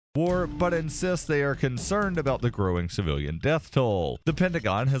war, but insists they are concerned about the growing civilian death toll. The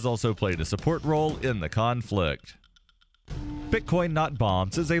Pentagon has also played a support role in the conflict. Bitcoin Not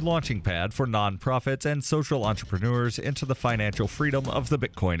Bombs is a launching pad for nonprofits and social entrepreneurs into the financial freedom of the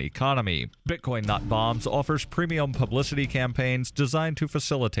Bitcoin economy. Bitcoin Not Bombs offers premium publicity campaigns designed to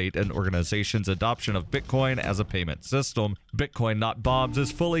facilitate an organization's adoption of Bitcoin as a payment system. Bitcoin Not Bombs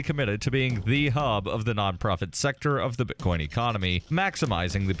is fully committed to being the hub of the nonprofit sector of the Bitcoin economy,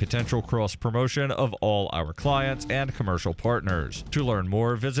 maximizing the potential cross-promotion of all our clients and commercial partners. To learn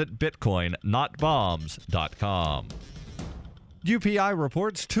more, visit bitcoinnotbombs.com. UPI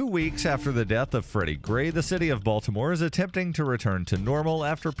reports 2 weeks after the death of Freddie Gray, the city of Baltimore is attempting to return to normal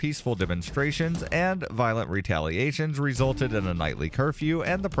after peaceful demonstrations and violent retaliations resulted in a nightly curfew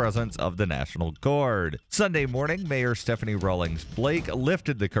and the presence of the National Guard. Sunday morning, Mayor Stephanie Rawlings Blake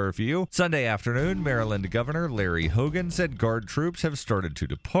lifted the curfew. Sunday afternoon, Maryland Governor Larry Hogan said Guard troops have started to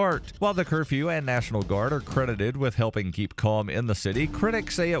depart. While the curfew and National Guard are credited with helping keep calm in the city,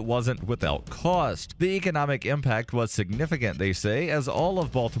 critics say it wasn't without cost. The economic impact was significant, they say, as all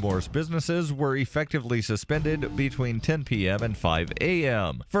of Baltimore's businesses were effectively suspended between 10 p.m. and 5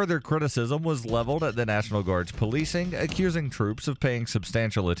 a.m. Further criticism was leveled at the National Guard's policing, accusing troops of paying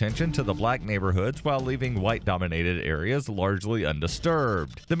substantial attention to the black neighborhoods while leaving white-dominated areas largely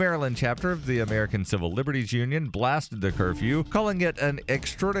undisturbed. The Maryland chapter of the American Civil Liberties Union blasted the curfew, calling it an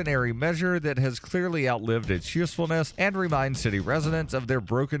extraordinary measure that has clearly outlived its usefulness and reminds city residents of their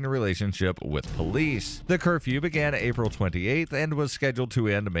broken relationship with police. The curfew began April 28th and was scheduled to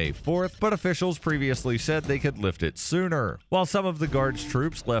end May 4th, but officials previously said they could lift it sooner. While some of the Guard's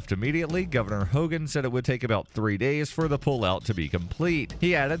troops left immediately, Governor Hogan said it would take about 3 days for the pullout to be complete.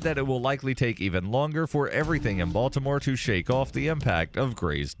 He added that it will likely take even longer for everything in Baltimore to shake off the impact of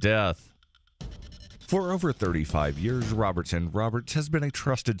Gray's death. For over 35 years, Robertson Roberts has been a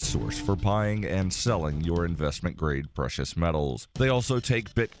trusted source for buying and selling your investment-grade precious metals. They also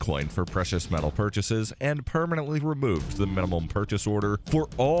take Bitcoin for precious metal purchases and permanently removed the minimum purchase order for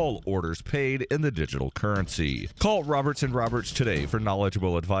all orders paid in the digital currency. Call Robertson Roberts today for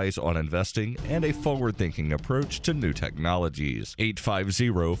knowledgeable advice on investing and a forward-thinking approach to new technologies.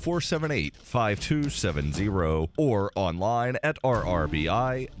 850-478-5270 or online at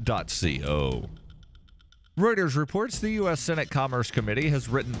rrbi.co. Reuters reports the U.S. Senate Commerce Committee has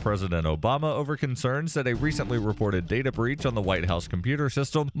written President Obama over concerns that a recently reported data breach on the White House computer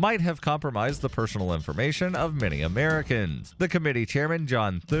system might have compromised the personal information of many Americans. The committee chairman,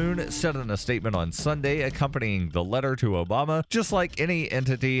 John Thune, said in a statement on Sunday accompanying the letter to Obama, "Just like any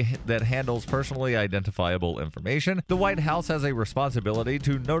entity that handles personally identifiable information, the White House has a responsibility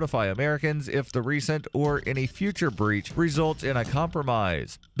to notify Americans if the recent or any future breach results in a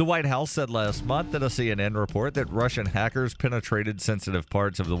compromise." The White House said last month that a CNN report that Russian hackers penetrated sensitive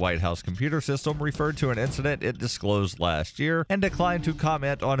parts of the White House computer system referred to an incident it disclosed last year and declined to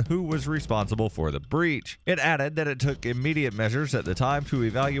comment on who was responsible for the breach. It added that it took immediate measures at the time to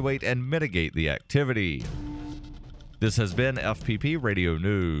evaluate and mitigate the activity. This has been FPP Radio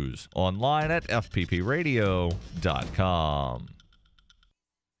News, online at fppradio.com.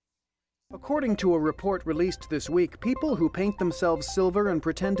 According to a report released this week, people who paint themselves silver and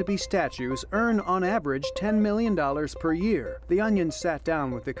pretend to be statues earn, on average, $10 million per year. The Onion sat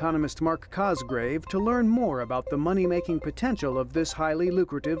down with economist Mark Cosgrave to learn more about the money-making potential of this highly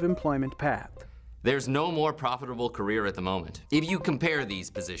lucrative employment path. There's no more profitable career at the moment. If you compare these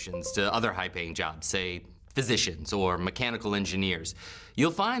positions to other high-paying jobs, say physicians or mechanical engineers, you'll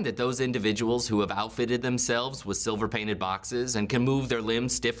find that those individuals who have outfitted themselves with silver-painted boxes and can move their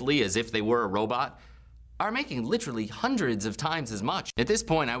limbs stiffly as if they were a robot are making literally hundreds of times as much. At this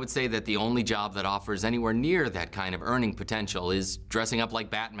point, I would say that the only job that offers anywhere near that kind of earning potential is dressing up like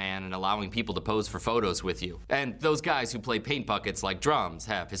Batman and allowing people to pose for photos with you. And those guys who play paint buckets like drums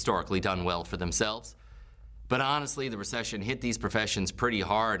have historically done well for themselves. But honestly, the recession hit these professions pretty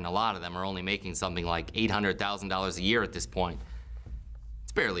hard, and a lot of them are only making something like $800,000 a year at this point.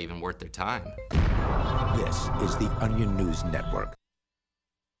 It's barely even worth their time. This is the Onion News Network.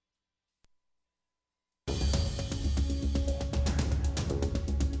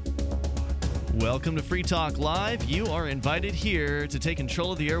 Welcome to Free Talk Live. You are invited here to take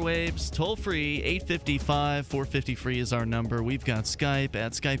control of the airwaves. Toll free, 855-450-FREE is our number. We've got Skype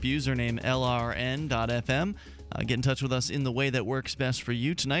at Skype username lrn.fm. Get in touch with us in the way that works best for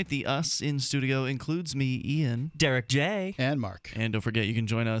you. Tonight, the us in studio includes me, Ian, Derrick J. and Mark. And don't forget, you can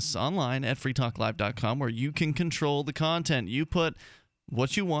join us online at freetalklive.com, where you can control the content. You put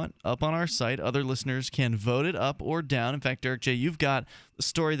what you want up on our site. Other listeners can vote it up or down. In fact, Derrick J., you've got a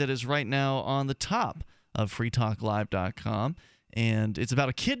story that is right now on the top of freetalklive.com. and it's about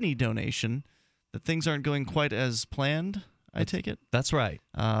a kidney donation. That things aren't going quite as planned, I take it? That's right.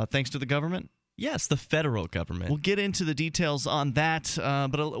 Thanks to the government? Yes, the federal government. We'll get into the details on that,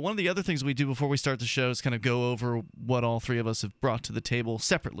 but one of the other things we do before we start the show is kind of go over what all three of us have brought to the table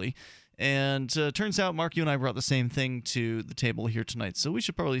separately. And turns out, Mark, you and I brought the same thing to the table here tonight, so we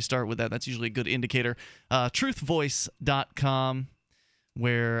should probably start with that. That's usually a good indicator. Truthvoice.com,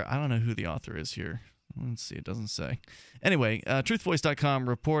 where I don't know who the author is here. Let's see, it doesn't say. Anyway, truthvoice.com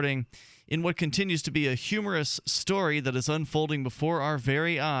reporting, in what continues to be a humorous story that is unfolding before our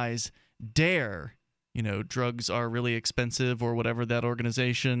very eyes, Dare, drugs are really expensive, or whatever that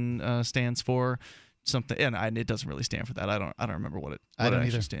organization stands for. Something, and it doesn't really stand for that. I don't remember what it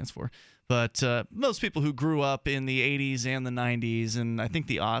actually stands for. But most people who grew up in the 80s and the 90s, and I think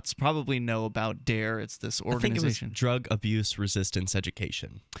the aughts, probably know about DARE. It's this organization. I think it was Drug Abuse Resistance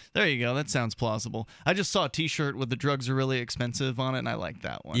Education. There you go. That sounds plausible. I just saw a T-shirt with the drugs are really expensive on it, and I like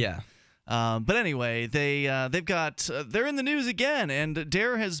that one. Yeah. But anyway, they're in the news again, and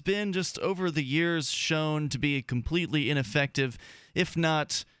DARE has been just over the years shown to be a completely ineffective, if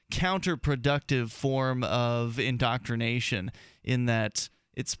not counterproductive form of indoctrination, in that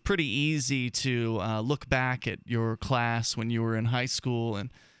it's pretty easy to look back at your class when you were in high school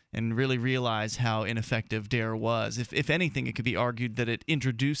and really realize how ineffective DARE was. If anything, it could be argued that it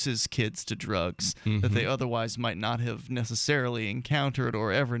introduces kids to drugs that they otherwise might not have necessarily encountered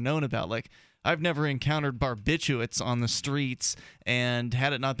or ever known about. Like, I've never encountered barbiturates on the streets, and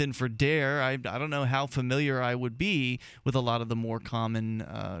had it not been for DARE, I don't know how familiar I would be with a lot of the more common,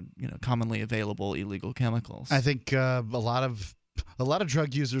 commonly available illegal chemicals. I think a lot of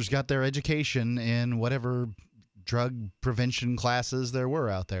drug users got their education in whatever drug prevention classes there were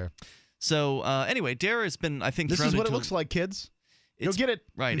out there. So anyway, DARE has been, I think, this is what it looks like, kids. You'll get it.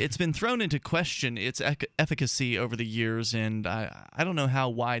 Right. It's been thrown into question, its efficacy over the years, and I don't know how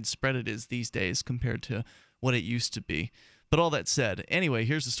widespread it is these days compared to what it used to be. But all that said, anyway,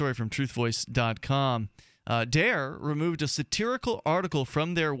 here's the story from truthvoice.com. DARE removed a satirical article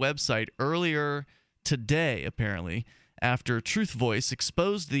from their website earlier today, apparently, after Truth Voice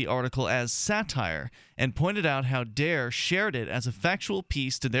exposed the article as satire and pointed out how DARE shared it as a factual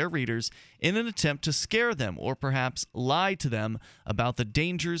piece to their readers in an attempt to scare them, or perhaps lie to them about the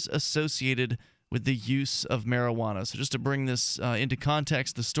dangers associated with the use of marijuana. So just to bring this into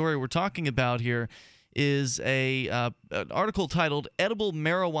context, the story we're talking about here is an article titled "Edible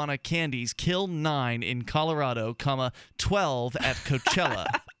Marijuana Candies Kill 9 in Colorado, 12 at Coachella."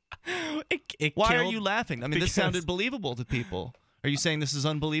 Why are you laughing? I mean, this sounded believable to people. Are you saying this is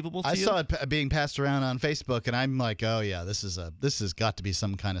unbelievable to you? I saw it being passed around on Facebook, and I'm like, oh yeah, this has got to be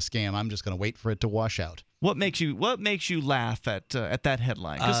some kind of scam. I'm just going to wait for it to wash out. What makes you laugh at that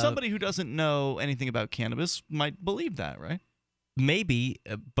headline? Because somebody who doesn't know anything about cannabis might believe that, right? Maybe,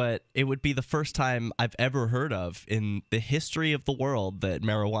 but it would be the first time I've ever heard of in the history of the world that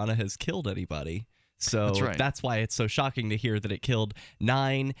marijuana has killed anybody. So that's why it's so shocking to hear that it killed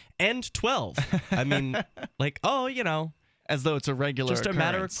 9 and 12. I mean, like, as though it's a regular just a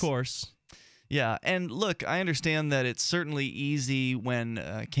matter of course. Yeah, and look, I understand that it's certainly easy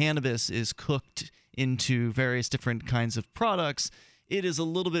when cannabis is cooked into various different kinds of products. It is a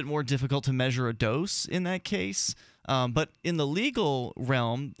little bit more difficult to measure a dose in that case. But in the legal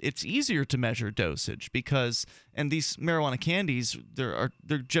realm, it's easier to measure dosage because, and these marijuana candies, they're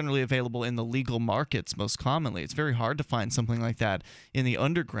generally available in the legal markets most commonly. It's very hard to find something like that in the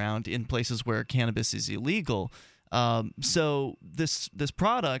underground in places where cannabis is illegal. So this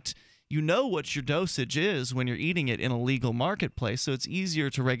product, you know what your dosage is when you're eating it in a legal marketplace, so it's easier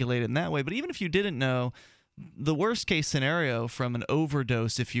to regulate it in that way. But even if you didn't know, the worst case scenario from an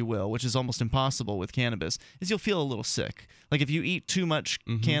overdose, if you will, which is almost impossible with cannabis, is you'll feel a little sick. Like if you eat too much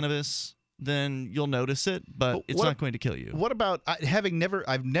cannabis, then you'll notice it, but it's not going to kill you. What about I've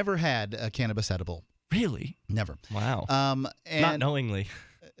never had a cannabis edible. Really? Never. Wow. And not knowingly.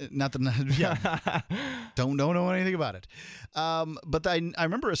 Not that, yeah. Don't know anything about it. But I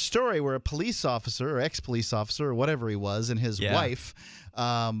remember a story where a police officer or ex-police officer or whatever he was and his wife,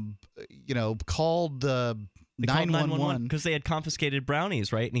 called 911 because they had confiscated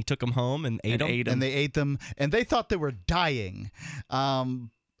brownies, right? And he took them home and ate them. And they ate them, and they thought they were dying.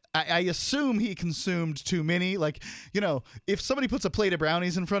 I assume he consumed too many. Like, if somebody puts a plate of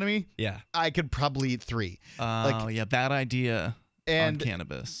brownies in front of me, I could probably eat 3. Oh, yeah, bad idea. on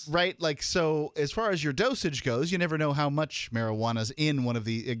cannabis. Right, like, so as far as your dosage goes, you never know how much marijuana's in one of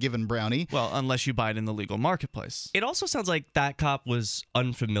the given brownie. Well, unless you buy it in the legal marketplace. It also sounds like that cop was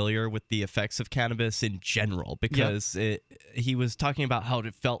unfamiliar with the effects of cannabis in general, because he was talking about how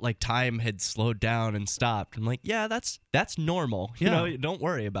it felt like time had slowed down and stopped. I'm like, yeah, that's normal. You know, don't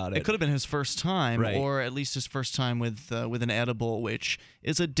worry about it. It could have been his first time, Right. or at least his first time with an edible, which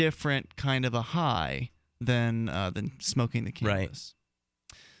is a different kind of a high than smoking the cannabis.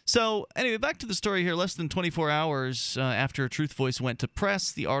 Right. So, anyway, back to the story here. Less than 24 hours after Truth Voice went to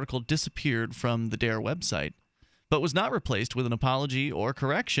press, the article disappeared from the DARE website, but was not replaced with an apology or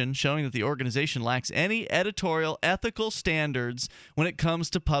correction, showing that the organization lacks any editorial ethical standards when it comes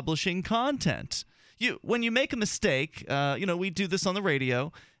to publishing content. When you make a mistake, we do this on the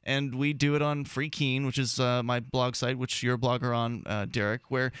radio, and we do it on Free Keen, which is my blog site, which you're a blogger on, Derrick,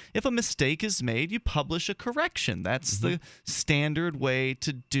 where if a mistake is made, you publish a correction. That's the standard way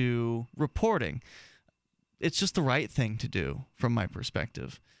to do reporting. It's just the right thing to do, from my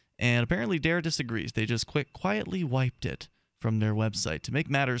perspective. And apparently DARE disagrees. They just quietly wiped it from their website. To make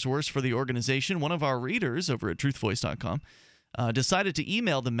matters worse for the organization, one of our readers over at truthvoice.com decided to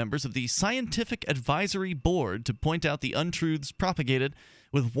email the members of the Scientific Advisory Board to point out the untruths propagated,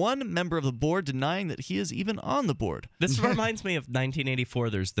 with one member of the board denying that he is even on the board. This reminds me of 1984.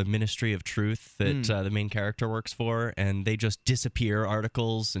 There's the Ministry of Truth that the main character works for, and they just disappear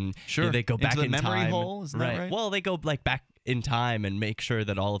articles, and they go back into the in memory time. hole, isn't that right? Well, they go back in time and make sure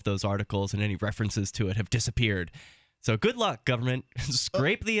that all of those articles and any references to it have disappeared. So good luck, government.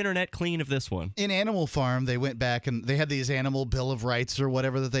 Scrape the internet clean of this one. In Animal Farm, they went back and they had these animal Bill of Rights or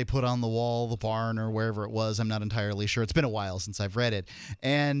whatever that they put on the wall, the barn, or wherever it was. I'm not entirely sure. It's been a while since I've read it.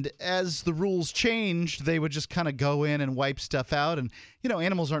 And as the rules changed, they would just kind of go in and wipe stuff out. And,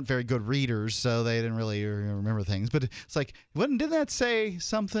 animals aren't very good readers, so they didn't really remember things. But it's like, didn't that say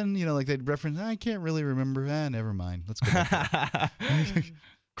something? Like they'd reference, I can't really remember. Never mind. Let's go back.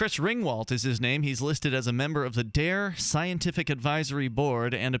 Chris Ringwalt is his name. He's listed as a member of the DARE Scientific Advisory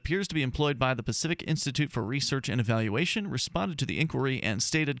Board and appears to be employed by the Pacific Institute for Research and Evaluation, responded to the inquiry and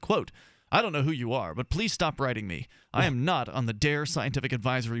stated, quote, I don't know who you are, but please stop writing me. I am not on the DARE Scientific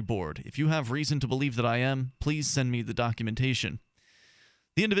Advisory Board. If you have reason to believe that I am, please send me the documentation.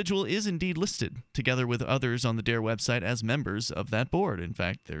 The individual is indeed listed, together with others on the DARE website, as members of that board. In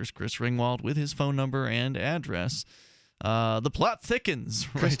fact, there's Chris Ringwalt with his phone number and address. The plot thickens.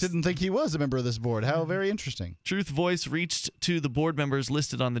 Chris didn't think he was a member of this board. How very interesting. Truth Voice reached to the board members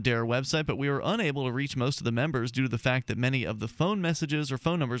listed on the DARE website, but we were unable to reach most of the members due to the fact that many of the phone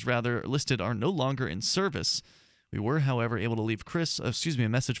numbers listed are no longer in service. We were, however, able to leave a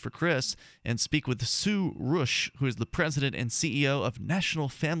message for Chris and speak with Sue Rush, who is the president and CEO of National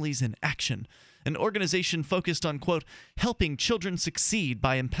Families in Action, an organization focused on, quote, helping children succeed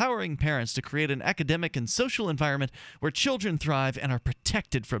by empowering parents to create an academic and social environment where children thrive and are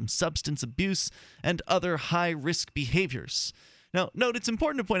protected from substance abuse and other high-risk behaviors. Now, note, it's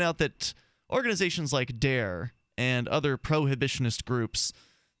important to point out that organizations like DARE and other prohibitionist groups,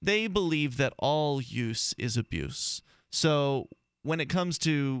 they believe that all use is abuse. So when it comes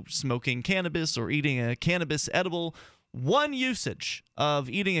to smoking cannabis or eating a cannabis edible, one usage of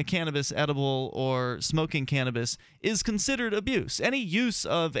eating a cannabis edible or smoking cannabis is considered abuse. Any use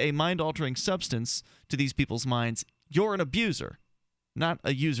of a mind-altering substance to these people's minds, you're an abuser, not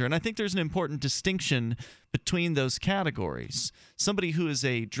a user. And I think there's an important distinction between those categories. Somebody who is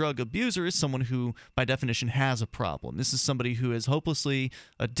a drug abuser is someone who, by definition, has a problem. This is somebody who is hopelessly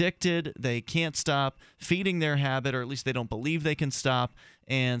addicted. They can't stop feeding their habit, or at least they don't believe they can stop.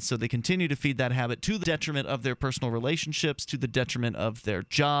 And so they continue to feed that habit to the detriment of their personal relationships, to the detriment of their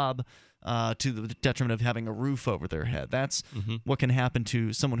job, to the detriment of having a roof over their head. That's what can happen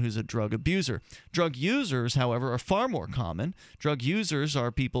to someone who's a drug abuser. Drug users, however, are far more common. Drug users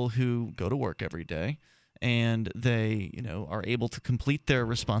are people who go to work every day, and they, are able to complete their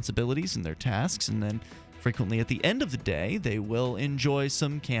responsibilities and their tasks, and then frequently at the end of the day, they will enjoy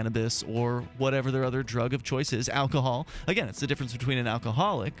some cannabis or whatever their other drug of choice is, alcohol. Again, it's the difference between an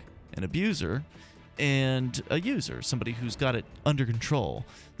alcoholic, an abuser, and a user, somebody who's got it under control.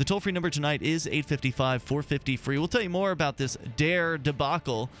 The toll-free number tonight is 855-450-FREE. We'll tell you more about this DARE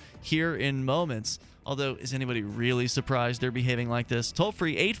debacle here in moments. Although, is anybody really surprised they're behaving like this?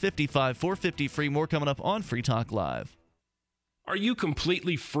 Toll-free 855-450-FREE. More coming up on Free Talk Live. Are you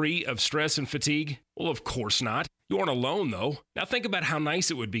completely free of stress and fatigue? Well, of course not. You aren't alone, though. Now think about how nice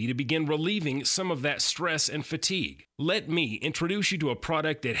it would be to begin relieving some of that stress and fatigue. Let me introduce you to a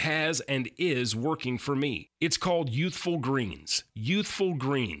product that has and is working for me. It's called Youthful Greens. Youthful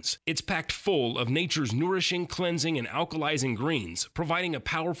Greens. It's packed full of nature's nourishing, cleansing, and alkalizing greens, providing a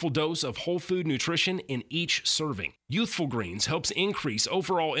powerful dose of whole food nutrition in each serving. Youthful Greens helps increase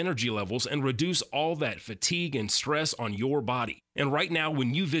overall energy levels and reduce all that fatigue and stress on your body. And right now,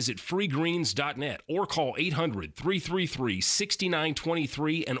 when you visit freegreens.net or call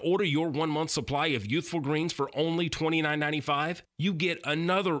 800-333-6923 and order your 1-month supply of Youthful Greens for only $29.95, you get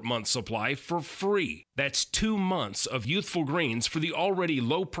another month's supply for free. That's 2 months of Youthful Greens for the already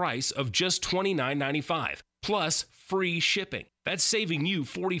low price of just $29.95, plus free shipping. That's saving you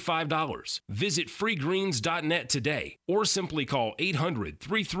 $45. Visit freegreens.net today or simply call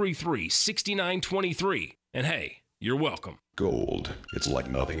 800-333-6923. And hey, you're welcome. Gold. It's like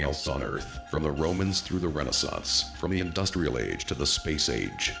nothing else on Earth. From the Romans through the Renaissance, from the Industrial Age to the Space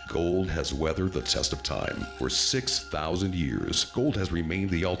Age, gold has weathered the test of time. For 6,000 years, gold has remained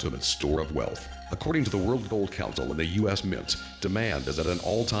the ultimate store of wealth. According to the World Gold Council and the U.S. Mint, demand is at an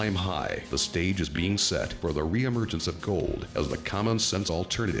all-time high. The stage is being set for the reemergence of gold as the common-sense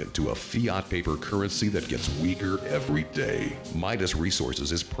alternative to a fiat paper currency that gets weaker every day. Midas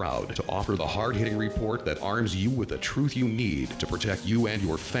Resources is proud to offer the hard-hitting report that arms you with the truth you need to protect you and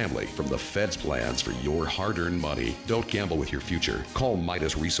your family from the Fed's plans for your hard-earned money. Don't gamble with your future. Call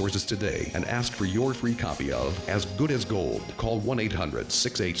Midas Resources today and ask for your free copy of As Good as Gold. Call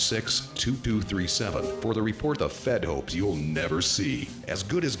 1-800-686-2237 for the report the Fed hopes you'll never see. As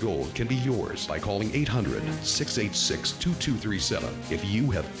Good as Gold can be yours by calling 800-686-2237. If you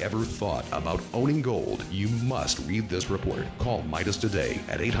have ever thought about owning gold, you must read this report. Call Midas today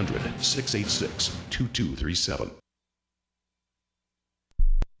at 800-686-2237.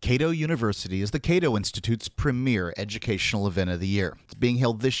 Cato University is the Cato Institute's premier educational event of the year. It's being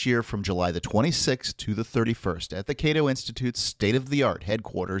held this year from July the 26th to the 31st at the Cato Institute's state-of-the-art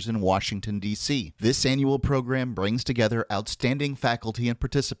headquarters in Washington, D.C. This annual program brings together outstanding faculty and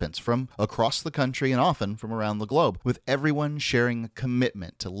participants from across the country and often from around the globe, with everyone sharing a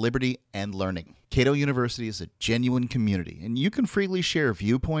commitment to liberty and learning. Cato University is a genuine community, and you can freely share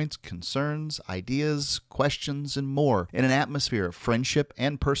viewpoints, concerns, ideas, questions, and more in an atmosphere of friendship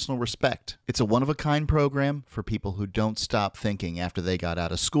and personal respect. It's a one-of-a-kind program for people who don't stop thinking after they got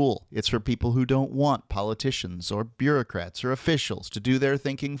out of school. It's for people who don't want politicians or bureaucrats or officials to do their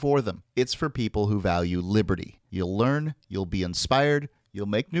thinking for them. It's for people who value liberty. You'll learn, you'll be inspired, you'll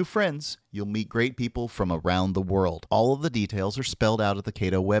make new friends. You'll meet great people from around the world. All of the details are spelled out at the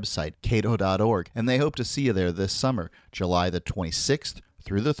Cato website, cato.org, and they hope to see you there this summer, July the 26th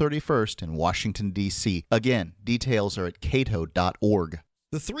through the 31st in Washington, D.C. Again, details are at cato.org.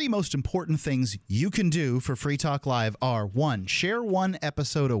 The 3 most important things you can do for Free Talk Live are: 1, share 1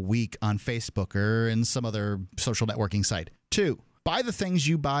 episode a week on Facebook or in some other social networking site. 2, buy the things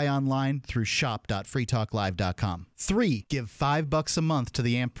you buy online through shop.freetalklive.com. 3, give $5 a month to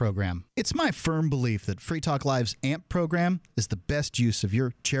the AMP program. It's my firm belief that Free Talk Live's AMP program is the best use of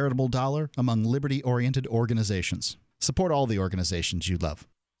your charitable dollar among liberty-oriented organizations. Support all the organizations you love,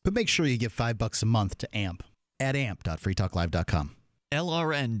 but make sure you give $5 a month to AMP at amp.freetalklive.com.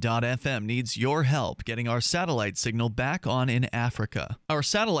 LRN.FM needs your help getting our satellite signal back on in Africa. Our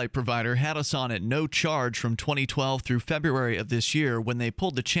satellite provider had us on at no charge from 2012 through February of this year when they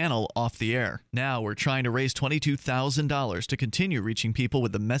pulled the channel off the air. Now we're trying to raise $22,000 to continue reaching people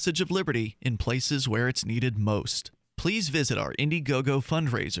with the message of liberty in places where it's needed most. Please visit our Indiegogo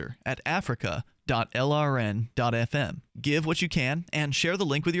fundraiser at africa.lrn.fm. Give what you can and share the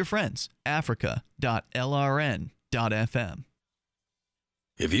link with your friends. africa.lrn.fm.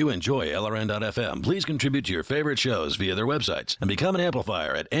 If you enjoy LRN.FM, please contribute to your favorite shows via their websites and become an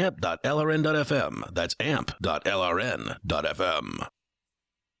amplifier at amp.lrn.fm. That's amp.lrn.fm.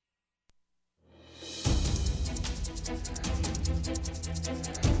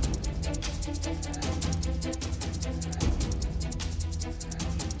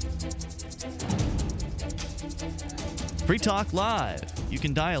 Free Talk Live. You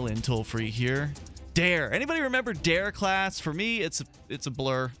can dial in toll free here. Dare. Anybody remember Dare class? For me, it's a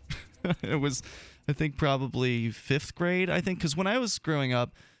blur. It was, I think, probably 5th grade, I think, because when I was growing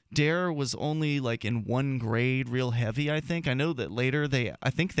up, Dare was only like in 1 grade, real heavy, I think. I know that later I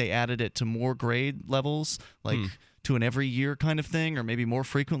think they added it to more grade levels, like to an every year kind of thing, or maybe more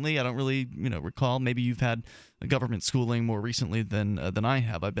frequently. I don't really, recall. Maybe you've had government schooling more recently than I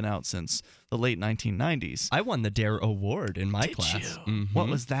have. I've been out since the late 1990s. I won the Dare Award in my class. Did you? Mm-hmm. What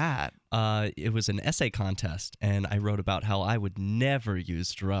was that? It was an essay contest, and I wrote about how I would never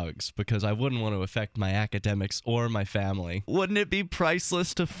use drugs because I wouldn't want to affect my academics or my family. Wouldn't it be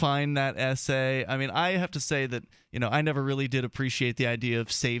priceless to find that essay? I mean, I have to say that, I never really did appreciate the idea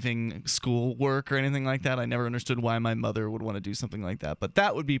of saving school work or anything like that. I never understood why my mother would want to do something like that. But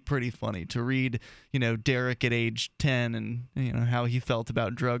that would be pretty funny to read, Derrick at age 10 and, how he felt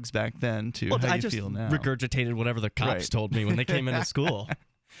about drugs back then to how you feel now. I just regurgitated whatever the cops told me when they came into school.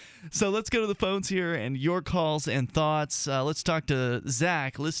 So let's go to the phones here and your calls and thoughts. Let's talk to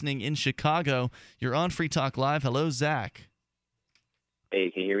Zach, listening in Chicago. You're on Free Talk Live. Hello, Zach. Hey,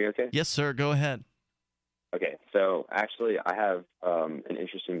 can you hear me okay? Yes, sir. Go ahead. Okay, so actually I have an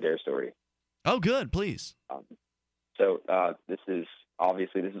interesting dare story. Oh, good. Please. This is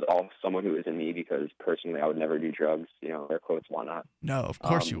all someone who isn't me because personally I would never do drugs, air quotes, whatnot. No, of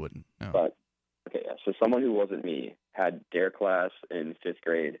course you wouldn't. No. But, okay, yeah, so someone who wasn't me had dare class in 5th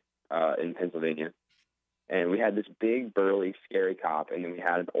grade in Pennsylvania. And we had this big, burly, scary cop, and then we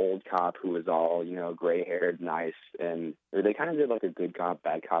had an old cop who was all, gray-haired, nice, and they kind of did like a good cop,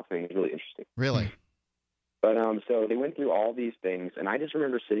 bad cop thing. It was really interesting. Really? But so they went through all these things, and I just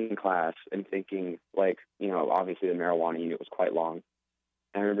remember sitting in class and thinking, like, obviously the marijuana unit was quite long.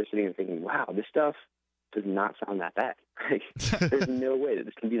 And I remember sitting and thinking, wow, this stuff does not sound that bad. Like, there's no way that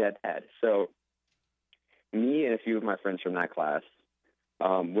this can be that bad. So me and a few of my friends from that class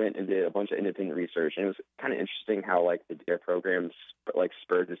went and did a bunch of independent research, and it was kind of interesting how, like, the DARE programs, like,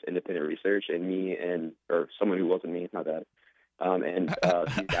 spurred this independent research, and or someone who wasn't me, not that, and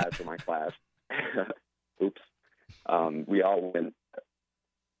these guys from my class, oops, we all went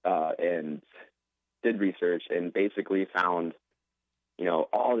and did research and basically found,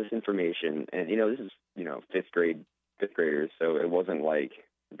 all this information, and, this is, 5th graders, so it wasn't, like,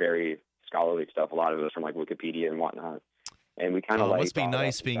 very scholarly stuff. A lot of it was from, like, Wikipedia and whatnot. And we kind of it must be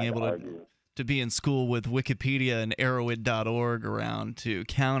nice being able to be in school with Wikipedia and Arrowhead.org around to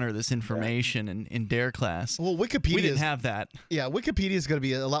counter this information in DARE class. Well, Wikipedia, we didn't have that. Yeah, Wikipedia is going to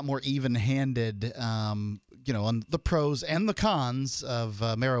be a lot more even-handed, on the pros and the cons of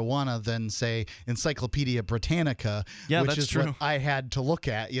marijuana than, say, Encyclopedia Britannica, which is true. What I had to look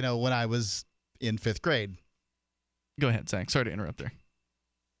at, when I was in 5th grade. Go ahead, Zach. Sorry to interrupt there.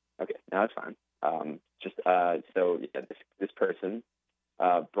 Okay, no, that's fine. This person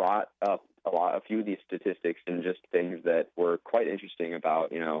brought up a few of these statistics and just things that were quite interesting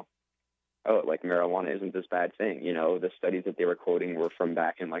about, like marijuana isn't this bad thing. The studies that they were quoting were from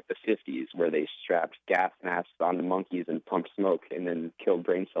back in like the 50s, where they strapped gas masks on the monkeys and pumped smoke and then killed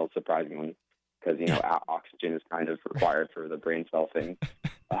brain cells, surprisingly, because, oxygen is kind of required for the brain cell thing.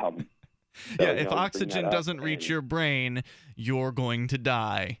 If oxygen doesn't reach your brain, you're going to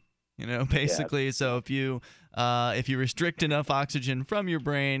die. Basically. Yeah. So if you restrict enough oxygen from your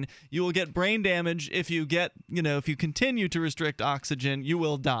brain, you will get brain damage. If you continue to restrict oxygen, you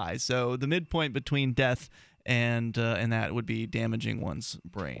will die. So the midpoint between death and that would be damaging one's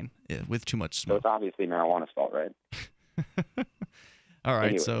brain with too much smoke. So it's obviously marijuana's fault, right? All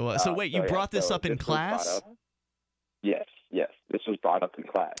right. Anyway, so wait, you brought this up in class? Yes. This was brought up in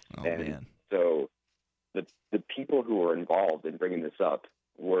class. Oh, man. So the people who were involved in bringing this up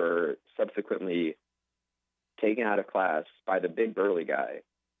were subsequently taken out of class by the big burly guy,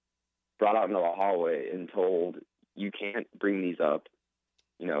 brought out into the hallway and told, you can't bring these up.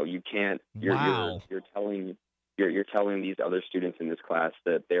 You can't. You're telling these other students in this class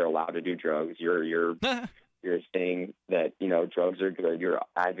that they're allowed to do drugs. You're saying that, drugs are good. You're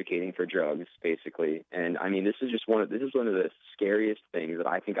advocating for drugs, basically. And I mean, this is one of the scariest things that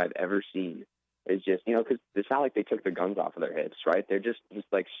I think I've ever seen. It's just, because it's not like they took the guns off of their hips, right? They're just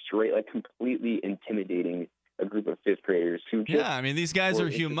like straight, like completely intimidating a group of 5th graders who just... Yeah, I mean, these guys are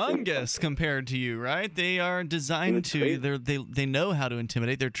humongous compared to you, right? They are designed to, they know how to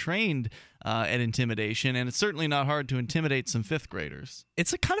intimidate. They're trained at intimidation, and it's certainly not hard to intimidate some 5th graders.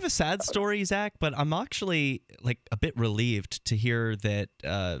 It's a kind of a sad story, Zach, but I'm actually like a bit relieved to hear that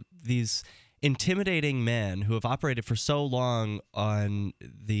these intimidating men who have operated for so long on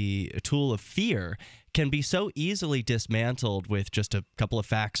the tool of fear can be so easily dismantled with just a couple of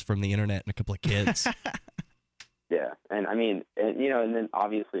facts from the internet and a couple of kids. Yeah, and I mean, and then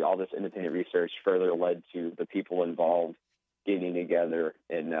obviously all this independent research further led to the people involved getting together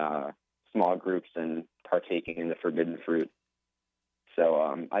in small groups and partaking in the forbidden fruit. So,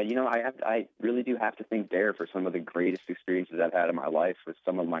 I really do have to thank DARE for some of the greatest experiences I've had in my life with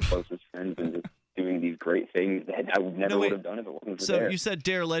some of my closest friends and just doing these great things that I never would have done if it wasn't for Dare. So you said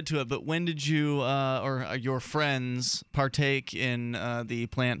Dare led to it, but when did you or your friends partake in the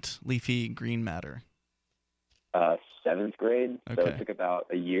plant leafy green matter? 7th grade. Okay. So it took about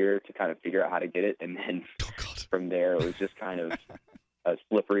a year to kind of figure out how to get it. And then from there, it was just kind of a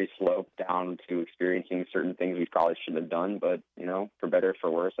slippery slope down to experiencing certain things we probably shouldn't have done. But, for better or for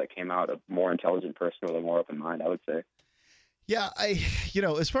worse, I came out a more intelligent person with a more open mind, I would say. Yeah,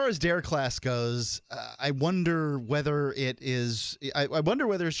 as far as Dare class goes, I wonder whether it is. I wonder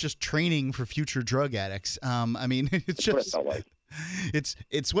whether it's just training for future drug addicts. It's just. What it felt like.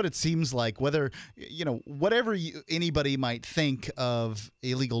 It's what it seems like. Whether whatever anybody might think of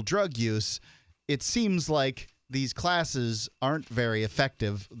illegal drug use, it seems like these classes aren't very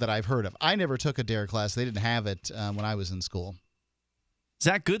effective that I've heard of. I never took a Dare class; they didn't have it when I was in school.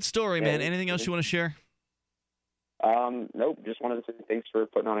 Zach, good story, man. Anything else you want to share? Nope. Just wanted to say thanks for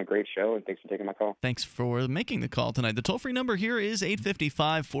putting on a great show, and thanks for taking my call. Thanks for making the call tonight. The toll-free number here is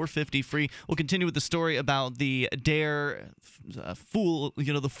 855-450-FREE. We'll continue with the story about the Dare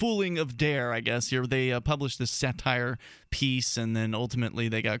the fooling of Dare, I guess. Here they published this satire piece, and then ultimately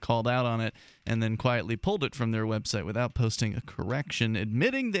they got called out on it, and then quietly pulled it from their website without posting a correction,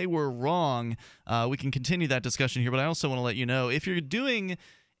 admitting they were wrong. We can continue that discussion here, but I also want to let you know, if you're doing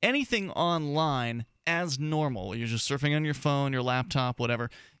anything online as normal, you're just surfing on your phone, your laptop, whatever,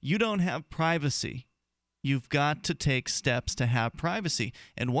 you don't have privacy. You've got to take steps to have privacy.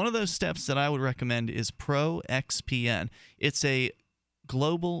 And one of those steps that I would recommend is ProXPN. It's a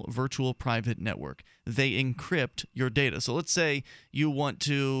global virtual private network. They encrypt your data. So let's say you want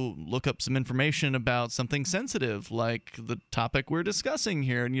to look up some information about something sensitive, like the topic we're discussing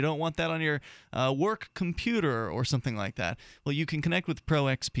here, and you don't want that on your work computer or something like that. Well, you can connect with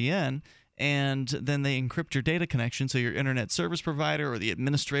ProXPN, and then they encrypt your data connection, so your internet service provider or the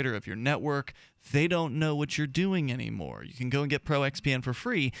administrator of your network, they don't know what you're doing anymore. You can go and get ProXPN for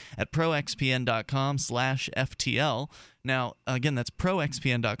free at proxpn.com/FTL. Now, again, that's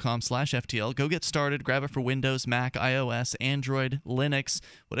proxpn.com/FTL. Go get started. Grab it for Windows, Mac, iOS, Android, Linux,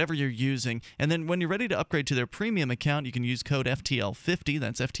 whatever you're using. And then when you're ready to upgrade to their premium account, you can use code FTL50.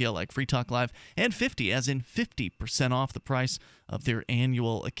 That's FTL like Free Talk Live. And 50, as in 50% off the price of their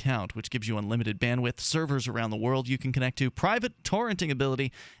annual account, which gives you unlimited bandwidth, servers around the world you can connect to, private torrenting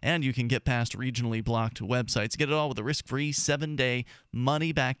ability, and you can get past regionally blocked websites. Get it all with a risk-free 7-day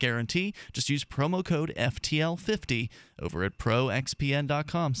money-back guarantee. Just use promo code FTL50 over at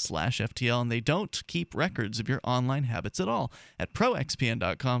proxpn.com/FTL, and they don't keep records of your online habits at all. At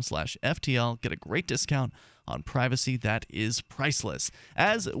proxpn.com/FTL, get a great discount on privacy that is priceless.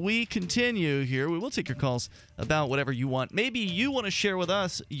 As we continue here, we will take your calls about whatever you want. Maybe you want to share with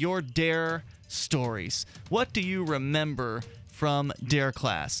us your Dare stories. What do you remember from Dare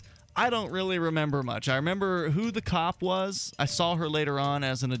class? I don't really remember much. I remember who the cop was. I saw her later on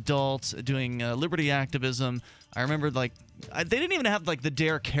as an adult doing liberty activism. I remember, they didn't even have, the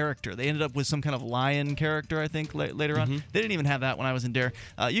Dare character. They ended up with some kind of lion character, I think, later on. They didn't even have that when I was in Dare.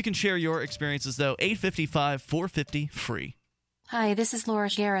 You can share your experiences, though. 855-450-FREE. Hi, this is Laura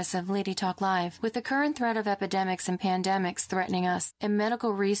Garris of Lady Talk Live. With the current threat of epidemics and pandemics threatening us and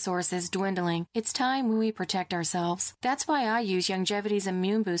medical resources dwindling, it's time we protect ourselves. That's why I use Longevity's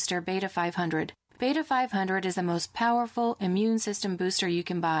immune booster Beta 500. Beta 500 is the most powerful immune system booster you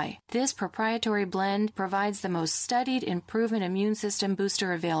can buy. This proprietary blend provides the most studied and proven immune system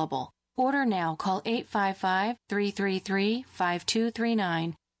booster available. Order now. Call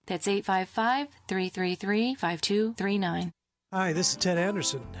 855-333-5239. That's 855-333-5239. Hi, this is Ted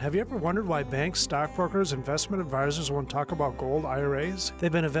Anderson. Have you ever wondered why banks, stockbrokers, investment advisors won't talk about gold IRAs?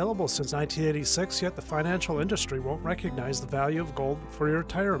 They've been available since 1986, yet the financial industry won't recognize the value of gold for your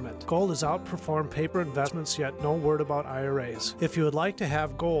retirement. Gold has outperformed paper investments, yet no word about IRAs. If you would like to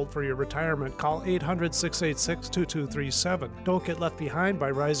have gold for your retirement, call 800-686-2237. Don't get left behind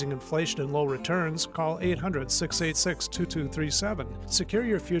by rising inflation and low returns. Call 800-686-2237. Secure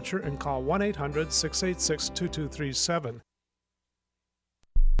your future and call 1-800-686-2237.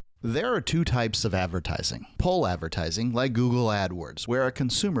 There are two types of advertising. Pull advertising, like Google AdWords, where a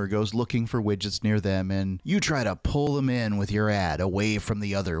consumer goes looking for widgets near them and you try to pull them in with your ad away from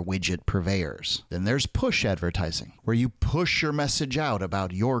the other widget purveyors. Then there's push advertising, where you push your message out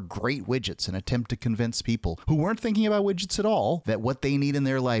about your great widgets and attempt to convince people who weren't thinking about widgets at all that what they need in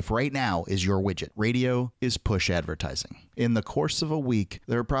their life right now is your widget. Radio is push advertising. In the course of a week,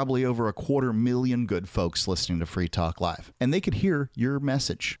 there are probably over 250,000 good folks listening to Free Talk Live, and they could hear your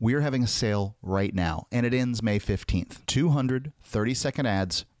message. We're having a sale right now, and it ends May 15th. 200 30-second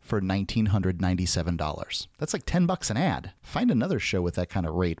ads for $1,997. That's like $10 an ad. Find another show with that kind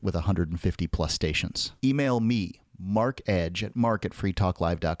of rate with 150 plus stations. Email me, Mark Edge at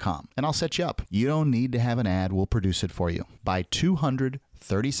mark@freetalklive.com, and I'll set you up. You don't need to have an ad. We'll produce it for you. Buy 200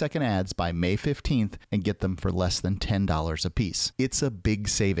 30-second ads by May 15th and get them for less than $10 a piece. It's a big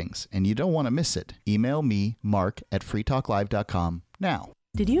savings, and you don't want to miss it. Email me, Mark at freetalklive.com now.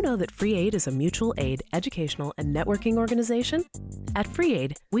 Did you know that Free Aid is a mutual aid, educational, and networking organization? At Free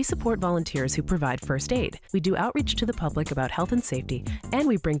Aid, we support volunteers who provide first aid. We do outreach to the public about health and safety, and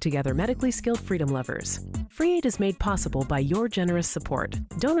we bring together medically skilled freedom lovers. Free Aid is made possible by your generous support.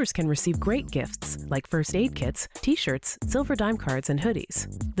 Donors can receive great gifts like first aid kits, t-shirts, silver dime cards, and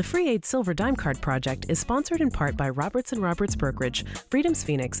hoodies. The Free Aid Silver Dime Card Project is sponsored in part by Roberts & Roberts Brokerage, Freedom's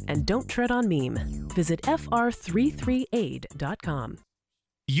Phoenix, and Don't Tread on Meme. Visit fr33aid.com.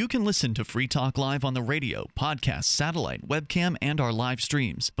 You can listen to Free Talk Live on the radio, podcast, satellite, webcam, and our live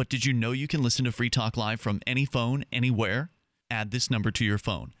streams. But did you know you can listen to Free Talk Live from any phone, anywhere? Add this number to your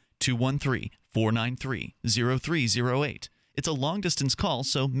phone, 213-493-0308. It's a long-distance call,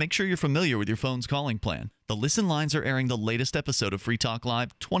 so make sure you're familiar with your phone's calling plan. The Listen lines are airing the latest episode of Free Talk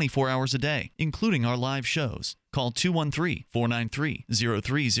Live 24 hours a day, including our live shows. Call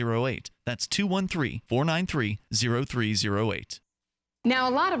 213-493-0308. That's 213-493-0308. Now,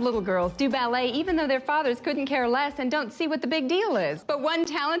 a lot of little girls do ballet even though their fathers couldn't care less and don't see what the big deal is. But one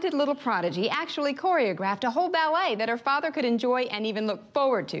talented little prodigy actually choreographed a whole ballet that her father could enjoy and even look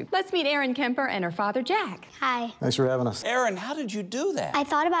forward to. Let's meet Erin Kemper and her father, Jack. Hi. Thanks for having us. Erin, how did you do that? I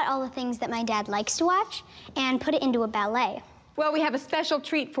thought about all the things that my dad likes to watch and put it into a ballet. Well, we have a special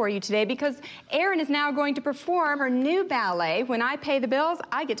treat for you today because Erin is now going to perform her new ballet. When I pay the bills,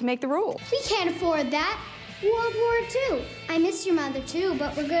 I get to make the rules. We can't afford that. World War II. I miss your mother too,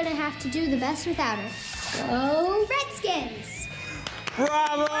 but we're gonna have to do the best without her. Go Redskins!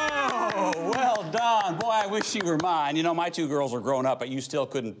 Bravo! Well done. Boy, I wish you were mine. You know, my two girls are grown up, but you still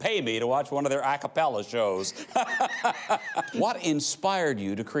couldn't pay me to watch one of their a cappella shows. What inspired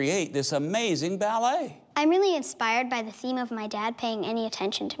you to create this amazing ballet? I'm really inspired by the theme of my dad paying any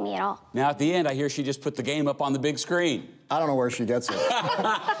attention to me at all. Now, at the end, I hear she just put the game up on the big screen. I don't know where she gets it.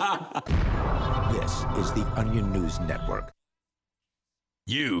 This is the Onion News Network.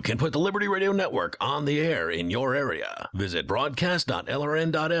 You can put the Liberty Radio Network on the air in your area. Visit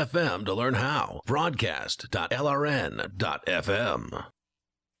broadcast.lrn.fm to learn how. Broadcast.lrn.fm.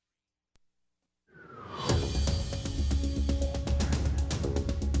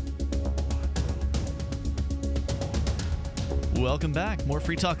 Welcome back. More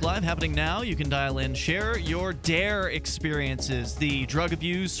Free Talk Live happening now. You can dial in, share your DARE experiences, the drug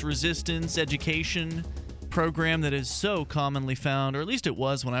abuse, resistance, education program that is so commonly found, or at least it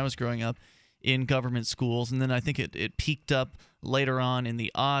was when I was growing up, in government schools. And then I think it peaked up later on in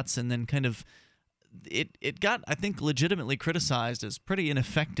the aughts, and then kind of it got, I think, legitimately criticized as pretty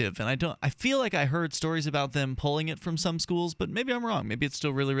ineffective. And I feel like I heard stories about them pulling it from some schools, but maybe I'm wrong. Maybe it's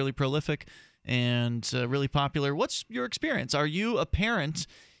still really, really prolific and really popular. What's your experience? Are you a parent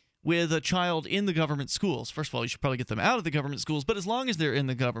with a child in the government schools? First of all, you should probably get them out of the government schools, but as long as they're in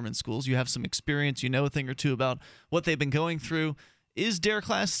the government schools, you have some experience, you know a thing or two about what they've been going through. Is DARE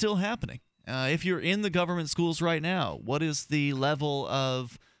class still happening? If you're in the government schools right now, what is the level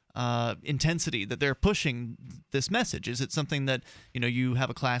of intensity that they're pushing this message? Is it something that, you have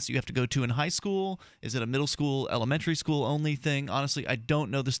a class you have to go to in high school? Is it a middle school, elementary school only thing? Honestly, I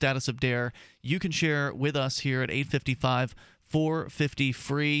don't know the status of DARE. You can share with us here at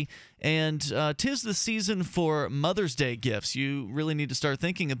 855-450-FREE. And 'tis the season for Mother's Day gifts. You really need to start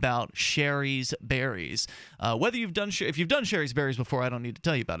thinking about Sherry's Berries. If you've done Sherry's Berries before, I don't need to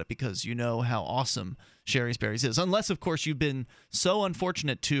tell you about it because you know how awesome Sherry's Berries is. Unless, of course, you've been so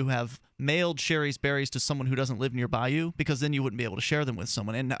unfortunate to have mailed Sherry's Berries to someone who doesn't live nearby you, because then you wouldn't be able to share them with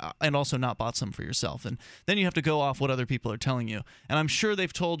someone, and also not bought some for yourself. And then you have to go off what other people are telling you. And I'm sure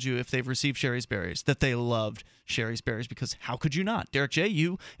they've told you, if they've received Sherry's Berries, that they loved Sherry's Berries, because how could you not? Derrick J.,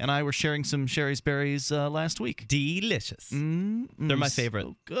 you and I were sharing some Sherry's Berries last week. Delicious. They're my favorite.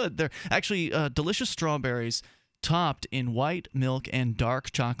 So good. They're actually delicious strawberries topped in white milk and dark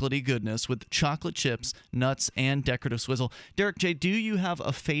chocolatey goodness with chocolate chips, nuts, and decorative swizzle. Derrick J., do you have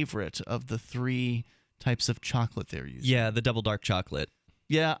a favorite of the three types of chocolate they're using? Yeah, the double dark chocolate.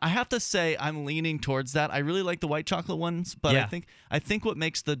 Yeah, I have to say I'm leaning towards that. I really like the white chocolate ones, but yeah. I think what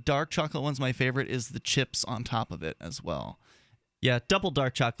makes the dark chocolate ones my favorite is the chips on top of it as well. Yeah, double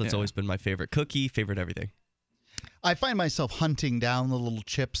dark chocolate's always been my favorite cookie, favorite everything. I find myself hunting down the little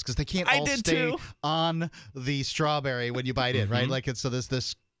chips because they can't all stay on the strawberry when you bite it, right? Like, so there's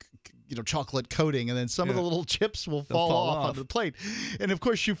this chocolate coating, and then some of the little chips will fall off onto the plate. And of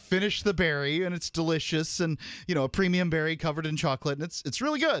course, you finish the berry, and it's delicious, and a premium berry covered in chocolate, and it's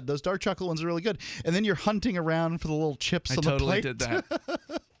really good. Those dark chocolate ones are really good. And then you're hunting around for the little chips on the plate. I totally did that.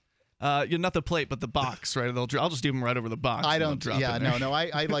 Not the plate, but the box, right? I'll just do them right over the box. I don't. Yeah, no.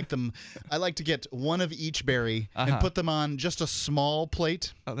 I like them. I like to get one of each berry and put them on just a small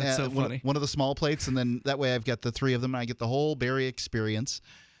plate. Oh, that's so funny. One of the small plates, and then that way I've got the 3 of them, and I get the whole berry experience.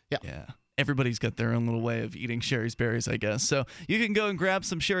 Yeah. Everybody's got their own little way of eating Sherry's Berries, I guess. So you can go and grab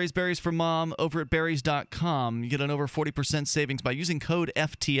some Sherry's Berries for Mom over at berries.com. You get an over 40% savings by using code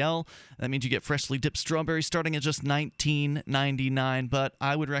FTL. That means you get freshly dipped strawberries starting at just $19.99. But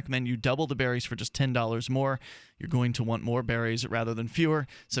I would recommend you double the berries for just $10 more. You're going to want more berries rather than fewer.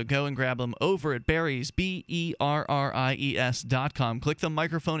 So go and grab them over at berries, BERRIES.com. Click the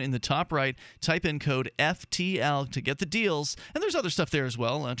microphone in the top right. Type in code FTL to get the deals. And there's other stuff there as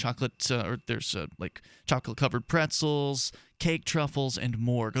well. There's chocolate-covered pretzels, cake truffles, and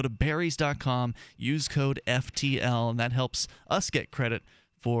more. Go to berries.com. Use code FTL, and that helps us get credit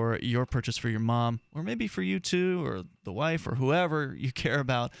for your purchase for your mom, or maybe for you too, or the wife, or whoever you care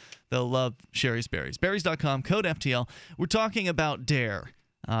about. They'll love Sherry's Berries. Berries.com, code FTL. We're talking about Dare.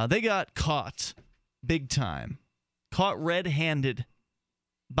 They got caught big time, caught red-handed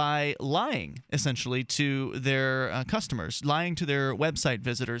by lying, essentially, to their customers, lying to their website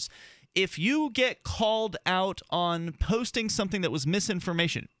visitors. If you get called out on posting something that was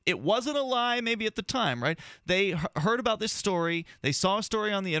misinformation, it wasn't a lie maybe at the time, right? They heard about this story. They saw a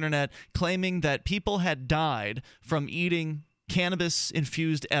story on the internet claiming that people had died from eating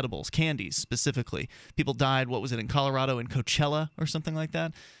cannabis-infused edibles, candies specifically. People died, what was it, in Colorado, in Coachella or something like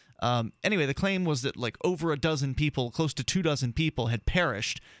that? Anyway, the claim was that over a dozen people, close to 24 people, had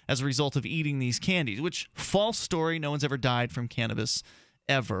perished as a result of eating these candies, which, false story, no one's ever died from cannabis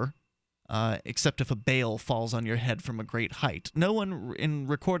ever. Except if a bale falls on your head from a great height. No one in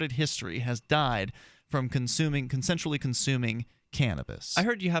recorded history has died from consensually consuming cannabis. I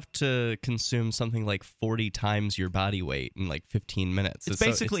heard you have to consume something like 40 times your body weight in 15 minutes. It's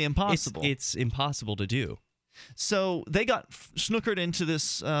basically impossible. It's impossible to do. So they got snookered into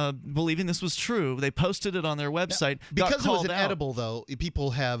this, believing this was true. They posted it on their website. Because it was an edible, though,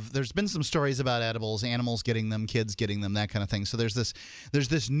 there's been some stories about edibles, animals getting them, kids getting them, that kind of thing. So there's this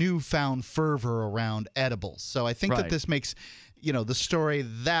newfound fervor around edibles. So I think that this makes the story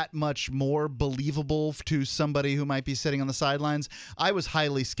that much more believable to somebody who might be sitting on the sidelines. I was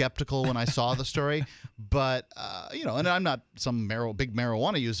highly skeptical when I saw the story, but and I'm not some big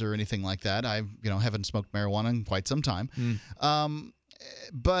marijuana user or anything like that. I haven't smoked marijuana in quite some time.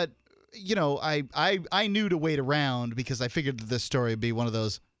 But I knew to wait around because I figured that this story would be one of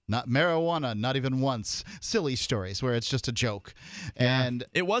those not marijuana, not even once, silly stories where it's just a joke. And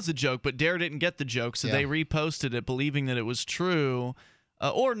it was a joke, but Dare didn't get the joke, so they reposted it believing that it was true,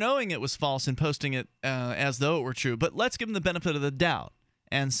 or knowing it was false and posting it as though it were true. But let's give them the benefit of the doubt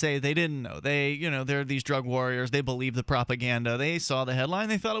and say they didn't know. They're these drug warriors. They believe the propaganda. They saw the headline.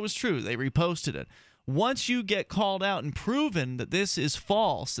 They thought it was true. They reposted it. Once you get called out and proven that this is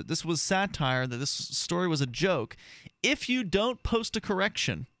false, that this was satire, that this story was a joke, if you don't post a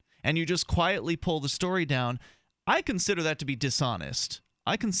correction and you just quietly pull the story down, I consider that to be dishonest.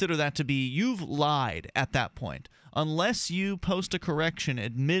 I consider that to be you've lied at that point. Unless you post a correction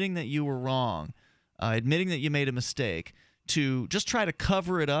admitting that you were wrong, admitting that you made a mistake, to just try to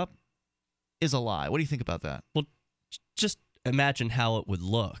cover it up is a lie. What do you think about that? Well, just imagine how it would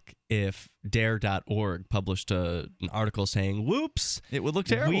look if Dare.org published an article saying, whoops, it would look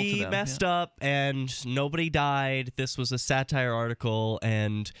terrible to them. We messed up and nobody died. This was a satire article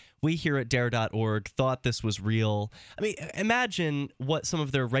and we here at Dare.org thought this was real. I mean, imagine what some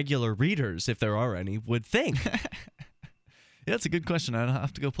of their regular readers, if there are any, would think. Yeah, that's a good question. I'd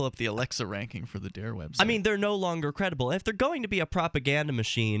have to go pull up the Alexa ranking for the Dare website. I mean, they're no longer credible. If they're going to be a propaganda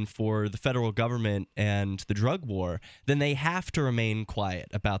machine for the federal government and the drug war, then they have to remain quiet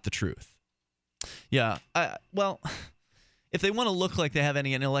about the truth. Yeah. Well, if they want to look like they have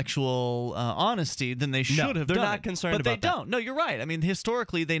any intellectual honesty, then they should have done it. They're not concerned about that. But they don't. No, you're right. I mean,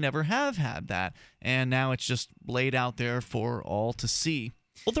 historically, they never have had that, and now it's just laid out there for all to see.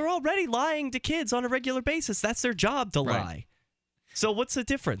 Well, they're already lying to kids on a regular basis. That's their job to lie. So what's the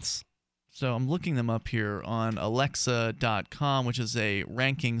difference? So I'm looking them up here on Alexa.com, which is a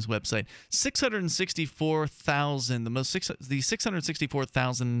rankings website. 664,000, the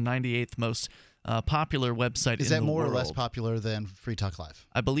 664,098th most popular website in the world. Is that more or less popular than Free Talk Live?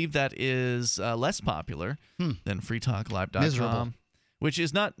 I believe that is less popular than freetalklive.com. Miserable. which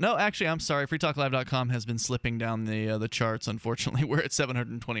is not – no, actually, I'm sorry. freetalklive.com has been slipping down the charts, unfortunately. We're at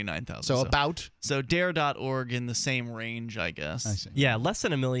 729,000. So about? So dare.org in the same range, I guess. I see. Yeah, less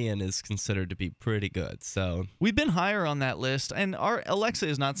than 1 million is considered to be pretty good. So we've been higher on that list, and our Alexa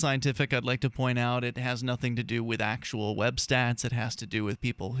is not scientific, I'd like to point out. It has nothing to do with actual web stats. It has to do with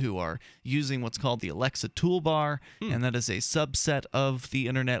people who are using what's called the Alexa toolbar, and that is a subset of the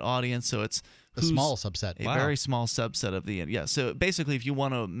internet audience, so it's a small subset. A very small subset of the yeah. So basically, if you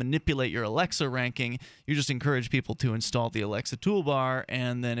want to manipulate your Alexa ranking, you just encourage people to install the Alexa toolbar,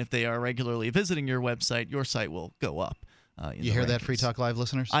 and then if they are regularly visiting your website, your site will go up. You hear that, Free Talk Live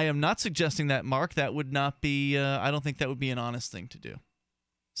listeners? I am not suggesting that, Mark. That would not be. I don't think that would be an honest thing to do.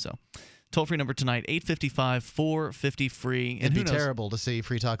 So. Toll-free number tonight, 855-450-FREE. It'd be terrible to see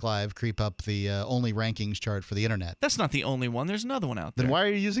Free Talk Live creep up the only rankings chart for the internet. That's not the only one. There's another one out there. Then why are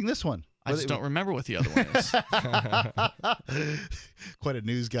you using this one? I just don't remember what the other one is. Quite a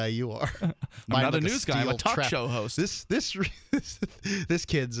news guy you are. I'm not a news guy. I'm a talk show host. This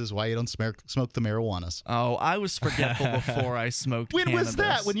kids is why you don't smoke the marijuanas. Oh, I was forgetful before I smoked When cannabis. was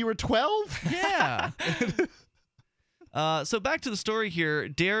that? When you were 12? Yeah. So back to the story here.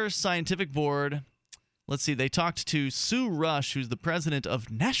 DARE's scientific board, let's see, they talked to Sue Rush, who's the president of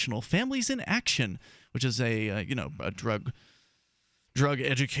National Families in Action, which is a drug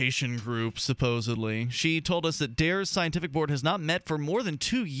education group, supposedly. She told us that DARE's scientific board has not met for more than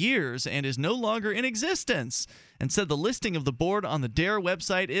 2 years and is no longer in existence, and said the listing of the board on the DARE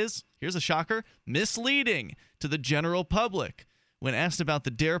website is, here's a shocker, misleading to the general public. When asked about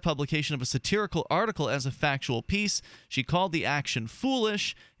the DARE publication of a satirical article as a factual piece, she called the action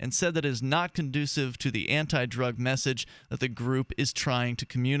foolish and said that it is not conducive to the anti-drug message that the group is trying to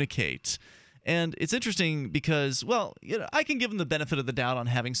communicate. And it's interesting because, well, I can give them the benefit of the doubt on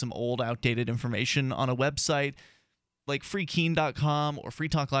having some old, outdated information on a website like freekeen.com or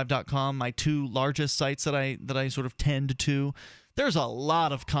freetalklive.com, my two largest sites that I sort of tend to. There's a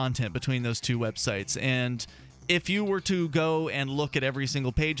lot of content between those two websites, and if you were to go and look at every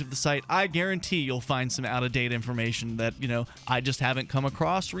single page of the site, I guarantee you'll find some out-of-date information that, I just haven't come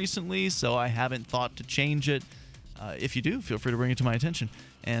across recently, so I haven't thought to change it. If you do, feel free to bring it to my attention,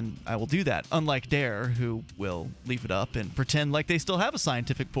 and I will do that, unlike DARE, who will leave it up and pretend like they still have a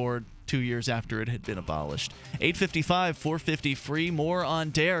scientific board 2 years after it had been abolished. 855-450-FREE. More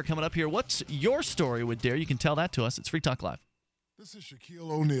on DARE coming up here. What's your story with DARE? You can tell that to us. It's Free Talk Live. This is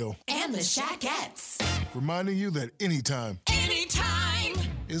Shaquille O'Neal. And the Shaquettes. Reminding you that anytime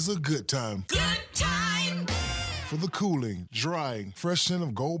is a good time. Good time. For the cooling, drying, fresh scent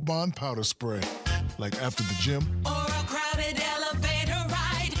of Gold Bond powder spray. Like after the gym. Or a crowded elevator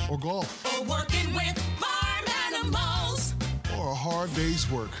ride. Or golf. Or working with farm animals. Or a hard day's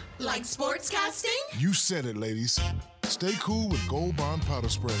work. Like sportscasting. You said it, ladies. Stay cool with Gold Bond powder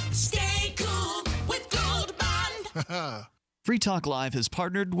spray. Stay cool with Gold Bond. Free Talk Live has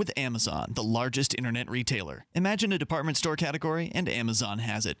partnered with Amazon, the largest internet retailer. Imagine a department store category, and Amazon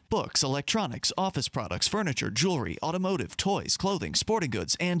has it. Books, electronics, office products, furniture, jewelry, automotive, toys, clothing, sporting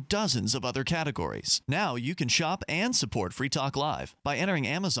goods, and dozens of other categories. Now you can shop and support Free Talk Live by entering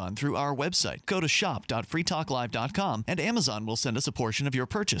Amazon through our website. Go to shop.freetalklive.com, and Amazon will send us a portion of your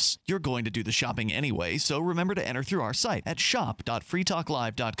purchase. You're going to do the shopping anyway, so remember to enter through our site at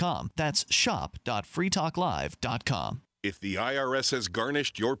shop.freetalklive.com. That's shop.freetalklive.com. If the IRS has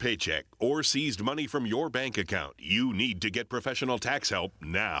garnished your paycheck or seized money from your bank account, you need to get professional tax help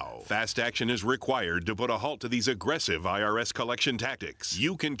now. Fast action is required to put a halt to these aggressive IRS collection tactics.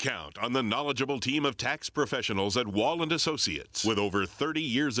 You can count on the knowledgeable team of tax professionals at Wall & Associates. With over 30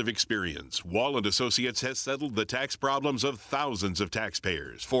 years of experience, Wall & Associates has settled the tax problems of thousands of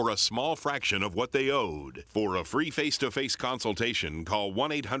taxpayers for a small fraction of what they owed. For a free face-to-face consultation, call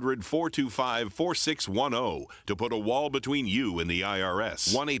 1-800-425-4610 to put a wall between you and the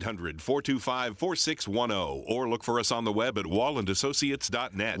IRS. 1-800-425-4610 or look for us on the web at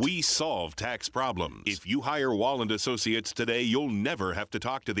wallandassociates.net. We solve tax problems. If you hire Wall & Associates today, you'll never have to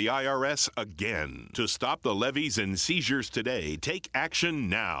talk to the IRS again. To stop the levies and seizures today, take action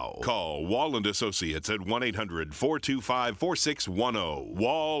now. Call Wall & Associates at 1-800-425-4610.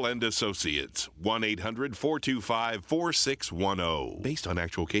 Wall & Associates, 1-800-425-4610. Based on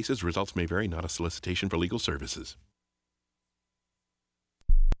actual cases, results may vary, not a solicitation for legal services.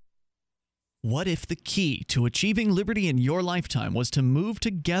 What if the key to achieving liberty in your lifetime was to move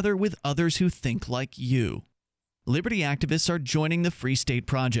together with others who think like you? Liberty activists are joining the Free State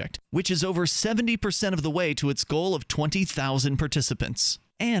Project, which is over 70% of the way to its goal of 20,000 participants.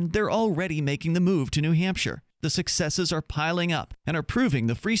 And they're already making the move to New Hampshire. The successes are piling up and are proving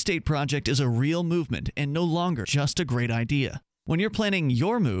the Free State Project is a real movement and no longer just a great idea. When you're planning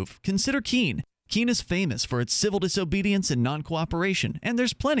your move, consider Keene. Keene is famous for its civil disobedience and non-cooperation, and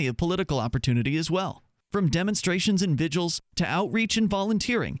there's plenty of political opportunity as well. From demonstrations and vigils to outreach and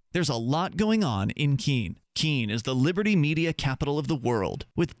volunteering, there's a lot going on in Keene. Keene is the liberty media capital of the world,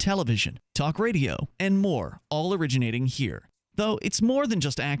 with television, talk radio, and more, all originating here. Though it's more than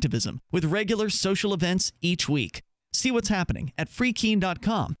just activism, with regular social events each week. See what's happening at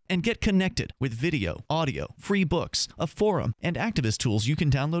freekeene.com and get connected with video, audio, free books, a forum, and activist tools you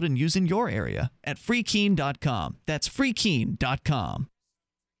can download and use in your area at freekeene.com. That's freekeene.com.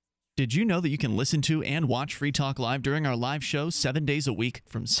 Did you know that you can listen to and watch Free Talk Live during our live show 7 days a week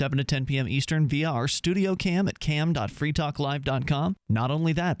from 7 to 10 p.m. Eastern via our studio cam at cam.freetalklive.com? Not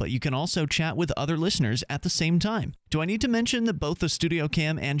only that, but you can also chat with other listeners at the same time. Do I need to mention that both the studio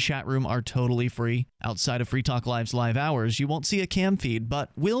cam and chat room are totally free? Outside of Free Talk Live's live hours, you won't see a cam feed,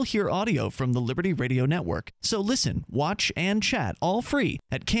 but will hear audio from the Liberty Radio Network. So listen, watch, and chat all free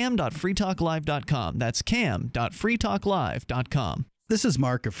at cam.freetalklive.com. That's cam.freetalklive.com. This is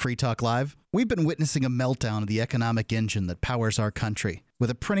Mark of Free Talk Live. We've been witnessing a meltdown of the economic engine that powers our country. With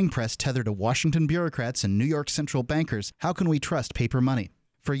a printing press tethered to Washington bureaucrats and New York central bankers, how can we trust paper money?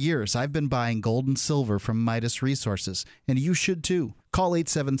 For years, I've been buying gold and silver from Midas Resources, and you should too. Call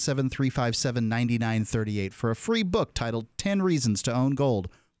 877-357-9938 for a free book titled 10 Reasons to Own Gold,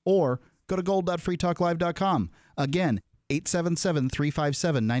 or go to gold.freetalklive.com. Again,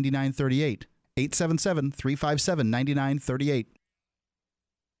 877-357-9938. 877-357-9938.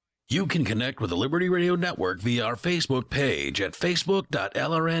 You can connect with the Liberty Radio Network via our Facebook page at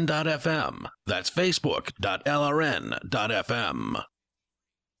facebook.lrn.fm. That's facebook.lrn.fm.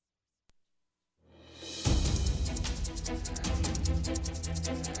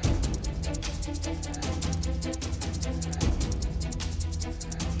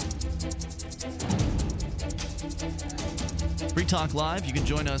 Free Talk Live, you can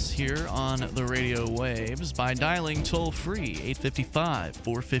join us here on the radio waves by dialing toll-free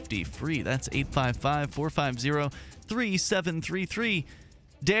 855-450-FREE. That's 855-450-3733.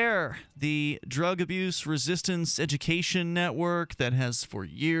 DARE, the Drug Abuse Resistance Education Network that has for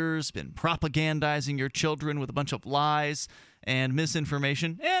years been propagandizing your children with a bunch of lies and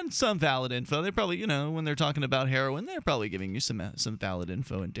misinformation and some valid info. They probably, when they're talking about heroin, they're probably giving you some valid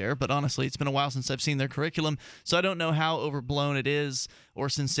info in DARE. But honestly, it's been a while since I've seen their curriculum, so I don't know how overblown it is or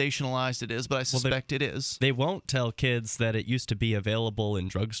sensationalized it is, but I suspect it is. They won't tell kids that it used to be available in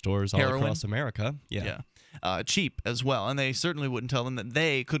drugstores all across America. Yeah. Cheap as well, and they certainly wouldn't tell them that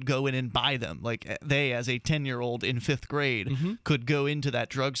they could go in and buy them. Like they, as a 10-year-old in 5th grade, could go into that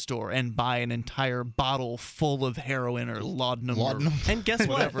drugstore and buy an entire bottle full of heroin or laudanum. And guess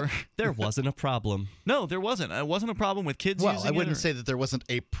what? There wasn't a problem. No, there wasn't. It wasn't a problem with kids using it. Well, I wouldn't say that there wasn't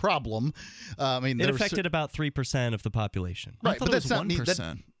a problem. It affected about 3% of the population. Right, but that's not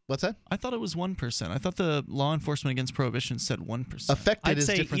 1%. What's that? I thought it was 1%. I thought the law enforcement against prohibition said 1%. Affected is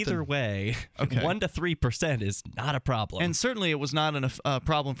I'd say different either way, Okay. 1 to 3% is not a problem. And certainly it was not a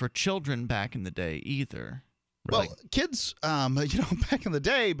problem for children back in the day either. Well, kids, back in the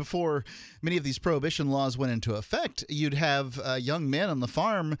day, before many of these prohibition laws went into effect, you'd have young men on the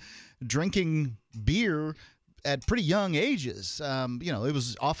farm drinking beer at pretty young ages. It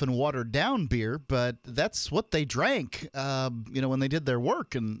was often watered down beer, but that's what they drank, when they did their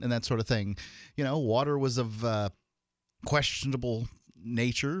work and that sort of thing. Water was of questionable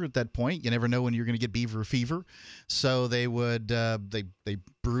nature at that point. You never know when you're going to get beaver fever. So they would, they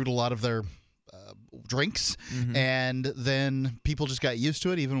brewed a lot of their drinks, and then people just got used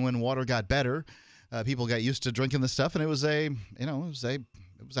to it. Even when water got better, people got used to drinking the stuff, and it was a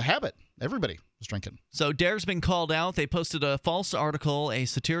habit. Everybody was drinking. So DARE's been called out. They posted a false article, a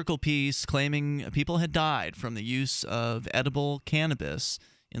satirical piece claiming people had died from the use of edible cannabis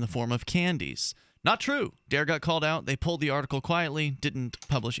in the form of candies. Not true. DARE got called out. They pulled the article quietly, didn't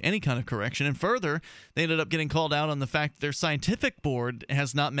publish any kind of correction. And further, they ended up getting called out on the fact that their scientific board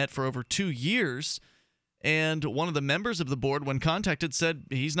has not met for over 2 years. And one of the members of the board, when contacted, said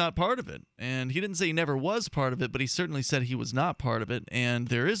he's not part of it. And he didn't say he never was part of it, but he certainly said he was not part of it. And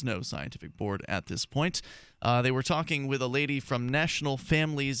there is no scientific board at this point. They were talking with a lady from National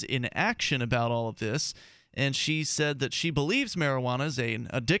Families in Action about all of this. And she said that she believes marijuana is an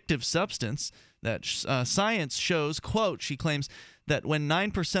addictive substance, that science shows, quote, she claims that when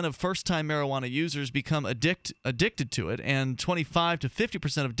 9% of first-time marijuana users become addicted to it and 25 to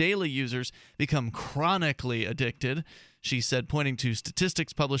 50% of daily users become chronically addicted, she said, pointing to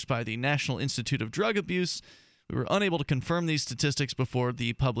statistics published by the National Institute of Drug Abuse. We were unable to confirm these statistics before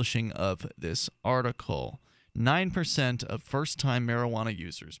the publishing of this article. 9% of first-time marijuana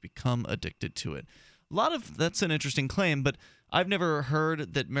users become addicted to it. That's an interesting claim, but I've never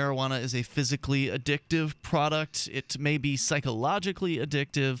heard that marijuana is a physically addictive product. It may be psychologically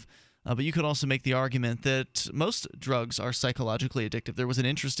addictive, but you could also make the argument that most drugs are psychologically addictive. There was an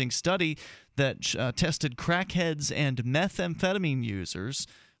interesting study that tested crackheads and methamphetamine users,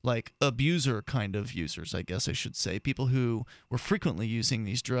 like abuser kind of users, I guess I should say, people who were frequently using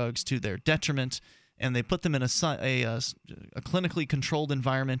these drugs to their detriment, and they put them in a clinically controlled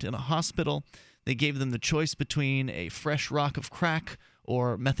environment in a hospital. They gave them the choice between a fresh rock of crack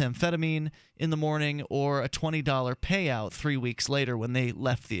or methamphetamine in the morning or a $20 payout 3 weeks later when they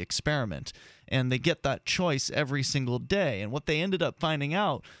left the experiment. And they get that choice every single day. And what they ended up finding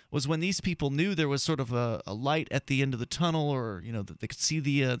out was when these people knew there was sort of a light at the end of the tunnel, or that they could see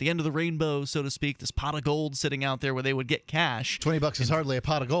the end of the rainbow, so to speak, this pot of gold sitting out there where they would get cash. $20 is hardly a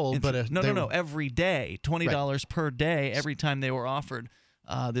pot of gold, but no, every day, $20 per day, every time they were offered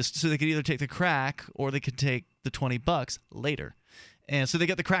this, so they could either take the crack or they could take the $20 later. And so they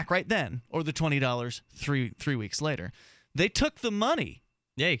get the crack right then, or the $20 three weeks later. They took the money.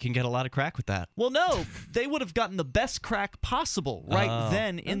 Yeah, you can get a lot of crack with that. Well, no, they would have gotten the best crack possible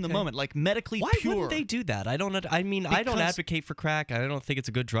then in the moment, like medically Why pure. Why wouldn't they do that? I don't advocate for crack. I don't think it's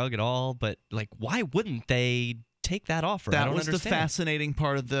a good drug at all. But why wouldn't they take that offer? That was the fascinating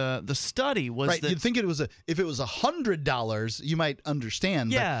part of the study. Was that you'd think if it was $100, you might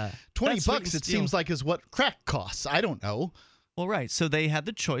understand. Yeah, but $20, it seems like, is what crack costs. I don't know. Well, right. So they had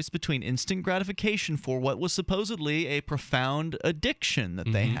the choice between instant gratification for what was supposedly a profound addiction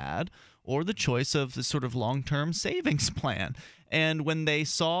that they had, or the choice of the sort of long-term savings plan. And when they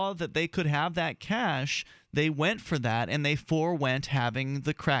saw that they could have that cash, they went for that, and they forewent having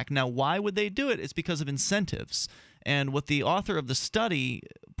the crack. Now, why would they do it? It's because of incentives. And what the author of the study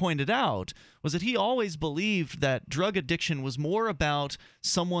pointed out was that he always believed that drug addiction was more about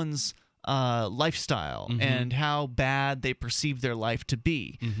someone's lifestyle and how bad they perceive their life to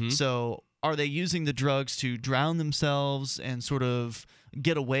be. So are they using the drugs to drown themselves and sort of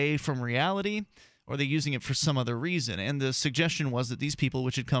get away from reality, or are they using it for some other reason? And the suggestion was that these people,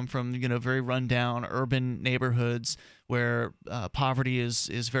 which had come from very rundown urban neighborhoods where poverty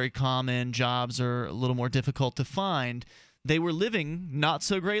is very common, jobs are a little more difficult to find, they were living not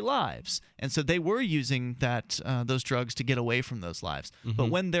so great lives, and so they were using those drugs to get away from those lives.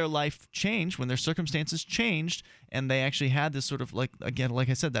 But when their life changed, when their circumstances changed, and they actually had this sort of like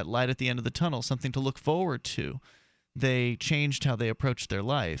I said, that light at the end of the tunnel, something to look forward to, they changed how they approached their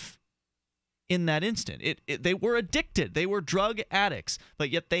life. In that instant, they were addicted. They were drug addicts, but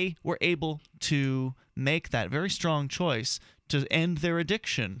yet they were able to make that very strong choice to end their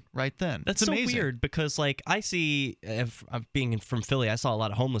addiction right then. That's amazing. So weird because, I see, being from Philly, I saw a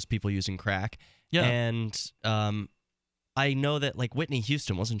lot of homeless people using crack. Yeah. And I know that, Whitney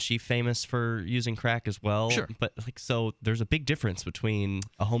Houston, wasn't she famous for using crack as well? Sure. But, so there's a big difference between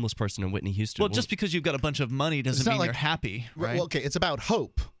a homeless person and Whitney Houston. Well, just because you've got a bunch of money doesn't mean you're happy, right? Well, okay, it's about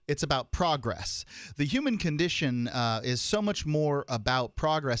hope. It's about progress. The human condition is so much more about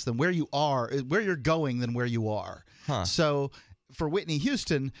progress than where you are, where you're going than where you are. So for Whitney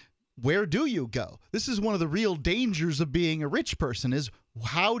Houston, where do you go? This is one of the real dangers of being a rich person, is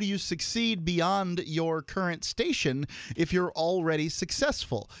how do you succeed beyond your current station if you're already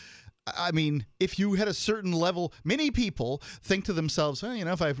successful? I mean, if you had a certain level, many people think to themselves, well,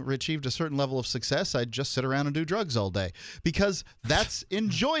 if I've achieved a certain level of success, I'd just sit around and do drugs all day because that's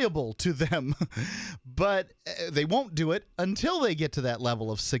enjoyable to them. But they won't do it until they get to that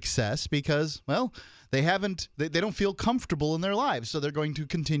level of success because, well, they don't feel comfortable in their lives, so they're going to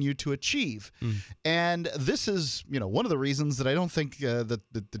continue to achieve. And this is, one of the reasons that I don't think that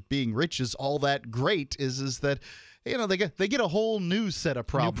being rich is all that great is that they get a whole new set of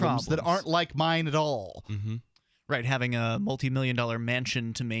problems that aren't like mine at all. Right, having a multi-million-dollar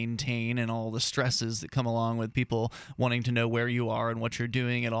mansion to maintain and all the stresses that come along with people wanting to know where you are and what you're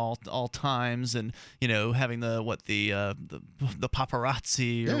doing at all times, and having the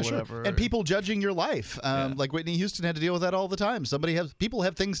paparazzi or whatever, sure. And people judging your life. Like Whitney Houston had to deal with that all the time. People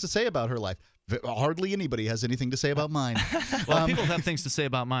have things to say about her life. Hardly anybody has anything to say about mine. Well, people have things to say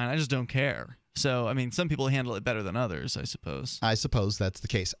about mine. I just don't care. So, I mean, some people handle it better than others, I suppose. I suppose that's the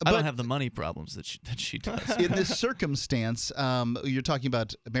case. I don't have the money problems that she does. In this circumstance, you're talking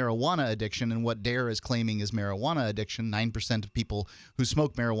about marijuana addiction, and what Dare is claiming is marijuana addiction. 9% of people who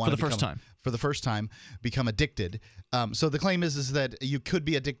smoke marijuana for the first time become addicted. So the claim is that you could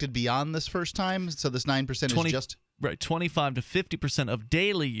be addicted beyond this first time. So this 9% is just Right, 25 to 50% of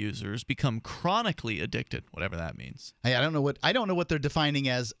daily users become chronically addicted, whatever that means. Hey, I don't know what they're defining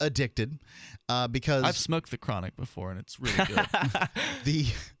as addicted, because I've smoked the chronic before, and it's really good.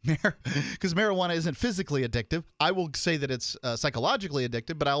 Because marijuana isn't physically addictive. I will say that it's psychologically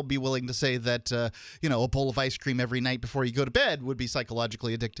addictive, but I'll be willing to say that a bowl of ice cream every night before you go to bed would be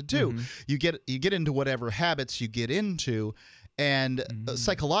psychologically addicted too. Mm-hmm. You get into whatever habits you get into. And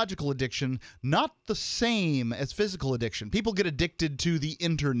psychological addiction, not the same as physical addiction. People get addicted to the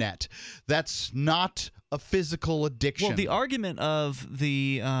internet. That's not a physical addiction. Well, the argument of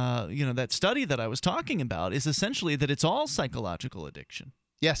the that study that I was talking about is essentially that it's all psychological addiction.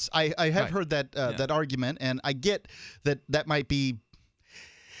 Yes, I have heard that argument, and I get that might be.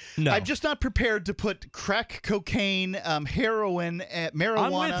 No. I'm just not prepared to put crack cocaine, heroin,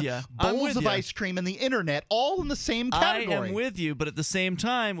 marijuana, bowls of ice cream, and the internet all in the same category. I am with you, but at the same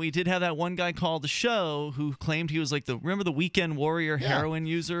time, we did have that one guy called the show who claimed he was like remember the Weekend Warrior heroin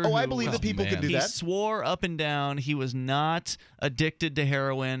user? Oh, I believe that people could do that. He swore up and down he was not addicted to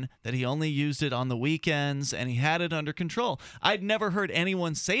heroin, that he only used it on the weekends, and he had it under control. I'd never heard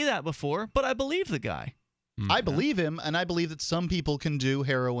anyone say that before, but I believe the guy. I believe him, and I believe that some people can do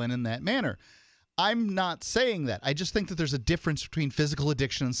heroin in that manner. I'm not saying that. I just think that there's a difference between physical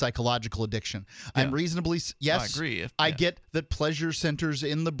addiction and psychological addiction. Yeah. I'm reasonably yes. I agree. I get that pleasure centers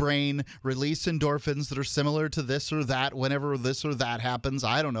in the brain release endorphins that are similar to this or that whenever this or that happens.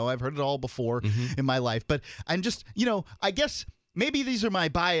 I don't know. I've heard it all before in my life, but I'm just, I guess maybe these are my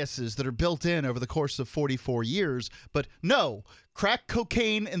biases that are built in over the course of 44 years, but no, crack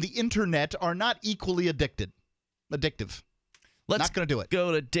cocaine and the internet are not equally addictive. Let's not going to do it.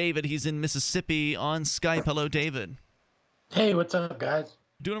 Go to David. He's in Mississippi on Skype. Hello, David. Hey, what's up, guys?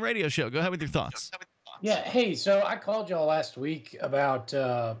 Doing a radio show. Go ahead with your thoughts. Yeah, hey, so I called y'all last week about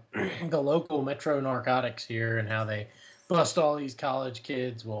the local metro narcotics here and how they bust all these college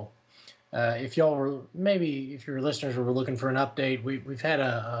kids. Well, if y'all were, maybe if your listeners were looking for an update, we've had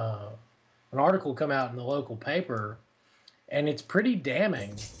an article come out in the local paper, and it's pretty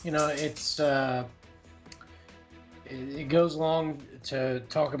damning. It goes along to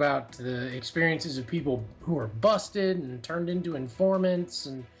talk about the experiences of people who are busted and turned into informants.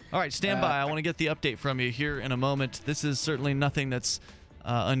 And all right, stand by. I want to get the update from you here in a moment. This is certainly nothing that's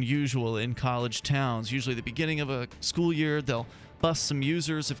unusual in college towns. Usually the beginning of a school year, they'll bust some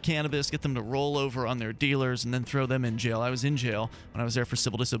users of cannabis, get them to roll over on their dealers, and then throw them in jail. I was in jail when I was there for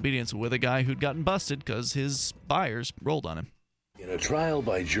civil disobedience with a guy who'd gotten busted because his buyers rolled on him. In a trial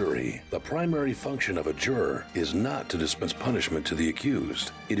by jury, the primary function of a juror is not to dispense punishment to the accused.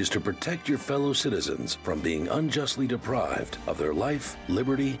 It is to protect your fellow citizens from being unjustly deprived of their life,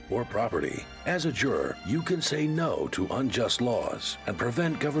 liberty, or property. As a juror, you can say no to unjust laws and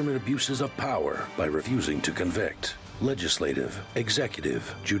prevent government abuses of power by refusing to convict. Legislative,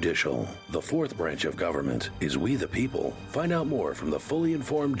 executive, judicial. The fourth branch of government is we the people. Find out more from the Fully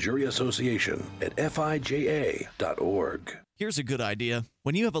Informed Jury Association at fija.org. Here's a good idea.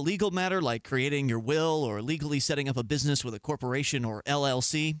 When you have a legal matter like creating your will or legally setting up a business with a corporation or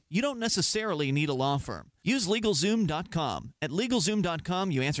LLC, you don't necessarily need a law firm. Use LegalZoom.com. At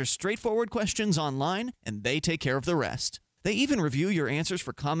LegalZoom.com, you answer straightforward questions online, and they take care of the rest. They even review your answers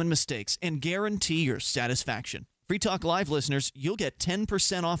for common mistakes and guarantee your satisfaction. Free Talk Live listeners, you'll get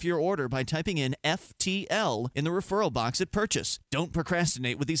 10% off your order by typing in FTL in the referral box at purchase. Don't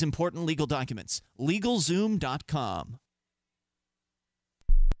procrastinate with these important legal documents. LegalZoom.com.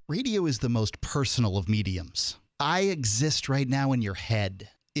 Radio is the most personal of mediums. I exist right now in your head.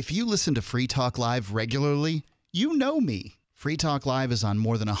 If you listen to Free Talk Live regularly, you know me. Free Talk Live is on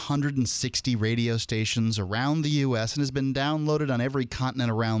more than 160 radio stations around the U.S. and has been downloaded on every continent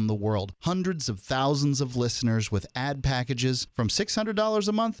around the world. Hundreds of thousands of listeners with ad packages from $600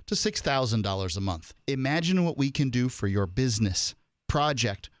 a month to $6,000 a month. Imagine what we can do for your business,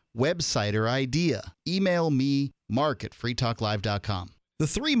 project, website, or idea. Email me, mark@freetalklive.com. The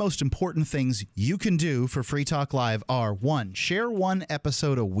three most important things you can do for Free Talk Live are: 1, share one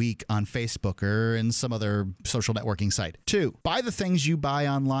episode a week on Facebook or in some other social networking site. 2, buy the things you buy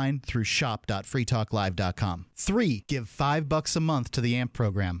online through shop.freetalklive.com. 3, give $5 a month to the AMP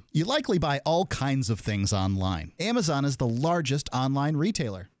program. You likely buy all kinds of things online. Amazon is the largest online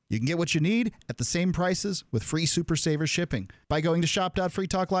retailer. You can get what you need at the same prices with free Super Saver shipping by going to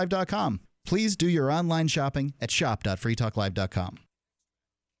shop.freetalklive.com. Please do your online shopping at shop.freetalklive.com.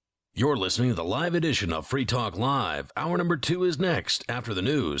 You're listening to the live edition of Free Talk Live. Hour number 2 is next after the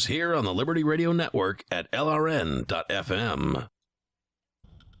news here on the Liberty Radio Network at LRN.FM.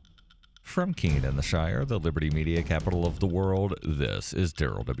 From Keene in the Shire, the Liberty Media capital of the world, this is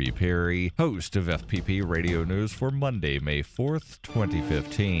Daryl W. Perry, host of FPP Radio News for Monday, May 4th,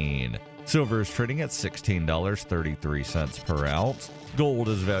 2015. Silver is trading at $16.33 per ounce. Gold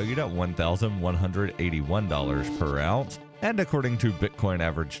is valued at $1,181 per ounce. And according to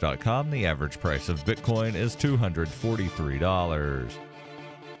BitcoinAverage.com, the average price of Bitcoin is $243.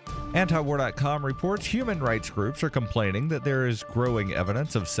 Antiwar.com reports human rights groups are complaining that there is growing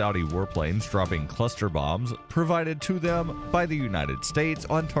evidence of Saudi warplanes dropping cluster bombs provided to them by the United States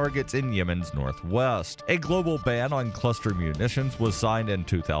on targets in Yemen's northwest. A global ban on cluster munitions was signed in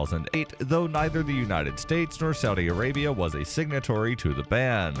 2008, though neither the United States nor Saudi Arabia was a signatory to the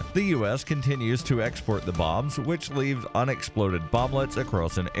ban. The U.S. continues to export the bombs, which leaves unexploded bomblets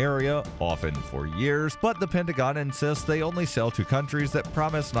across an area, often for years, but the Pentagon insists they only sell to countries that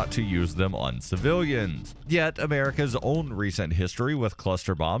promise not to use them on civilians. Yet, America's own recent history with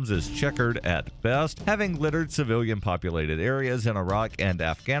cluster bombs is checkered at best, having littered civilian-populated areas in Iraq and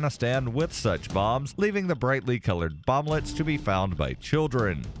Afghanistan with such bombs, leaving the brightly colored bomblets to be found by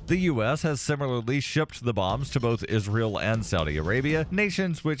children. The U.S. has similarly shipped the bombs to both Israel and Saudi Arabia,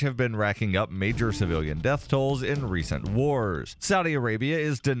 nations which have been racking up major civilian death tolls in recent wars. Saudi Arabia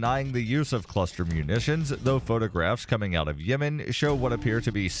is denying the use of cluster munitions, though photographs coming out of Yemen show what appear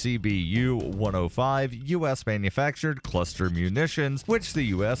to be CBU-105 U.S.-manufactured cluster munitions, which the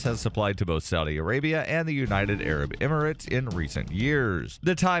U.S. has supplied to both Saudi Arabia and the United Arab Emirates in recent years.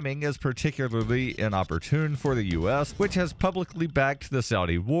 The timing is particularly inopportune for the U.S., which has publicly backed the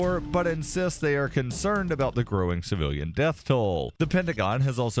Saudi war, but insists they are concerned about the growing civilian death toll. The Pentagon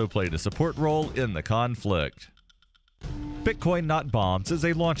has also played a support role in the conflict. Bitcoin Not Bombs is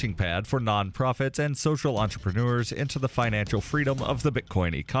a launching pad for nonprofits and social entrepreneurs into the financial freedom of the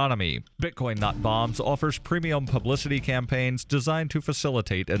Bitcoin economy. Bitcoin Not Bombs offers premium publicity campaigns designed to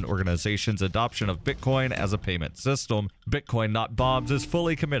facilitate an organization's adoption of Bitcoin as a payment system. Bitcoin Not Bombs is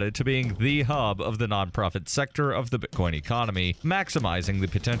fully committed to being the hub of the nonprofit sector of the Bitcoin economy, maximizing the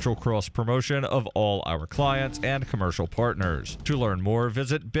potential cross-promotion of all our clients and commercial partners. To learn more,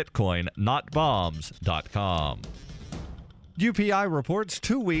 visit bitcoinnotbombs.com. UPI reports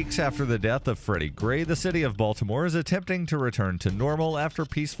 2 weeks after the death of Freddie Gray, the city of Baltimore is attempting to return to normal after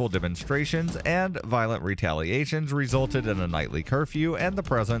peaceful demonstrations and violent retaliations resulted in a nightly curfew and the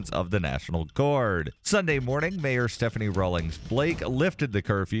presence of the National Guard. Sunday morning, Mayor Stephanie Rawlings Blake lifted the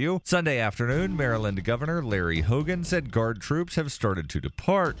curfew. Sunday afternoon, Maryland Governor Larry Hogan said Guard troops have started to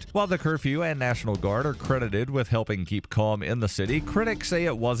depart. While the curfew and National Guard are credited with helping keep calm in the city, critics say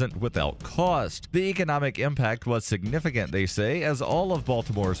it wasn't without cost. The economic impact was significant, they say, as all of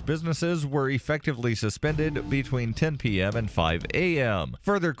Baltimore's businesses were effectively suspended between 10 p.m. and 5 a.m.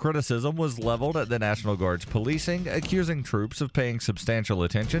 Further criticism was leveled at the National Guard's policing, accusing troops of paying substantial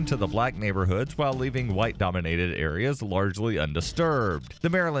attention to the black neighborhoods while leaving white-dominated areas largely undisturbed. The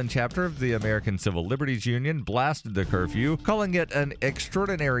Maryland chapter of the American Civil Liberties Union blasted the curfew, calling it an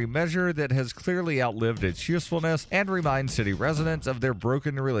extraordinary measure that has clearly outlived its usefulness and reminds city residents of their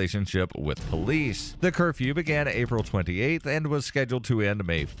broken relationship with police. The curfew began April 28th and was scheduled to end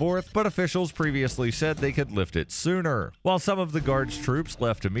May 4th, but officials previously said they could lift it sooner. While some of the Guard's troops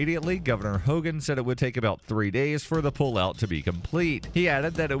left immediately, Governor Hogan said it would take about 3 days for the pullout to be complete. He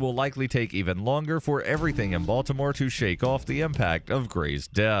added that it will likely take even longer for everything in Baltimore to shake off the impact of Gray's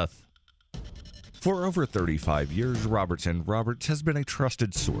death. For over 35 years, Roberts & Roberts has been a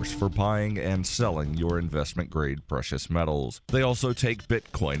trusted source for buying and selling your investment-grade precious metals. They also take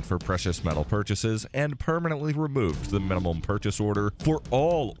Bitcoin for precious metal purchases and permanently removed the minimum purchase order for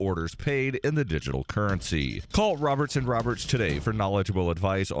all orders paid in the digital currency. Call Roberts & Roberts today for knowledgeable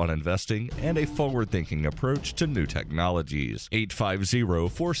advice on investing and a forward-thinking approach to new technologies.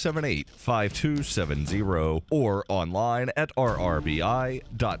 850-478-5270 or online at rrbi.co.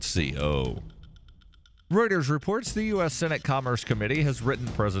 Reuters reports the U.S. Senate Commerce Committee has written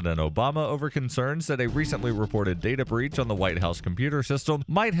President Obama over concerns that a recently reported data breach on the White House computer system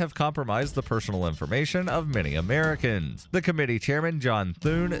might have compromised the personal information of many Americans. The committee chairman, John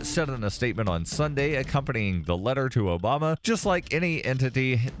Thune, said in a statement on Sunday accompanying the letter to Obama, just like any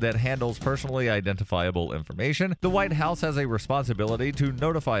entity that handles personally identifiable information, the White House has a responsibility to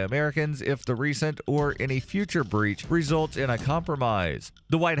notify Americans if the recent or any future breach results in a compromise.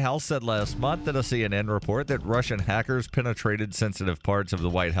 The White House said last month that a CNN report that Russian hackers penetrated sensitive parts of the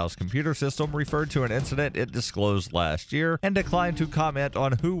White House computer system referred to an incident it disclosed last year and declined to comment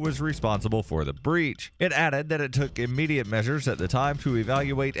on who was responsible for the breach. It added that it took immediate measures at the time to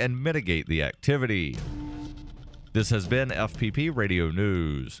evaluate and mitigate the activity. This has been FPP Radio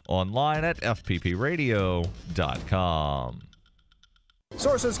News, online at fppradio.com.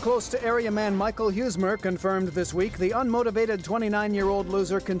 Sources close to area man Michael Huesmer confirmed this week the unmotivated 29-year-old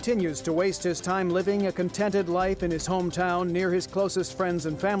loser continues to waste his time living a contented life in his hometown near his closest friends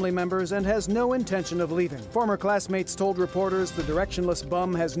and family members and has no intention of leaving. Former classmates told reporters the directionless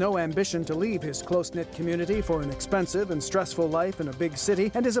bum has no ambition to leave his close-knit community for an expensive and stressful life in a big city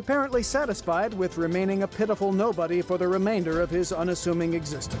and is apparently satisfied with remaining a pitiful nobody for the remainder of his unassuming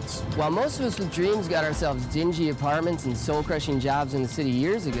existence. While most of us with dreams got ourselves dingy apartments and soul-crushing jobs in the city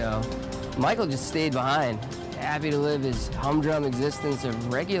years ago, Michael just stayed behind, happy to live his humdrum existence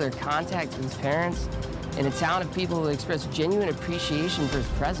of regular contact with his parents and a town of people who express genuine appreciation for his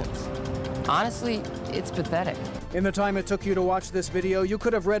presence. Honestly, it's pathetic. In the time it took you to watch this video, you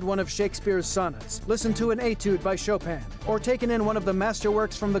could have read one of Shakespeare's sonnets, listened to an etude by Chopin, or taken in one of the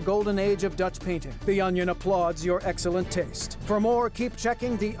masterworks from the golden age of Dutch painting. The Onion applauds your excellent taste. For more, keep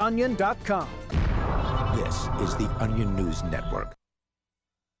checking theonion.com. This is the Onion News Network.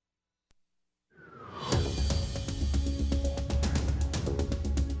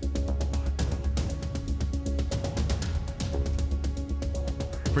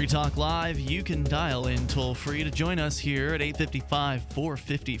 Free Talk Live, you can dial in toll-free to join us here at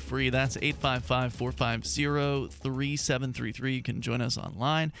 855-450-FREE. That's 855-450-3733. You can join us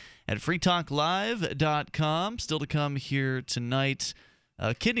online at freetalklive.com. Still to come here tonight,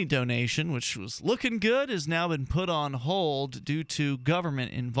 a kidney donation, which was looking good, has now been put on hold due to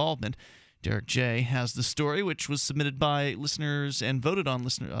government involvement. Derrick J. has the story, which was submitted by listeners and voted on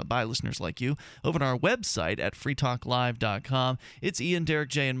by listeners like you over on our website at freetalklive.com. It's Ian, Derrick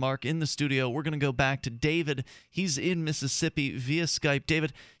J., and Mark in the studio. We're going to go back to David. He's in Mississippi via Skype.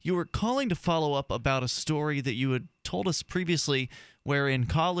 David, you were calling to follow up about a story that you had told us previously wherein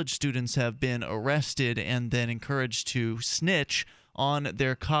college students have been arrested and then encouraged to snitch on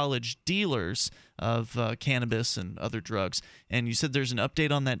their college dealers of cannabis and other drugs. And you said there's an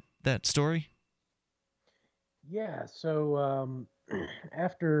update on that story? Yeah, so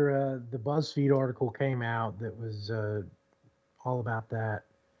after the BuzzFeed article came out that was all about that,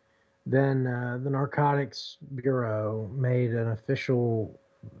 then the Narcotics Bureau made an official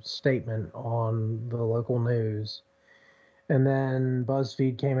statement on the local news. And then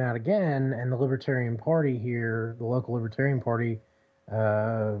BuzzFeed came out again, and the Libertarian Party here, the local Libertarian Party,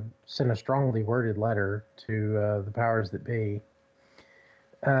 sent a strongly worded letter to the powers that be.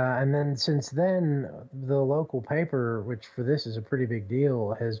 And then since then, the local paper, which for this is a pretty big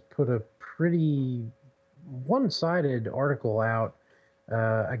deal, has put a pretty one-sided article out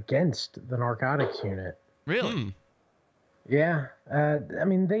against the narcotics unit. Really? Yeah. I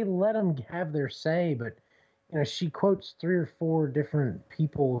mean, they let them have their say, but she quotes 3 or 4 different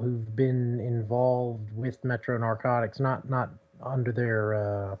people who've been involved with Metro Narcotics, not under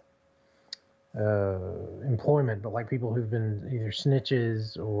their employment, but like people who've been either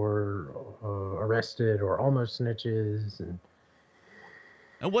snitches or arrested or almost snitches.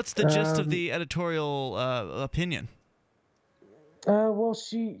 And what's the gist of the editorial opinion? Well,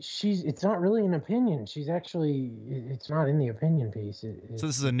 she's it's not really an opinion. She's actually, it's not in the opinion piece. So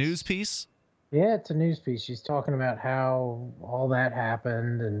this is a news piece? Yeah, it's a news piece. She's talking about how all that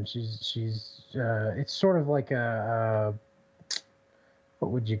happened, and she's it's sort of like a what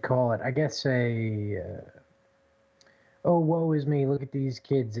would you call it? I guess oh, woe is me, look at these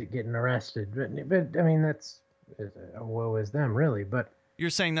kids that getting arrested. But I mean, that's woe is them, really. But you're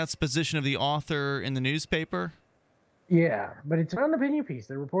saying that's the position of the author in the newspaper? Yeah, but it's not an opinion piece.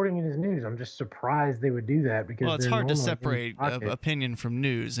 They're reporting it as news. I'm just surprised they would do that because it's hard to separate opinion from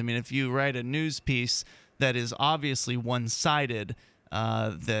news. I mean, if you write a news piece that is obviously one-sided,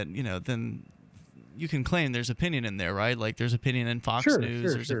 then you can claim there's opinion in there, right? Like there's opinion in Fox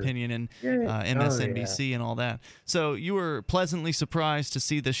News, there's opinion in MSNBC and all that. So you were pleasantly surprised to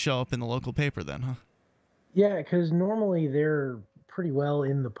see this show up in the local paper then, huh? Yeah, because normally they're pretty well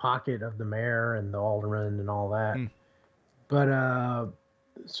in the pocket of the mayor and the alderman and all that. But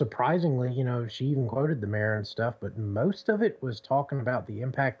surprisingly, she even quoted the mayor and stuff, but most of it was talking about the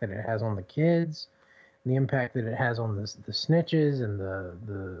impact that it has on the kids, and the impact that it has on the snitches and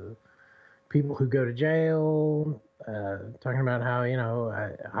the people who go to jail, talking about how,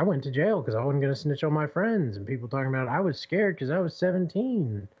 I went to jail because I wasn't going to snitch on my friends, and people talking about I was scared because I was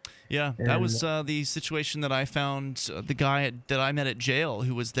 17. Yeah, that was the situation that I found the guy that I met at jail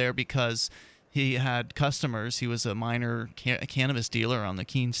who was there because he had customers. He was a minor cannabis dealer on the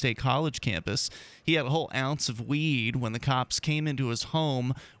Keene State College campus. He had a whole ounce of weed when the cops came into his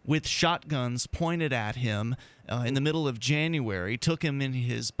home with shotguns pointed at him in the middle of January, took him in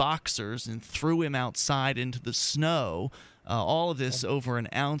his boxers and threw him outside into the snow all of this over an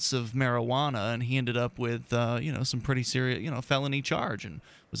ounce of marijuana, and he ended up with some pretty serious felony charge and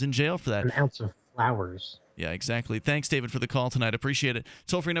was in jail for that. An ounce of flowers. Yeah, exactly. Thanks, David, for the call tonight. Appreciate it.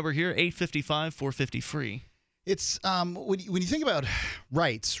 Toll-free number here, 855-450-FREE. It's when you think about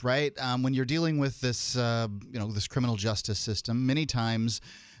rights, right? When you're dealing with this, this criminal justice system, many times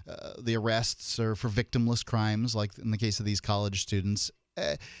the arrests are for victimless crimes, like in the case of these college students.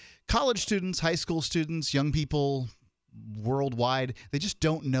 College students, high school students, young people worldwide, they just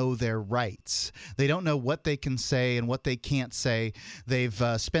don't know their rights. They don't know what they can say and what they can't say. They've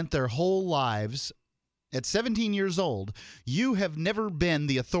spent their whole lives. At 17 years old, you have never been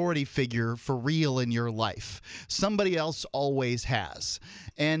the authority figure for real in your life. Somebody else always has.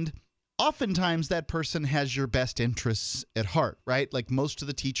 And oftentimes that person has your best interests at heart, right? Like most of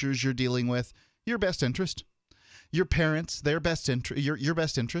the teachers you're dealing with, your best interest. Your parents, their best interest, your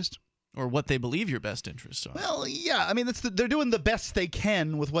best interest. Or what they believe your best interests are. Well, yeah. I mean, they're doing the best they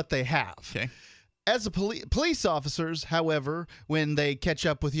can with what they have. Okay. As a police officers, however, when they catch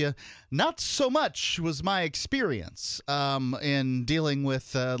up with you, not so much was my experience in dealing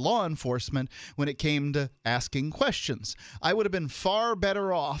with law enforcement when it came to asking questions. I would have been far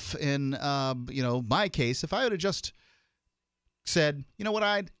better off in, my case if I would have just said, you know what,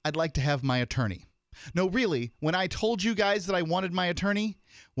 I'd like to have my attorney. No, really, when I told you guys that I wanted my attorney,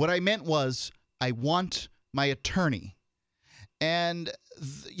 what I meant was I want my attorney. And,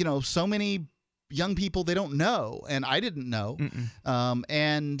 so many young people, they don't know, and I didn't know,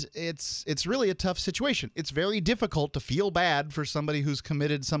 and it's really a tough situation. It's very difficult to feel bad for somebody who's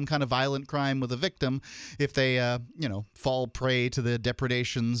committed some kind of violent crime with a victim if they, fall prey to the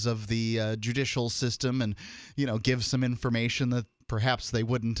depredations of the judicial system and, give some information that perhaps they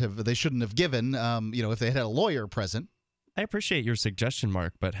shouldn't have given, if they had a lawyer present. I appreciate your suggestion,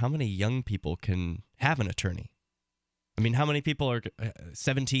 Mark, but how many young people can have an attorney? I mean, how many people are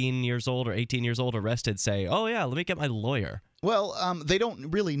 17 years old or 18 years old arrested say, oh, yeah, let me get my lawyer? Well, they don't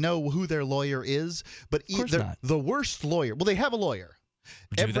really know who their lawyer is, but the worst lawyer. Well, they have a lawyer.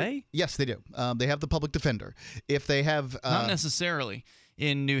 Do they? Yes, they do. They have the public defender. If they have... Not necessarily.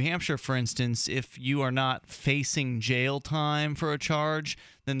 In New Hampshire, for instance, if you are not facing jail time for a charge,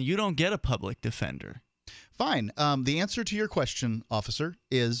 then you don't get a public defender. Fine. The answer to your question, officer,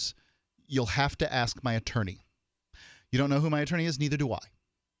 is you'll have to ask my attorney. You don't know who my attorney is, neither do I.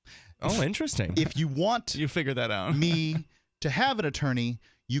 Oh, interesting. If you want you figure that out. me to have an attorney,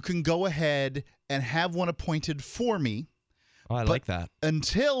 you can go ahead and have one appointed for me. Oh, I like that.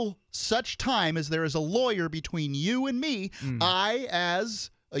 Until such time as there is a lawyer between you and me, I,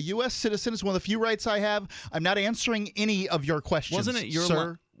 as a U.S. citizen, is one of the few rights I have. I'm not answering any of your questions, Wasn't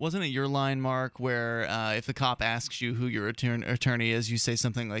it your line, Mark, where if the cop asks you who your attorney is, you say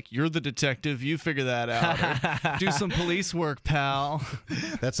something like, you're the detective, you figure that out, or do some police work, pal.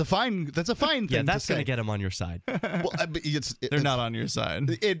 That's a fine thing to say. Yeah, that's going to get them on your side. Well, they're not on your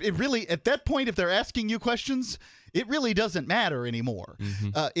side. It really, at that point, if they're asking you questions, it really doesn't matter anymore.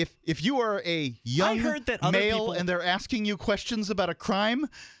 If you are a young male and they're asking you questions about a crime,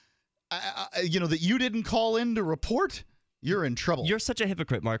 that you didn't call in to report, you're in trouble. You're such a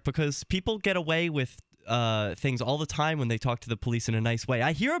hypocrite, Mark, because people get away with things all the time when they talk to the police in a nice way.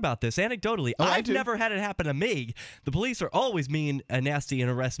 I hear about this anecdotally. I've never had it happen to me. The police are always mean and nasty and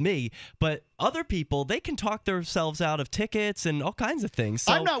arrest me, but other people, they can talk themselves out of tickets and all kinds of things.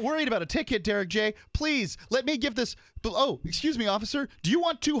 So, I'm not worried about a ticket, Derrick J. Please, let me give this... Oh, excuse me, officer. Do you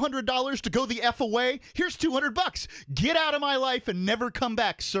want $200 to go the F away? Here's $200. Get out of my life and never come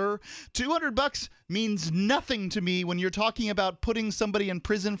back, sir. $200 means nothing to me when you're talking about putting somebody in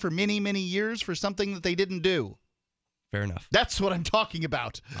prison for many, many years for something that they didn't do. Fair enough. That's what I'm talking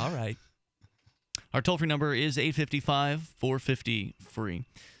about. All right. Our toll-free number is 855-450-FREE.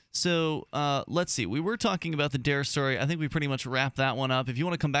 So let's see. We were talking about the Dare story. I think we pretty much wrapped that one up. If you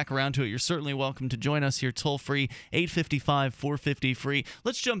want to come back around to it, you're certainly welcome to join us here toll-free, 855-450-FREE.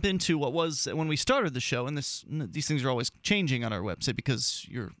 Let's jump into what was when we started the show, and these things are always changing on our website because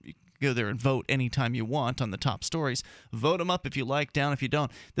you go there and vote anytime you want on the top stories. Vote them up if you like, down if you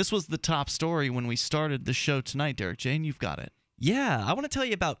don't. This was the top story when we started the show tonight, Derrick J., and you've got it. Yeah, I want to tell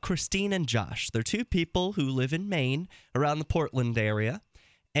you about Christine and Josh. They're two people who live in Maine, around the Portland area.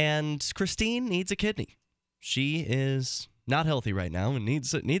 And Christine needs a kidney. She is not healthy right now and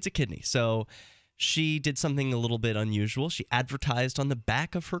needs a kidney. So she did something a little bit unusual. She advertised on the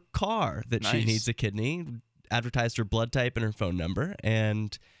back of her car that she needs a kidney, advertised her blood type and her phone number,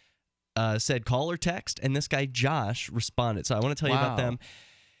 and said call or text. And this guy, Josh, responded. So I want to tell you about them.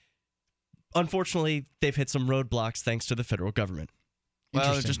 Unfortunately, they've hit some roadblocks thanks to the federal government.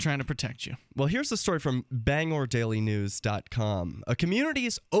 Well, they're just trying to protect you. Well, here's the story from BangorDailyNews.com. A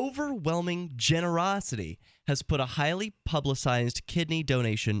community's overwhelming generosity has put a highly publicized kidney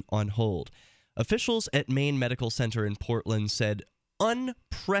donation on hold. Officials at Maine Medical Center in Portland said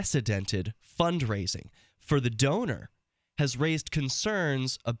unprecedented fundraising for the donor has raised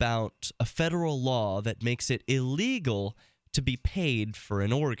concerns about a federal law that makes it illegal to be paid for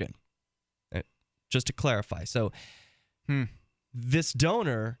an organ. Just to clarify. So, this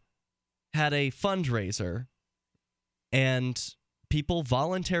donor had a fundraiser, and people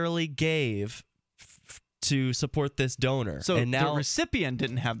voluntarily gave to support this donor. So and now the recipient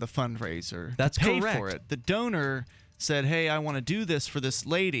didn't have the fundraiser. That's to pay correct. for it. The donor said, hey, I want to do this for this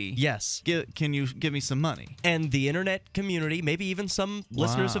lady. Yes. Can you give me some money? And the internet community, maybe even some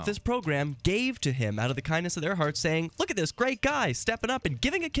listeners of this program, gave to him out of the kindness of their hearts, saying, look at this great guy stepping up and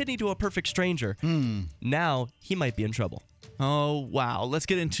giving a kidney to a perfect stranger. Now he might be in trouble. Oh, wow. Let's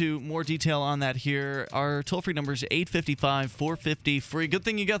get into more detail on that here. Our toll-free number is 855-450-FREE. Good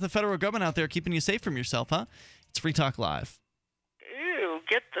thing you got the federal government out there keeping you safe from yourself, huh? It's Free Talk Live. Ew,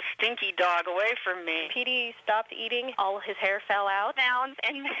 get the stinky dog away from me. Petey stopped eating. All his hair fell out. Mounds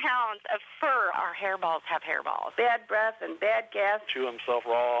and mounds of fur. Our hairballs have hairballs. Bad breath and bad gas. Chew himself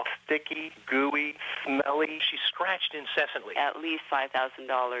raw, sticky, gooey, smelly. She scratched incessantly. At least $5,000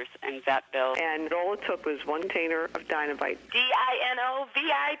 in vet bill. And all it took was one container of Dinovite. DINOVITE.com.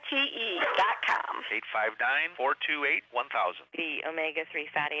 859-428-1000. The omega-3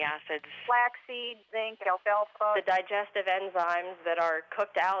 fatty acids. Flaxseed, zinc, alfalfa. The digestive enzymes that are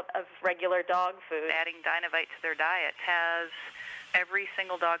cooked out of regular dog food. Adding Dinovite to their diet has every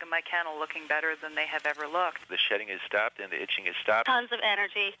single dog in my kennel looking better than they have ever looked. The shedding has stopped and the itching has stopped. Tons of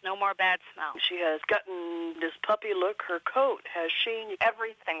energy, no more bad smell. She has gotten this puppy look. Her coat has sheen.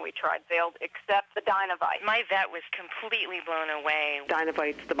 Everything we tried failed except the Dinovite. My vet was completely blown away.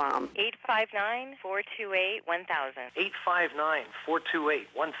 Dinovite's the bomb. 859-428-1000.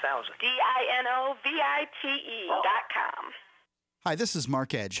 859-428-1000. DINOVITE.com. Hi, this is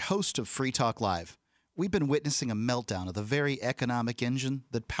Mark Edge, host of Free Talk Live. We've been witnessing a meltdown of the very economic engine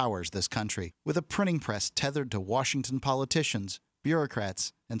that powers this country. With a printing press tethered to Washington politicians,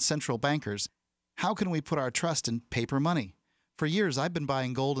 bureaucrats, and central bankers, how can we put our trust in paper money? For years, I've been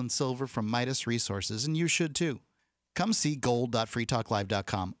buying gold and silver from Midas Resources, and you should too. Come see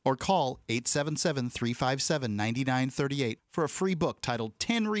gold.freetalklive.com or call 877-357-9938 for a free book titled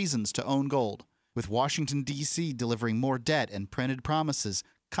 10 Reasons to Own Gold. With Washington, D.C. delivering more debt and printed promises,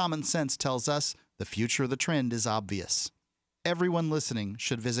 common sense tells us the future of the trend is obvious. Everyone listening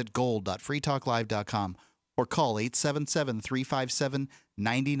should visit gold.freetalklive.com or call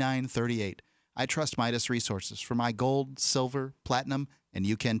 877-357-9938. I trust Midas Resources for my gold, silver, platinum, and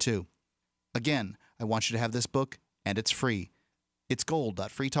you can too. Again, I want you to have this book, and it's free. It's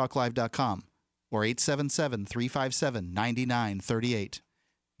gold.freetalklive.com or 877-357-9938.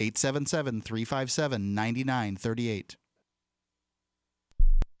 877-357-9938.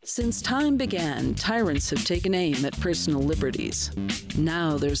 Since time began, tyrants have taken aim at personal liberties.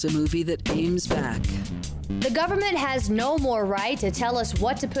 Now there's a movie that aims back. The government has no more right to tell us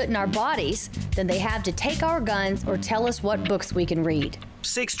what to put in our bodies than they have to take our guns or tell us what books we can read.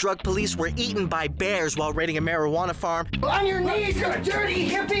 6 drug police were eaten by bears while raiding a marijuana farm. On your knees, you dirty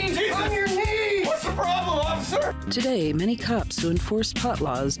hippies! Jesus. On your knees! What's the problem, officer? Today, many cops who enforce pot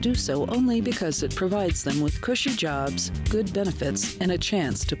laws do so only because it provides them with cushy jobs, good benefits, and a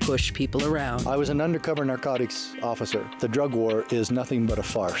chance to push people around. I was an undercover narcotics officer. The drug war is nothing but a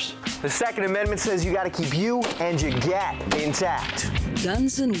farce. The Second Amendment says you got to keep you and your gat intact.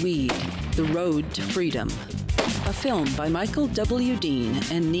 Guns and Weed, The Road to Freedom. A film by Michael W. Dean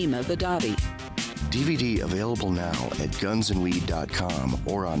and Nima Vadadi. DVD available now at gunsandweed.com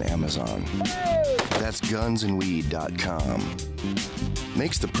or on Amazon. That's gunsandweed.com.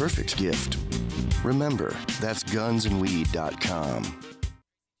 Makes the perfect gift. Remember, that's gunsandweed.com.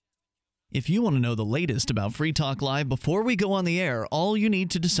 If you want to know the latest about Free Talk Live before we go on the air, all you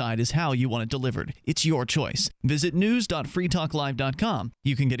need to decide is how you want it delivered. It's your choice. Visit news.freetalklive.com.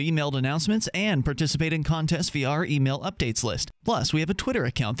 You can get emailed announcements and participate in contests via our email updates list. Plus, we have a Twitter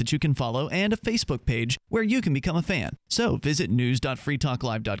account that you can follow and a Facebook page where you can become a fan. So visit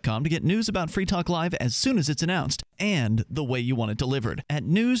news.freetalklive.com to get news about Free Talk Live as soon as it's announced and the way you want it delivered at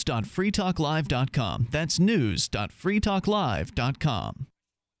news.freetalklive.com. That's news.freetalklive.com.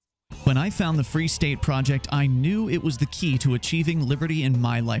 When I found the Free State Project, I knew it was the key to achieving liberty in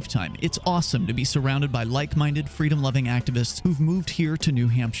my lifetime. It's awesome to be surrounded by like-minded, freedom-loving activists who've moved here to New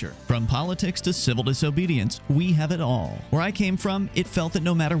Hampshire. From politics to civil disobedience, we have it all. Where I came from, it felt that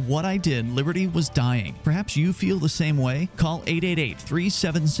no matter what I did, liberty was dying. Perhaps you feel the same way? Call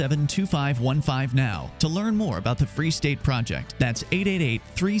 888-377-2515 now to learn more about the Free State Project. That's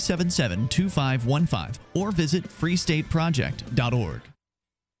 888-377-2515 or visit freestateproject.org.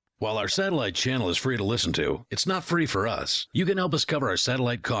 While our satellite channel is free to listen to, it's not free for us. You can help us cover our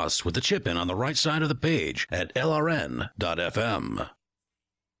satellite costs with the chip-in on the right side of the page at lrn.fm.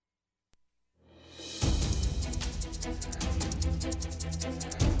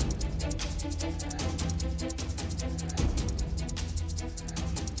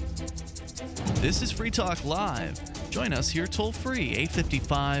 This is Free Talk Live. Join us here toll-free,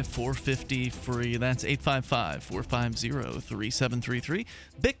 855-450-FREE. That's 855-450-3733.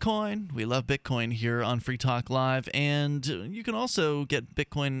 Bitcoin. We love Bitcoin here on Free Talk Live. And you can also get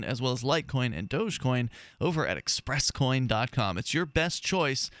Bitcoin as well as Litecoin and Dogecoin over at expresscoin.com. It's your best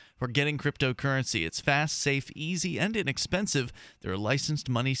choice for getting cryptocurrency. It's fast, safe, easy, and inexpensive. They're a licensed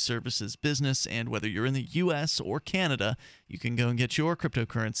money services business, and whether you're in the U.S. or Canada, you can go and get your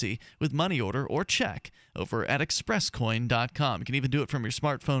cryptocurrency with money order or check over at expresscoin.com. You can even do it from your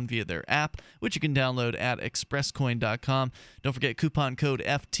smartphone via their app, which you can download at expresscoin.com. Don't forget coupon code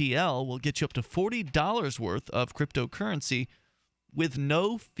FTL will get you up to $40 worth of cryptocurrency with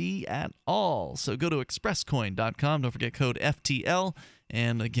no fee at all. So go to expresscoin.com. Don't forget code FTL.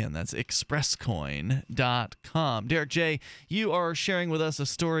 And again, that's expresscoin.com. Derrick J., you are sharing with us a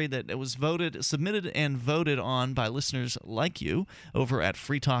story that was submitted and voted on by listeners like you over at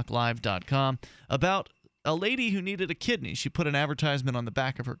freetalklive.com about a lady who needed a kidney. She put an advertisement on the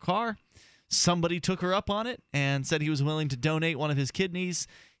back of her car. Somebody took her up on it and said he was willing to donate one of his kidneys.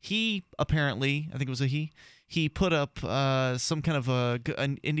 He apparently, I think it was a he put up some kind of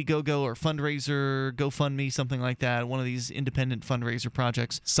an Indiegogo or fundraiser, GoFundMe, something like that, one of these independent fundraiser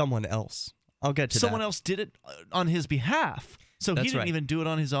projects. Someone else. I'll get to that. Someone else did it on his behalf. So he didn't even do it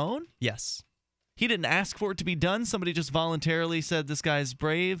on his own? Yes. He didn't ask for it to be done? Somebody just voluntarily said this guy's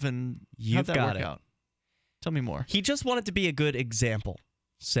brave, and how'd that work out? Tell me more. He just wanted to be a good example,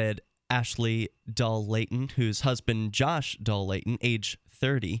 said Ashley Dahl-Layton, whose husband Josh Dahl-Layton, age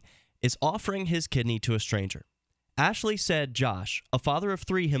 30, is offering his kidney to a stranger. Ashley said Josh, a father of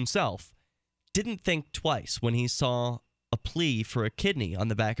 3 himself, didn't think twice when he saw a plea for a kidney on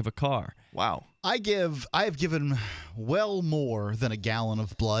the back of a car. Wow. I have given well more than a gallon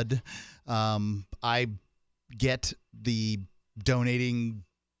of blood. I get the donating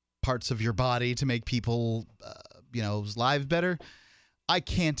parts of your body to make people, lives better. I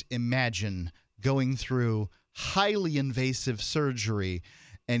can't imagine going through highly invasive surgery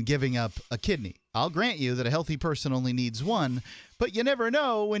and giving up a kidney. I'll grant you that a healthy person only needs one, but you never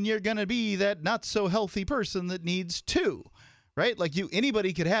know when you're going to be that not-so-healthy person that needs 2, right? Like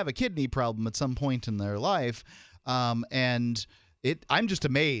anybody could have a kidney problem at some point in their life, and I'm just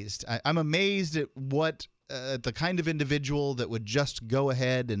amazed. I'm amazed at what the kind of individual that would just go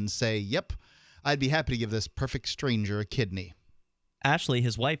ahead and say, yep, I'd be happy to give this perfect stranger a kidney. Ashley,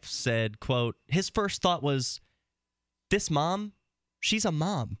 his wife, said, quote, his first thought was, this mom, she's a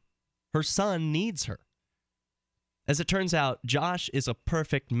mom. Her son needs her. As it turns out, Josh is a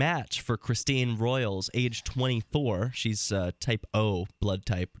perfect match for Christine Royals, age 24. She's type O blood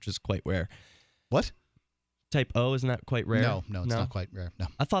type, which is quite rare. What? Type O, isn't that quite rare? No, it's not quite rare. No.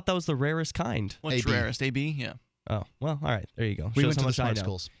 I thought that was the rarest kind. What's AB. rarest? AB? Yeah. Oh, well, all right. There you go. We Shows went to how the much I smart know.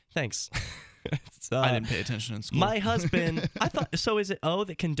 schools. Thanks. I didn't pay attention in school. My husband, I thought, so is it O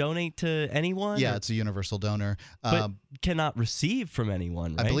that can donate to anyone? Yeah, it's a universal donor. But cannot receive from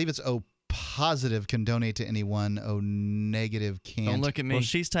anyone, right? I believe it's O positive can donate to anyone. O negative can't. Don't look at me. Well,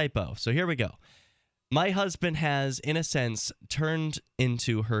 she's type O. So here we go. My husband has, in a sense, turned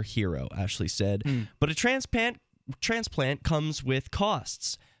into her hero, Ashley said. But a transplant comes with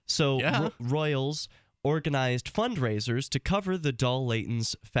costs. So Royals organized fundraisers to cover the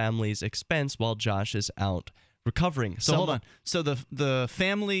Dahl-Layton's family's expense while Josh is out recovering. So hold on. So the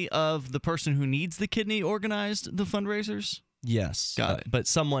family of the person who needs the kidney organized the fundraisers? Yes. Got it. But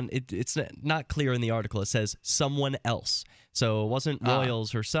someone, it's not clear in the article. It says someone else. So it wasn't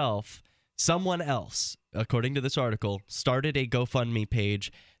Royals herself. Someone else, according to this article, started a GoFundMe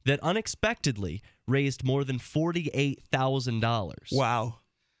page that unexpectedly raised more than $48,000. Wow.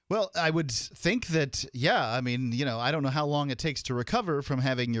 Well, I would think that, I mean, I don't know how long it takes to recover from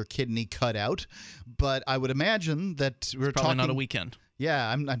having your kidney cut out, but I would imagine that we're Probably talking not a weekend.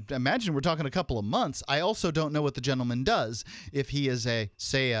 Yeah, I imagine we're talking a couple of months. I also don't know what the gentleman does. If he is a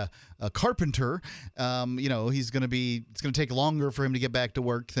carpenter, it's going to take longer for him to get back to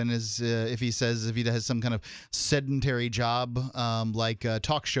work than if he has some kind of sedentary job like a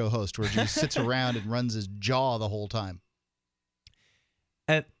talk show host where he sits around and runs his jaw the whole time.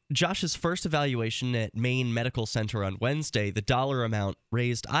 At Josh's first evaluation at Maine Medical Center on Wednesday, the dollar amount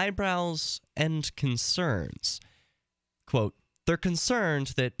raised eyebrows and concerns. Quote, "They're concerned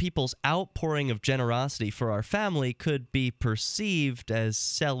that people's outpouring of generosity for our family could be perceived as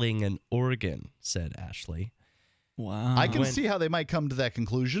selling an organ," said Ashley. Wow. I can see how they might come to that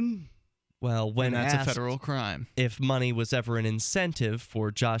conclusion. Well, when that's asked a federal crime, if money was ever an incentive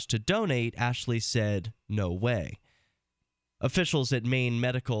for Josh to donate, Ashley said, "No way." Officials at Maine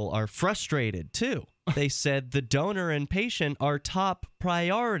Medical are frustrated, too. They said the donor and patient are top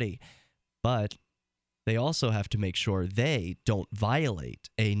priority, but they also have to make sure they don't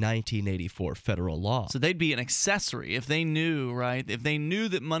violate a 1984 federal law. So they'd be an accessory if they knew, right? If they knew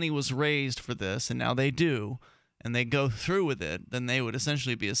that money was raised for this, and now they do, and they go through with it, then they would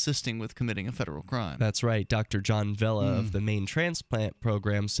essentially be assisting with committing a federal crime. That's right. Dr. John Vella of the Maine Transplant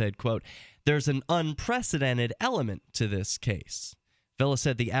Program said, quote, "There's an unprecedented element to this case." Vella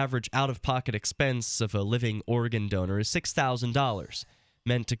said the average out-of-pocket expense of a living organ donor is $6,000,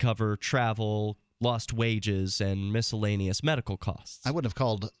 meant to cover travel, lost wages, and miscellaneous medical costs. I wouldn't have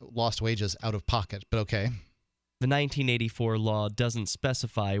called lost wages out of pocket, but okay. The 1984 law doesn't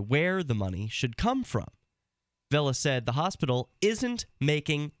specify where the money should come from. Vella said the hospital isn't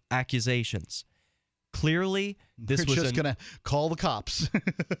making accusations. Clearly, this was just going to call the cops.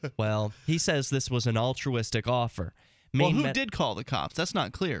 Well, he says this was an altruistic offer. Who did call the cops? That's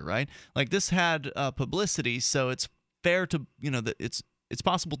not clear, right? Like, this had publicity, so it's fair to, that it's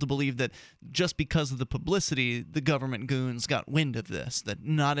possible to believe that just because of the publicity, the government goons got wind of this, that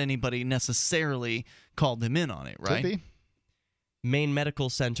not anybody necessarily called them in on it, right? Could be. Maine Medical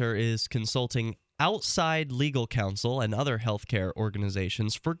Center is consulting outside legal counsel and other healthcare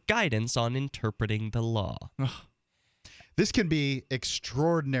organizations for guidance on interpreting the law. This can be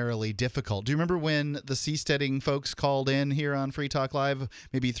extraordinarily difficult. Do you remember when the seasteading folks called in here on Free Talk Live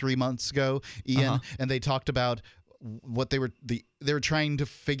maybe 3 months ago, Ian, and they talked about what they were trying to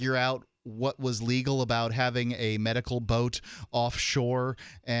figure out what was legal about having a medical boat offshore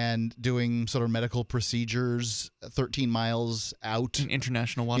and doing sort of medical procedures 13 miles out in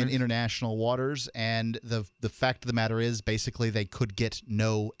international waters. And the fact of the matter is, basically, they could get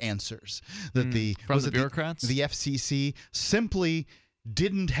no answers. That from the bureaucrats, the FCC simply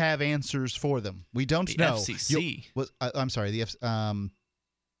didn't have answers for them. We don't know. FCC. I'm sorry.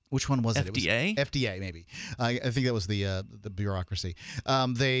 Which one was it? FDA? It was FDA, maybe. I think that was the bureaucracy.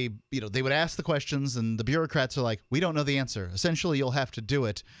 They would ask the questions, and the bureaucrats are like, "We don't know the answer. Essentially, you'll have to do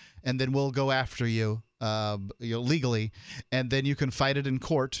it, and then we'll go after you, legally, and then you can fight it in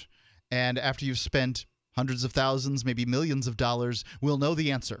court. And after you've spent hundreds of thousands, maybe millions of dollars, we'll know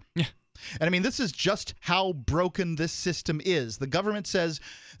the answer." Yeah. And I mean, this is just how broken this system is. The government says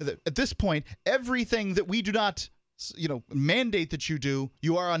that at this point, everything that we do not mandate that you do,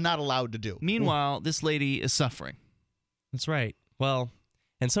 you are not allowed to do. Meanwhile, this lady is suffering. That's right. Well,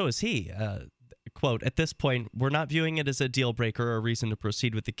 and so is he. Quote, "At this point, we're not viewing it as a deal breaker or a reason to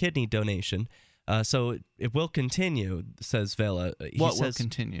proceed with the kidney donation. So it will continue," says Vela. What will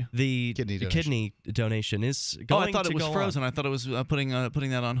continue? The kidney donation is going to I thought it was frozen. On. I thought it was putting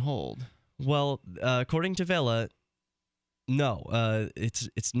that on hold. Well, according to Vela, no.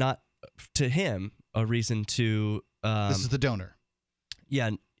 It's not, to him, a reason to... this is the donor.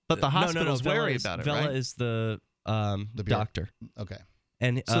 Yeah. But the hospital's wary about it, Vela right? is the doctor. Okay.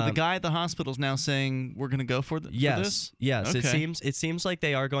 And so the guy at the hospital's now saying we're going to go for this? Yes. Okay. It seems like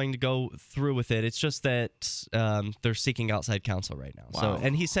they are going to go through with it. It's just that they're seeking outside counsel right now. Wow.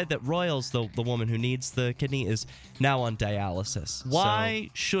 And he said that Royals, the woman who needs the kidney, is now on dialysis.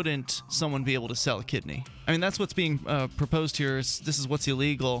 Why shouldn't someone be able to sell a kidney? I mean, that's what's being proposed here. This is what's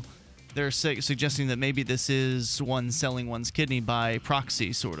illegal. They're suggesting that maybe this is one selling one's kidney by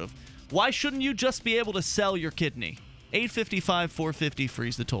proxy, sort of. Why shouldn't you just be able to sell your kidney? 855-450-FREE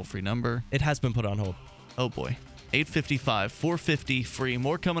is the toll-free number. It has been put on hold. Oh, boy. 855-450-FREE.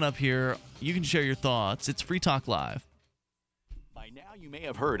 More coming up here. You can share your thoughts. It's Free Talk Live. By Now you may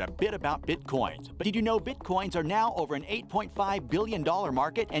have heard a bit about Bitcoins, but did you know Bitcoins are now over an $8.5 billion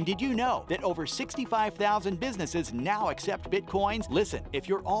market? And did you know that over 65,000 businesses now accept Bitcoins? Listen, if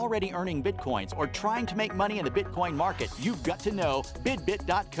you're already earning Bitcoins or trying to make money in the Bitcoin market, you've got to know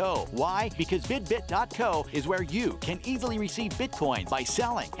BidBit.co. Why? Because BidBit.co is where you can easily receive Bitcoins by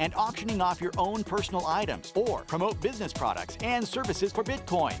selling and auctioning off your own personal items or promote business products and services for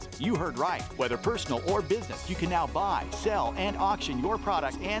Bitcoins. You heard right. Whether personal or business, you can now buy, sell, and auction your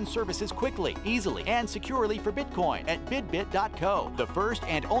products and services quickly, easily, and securely for Bitcoin at BidBit.co, the first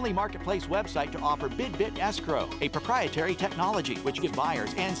and only marketplace website to offer BidBit Escrow, a proprietary technology which gives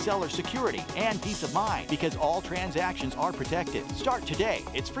buyers and sellers security and peace of mind because all transactions are protected. Start today.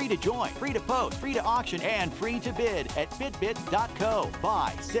 It's free to join, free to post, free to auction, and free to bid at BidBit.co.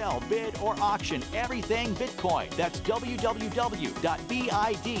 Buy, sell, bid, or auction everything Bitcoin. That's www.bidbit.co.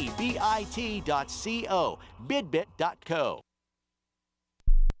 BidBit.co.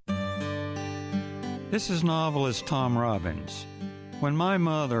 This is novelist Tom Robbins. When my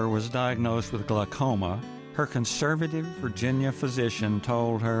mother was diagnosed with glaucoma, her conservative Virginia physician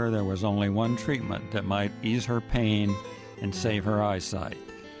told her there was only one treatment that might ease her pain and save her eyesight.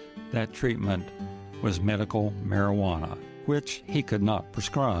 That treatment was medical marijuana, which he could not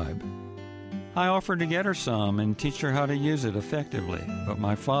prescribe. I offered to get her some and teach her how to use it effectively, but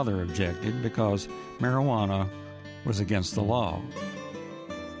my father objected because marijuana was against the law.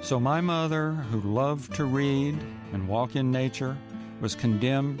 So my mother, who loved to read and walk in nature, was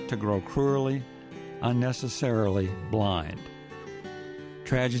condemned to grow cruelly, unnecessarily blind.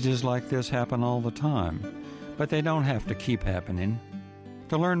 Tragedies like this happen all the time, but they don't have to keep happening.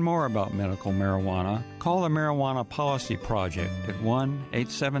 To learn more about medical marijuana, call the Marijuana Policy Project at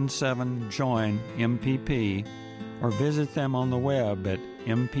 1-877-JOIN-MPP or visit them on the web at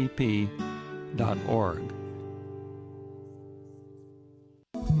mpp.org.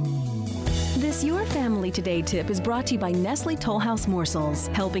 This Your Family Today tip is brought to you by Nestle Toll House Morsels,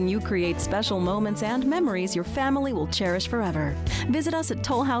 helping you create special moments and memories your family will cherish forever. Visit us at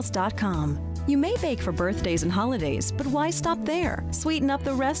tollhouse.com. You may bake for birthdays and holidays, but why stop there? Sweeten up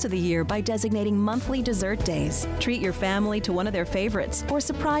the rest of the year by designating monthly dessert days. Treat your family to one of their favorites or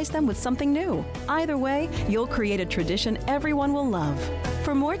surprise them with something new. Either way, you'll create a tradition everyone will love.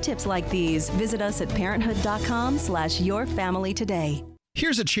 For more tips like these, visit us at parenthood.com/yourfamilytoday.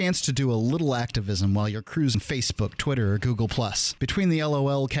 Here's a chance to do a little activism while you're cruising Facebook, Twitter, or Google+. Between the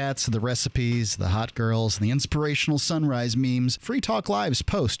LOL cats, the recipes, the hot girls, and the inspirational sunrise memes, Free Talk Live's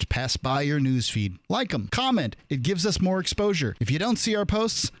posts pass by your newsfeed. Like them, comment. It gives us more exposure. If you don't see our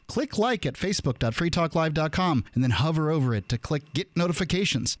posts, click like at facebook.freetalklive.com and then hover over it to click Get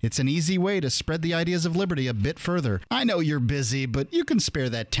Notifications. It's an easy way to spread the ideas of liberty a bit further. I know you're busy, but you can spare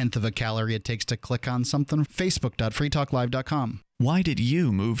that 1/10 of a calorie it takes to click on something. facebook.freetalklive.com. Why did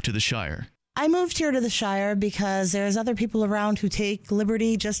you move to the Shire? I moved here to the Shire because there's other people around who take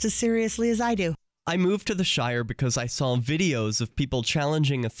liberty just as seriously as I do. I moved to the Shire because I saw videos of people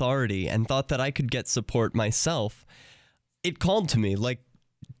challenging authority and thought that I could get support myself. It called to me, like,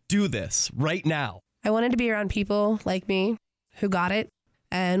 do this right now. I wanted to be around people like me who got it.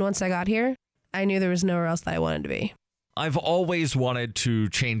 And once I got here, I knew there was nowhere else that I wanted to be. I've always wanted to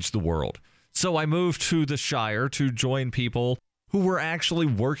change the world. So I moved to the Shire to join people who were actually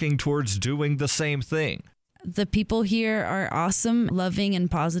working towards doing the same thing. The people here are awesome, loving, and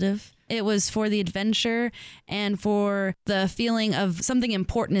positive. It was for the adventure and for the feeling of something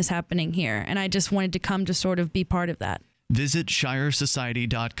important is happening here. And I just wanted to come to sort of be part of that. Visit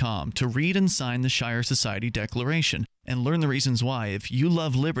ShireSociety.com to read and sign the Shire Society Declaration and learn the reasons why, if you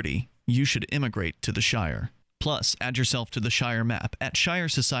love liberty, you should immigrate to the Shire. Plus, add yourself to the Shire map at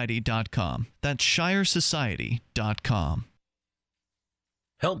ShireSociety.com. That's ShireSociety.com.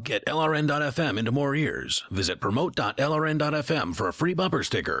 Help get LRN.FM into more ears. Visit promote.lrn.fm for a free bumper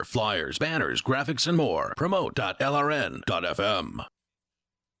sticker, flyers, banners, graphics, and more. Promote.lrn.fm.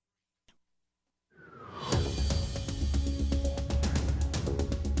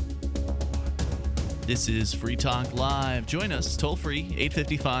 This is Free Talk Live. Join us toll free,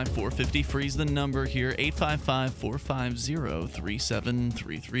 855-450-FREE is the number here,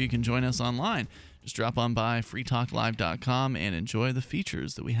 855-450-3733. You can join us online. Just drop on by freetalklive.com and enjoy the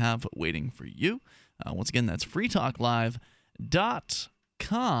features that we have waiting for you. Once again, that's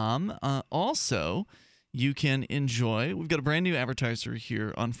freetalklive.com. Also, you can enjoy, we've got a brand new advertiser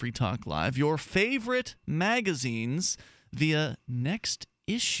here on Free Talk Live, your favorite magazines via Next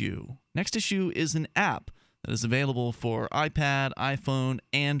Issue. Next Issue is an app that is available for iPad, iPhone,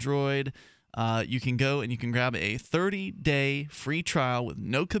 Android. You can go and you can grab a 30-day free trial with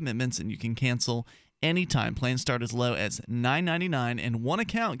no commitments, and you can cancel anytime. Plans start as low as $9.99, and one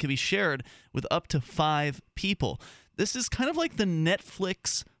account can be shared with up to 5 people. This is kind of like the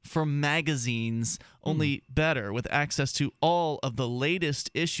Netflix for magazines, only better, with access to all of the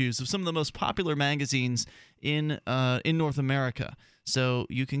latest issues of some of the most popular magazines in North America. So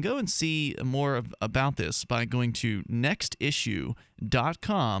you can go and see more about this by going to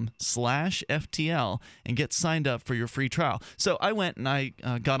nextissue.com/FTL and get signed up for your free trial. So I went and I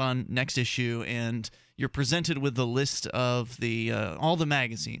got on Next Issue, and you're presented with the list of the all the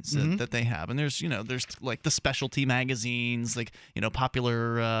magazines that they have, and there's like the specialty magazines, like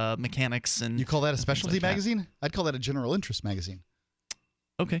popular mechanics, and you call that a specialty magazine? I'd call that a general interest magazine.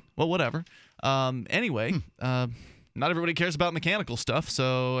 Okay, well, whatever. Anyway, not everybody cares about mechanical stuff,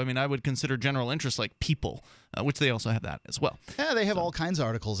 so I mean, I would consider general interest like People, which they also have that as well. Yeah, they have all kinds of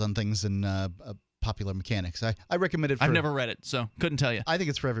articles on things in popular mechanics. I recommend it. I've never read it, so couldn't tell you. I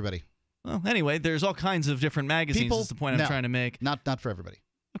think it's for everybody. Well, anyway, there's all kinds of different magazines. People, is the point I'm trying to make. Not for everybody.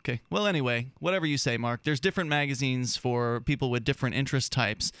 Okay. Well, anyway, whatever you say, Mark. There's different magazines for people with different interest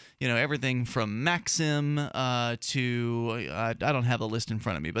types. Everything from Maxim to I don't have a list in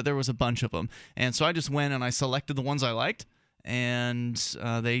front of me, but there was a bunch of them. And so I just went and I selected the ones I liked, and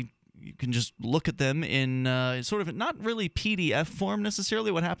you can just look at them in sort of not really PDF form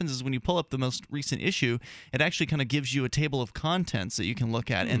necessarily. What happens is when you pull up the most recent issue, it actually kind of gives you a table of contents that you can look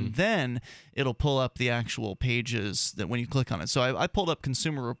at, and then it'll pull up the actual pages that when you click on it. So I pulled up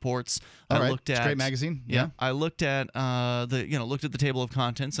Consumer Reports. Looked at, it's a great magazine. Yeah. I looked at looked at the table of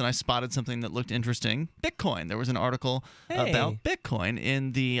contents, and I spotted something that looked interesting. Bitcoin. There was an article about Bitcoin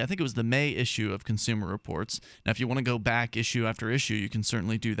in I think it was the May issue of Consumer Reports. Now, if you want to go back issue after issue, you can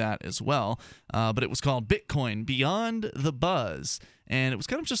certainly do that as well. But it was called Bitcoin Beyond the Buzz. And it was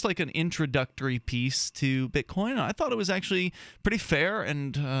kind of just like an introductory piece to Bitcoin. I thought it was actually pretty fair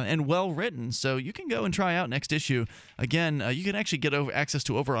and well written. So you can go and try out Next Issue. Again, you can actually get access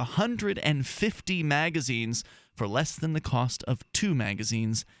to over 150 magazines for less than the cost of 2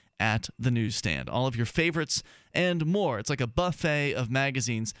 magazines at the newsstand. All of your favorites and more. It's like a buffet of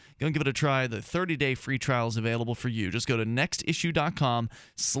magazines. Go and give it a try. The 30-day free trial is available for you. Just go to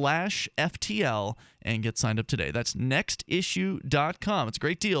nextissue.com/FTL and get signed up today. That's nextissue.com. It's a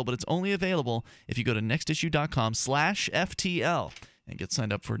great deal, but it's only available if you go to nextissue.com/FTL and get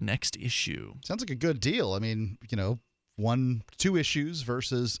signed up for Next Issue. Sounds like a good deal. I mean, 2 issues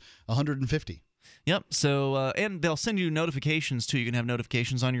versus 150. Yep. So, and they'll send you notifications, too. You can have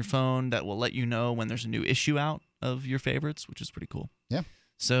notifications on your phone that will let you know when there's a new issue out of your favorites, which is pretty cool. Yeah.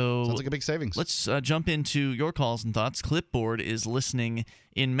 So sounds like a big savings. Let's jump into your calls and thoughts. Clipboard is listening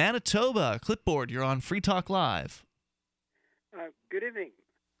in Manitoba. Clipboard, you're on Free Talk Live. Good evening.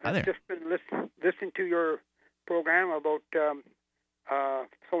 Hi there. I've just been listening to your program about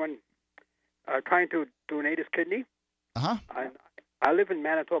someone trying to donate his kidney. Uh-huh. I live in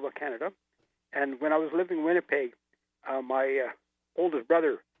Manitoba, Canada. And when I was living in Winnipeg, my oldest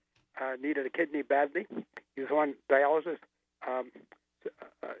brother needed a kidney badly. He was on dialysis,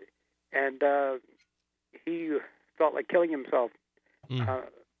 and he felt like killing himself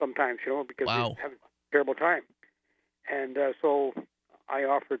sometimes, because he was having a terrible time. And so I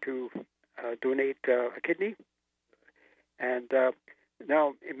offered to donate a kidney. And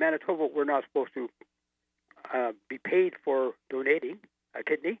now in Manitoba, we're not supposed to be paid for donating a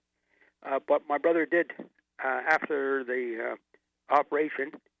kidney. But my brother did after the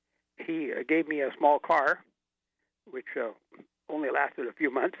operation. He gave me a small car, which only lasted a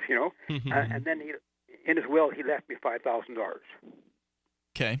few months, and then in his will he left me $5,000.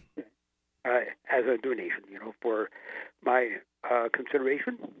 Okay. As a donation, for my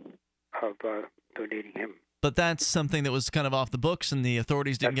consideration of donating him. But that's something that was kind of off the books, and the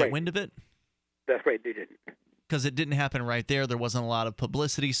authorities didn't get wind of it? That's right, they didn't. Because it didn't happen right there. There wasn't a lot of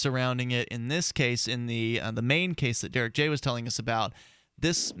publicity surrounding it. In this case, in the main case that Derrick J was telling us about,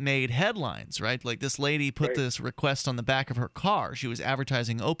 this made headlines, right? Like this lady put this request on the back of her car. She was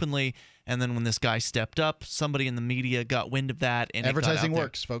advertising openly, and then when this guy stepped up, somebody in the media got wind of that. And advertising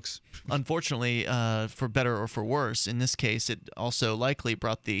works, folks. Unfortunately, for better or for worse, in this case, it also likely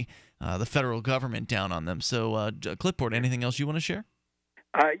brought the federal government down on them. So, Clipboard, anything else you want to share?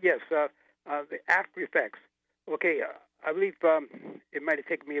 Yes, the after effects. Okay, I believe it might have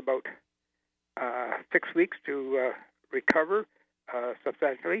taken me about 6 weeks to recover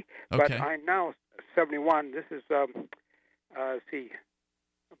substantially. Okay. But I'm now 71. This is,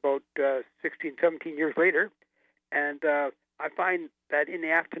 about 16, 17 years later. And I find that in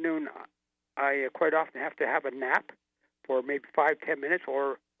the afternoon, I quite often have to have a nap for maybe 5-10 minutes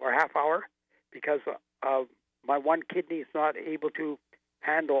or a half hour because my one kidney is not able to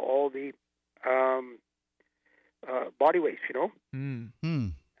handle all the body waste,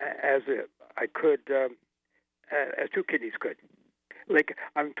 as I could, as two kidneys could. Like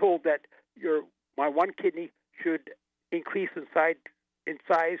I'm told that my one kidney should increase in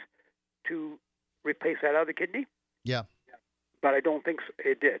size to replace that other kidney. Yeah. But I don't think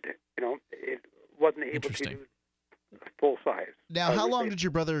it did. It wasn't able to do full size. Now, how long did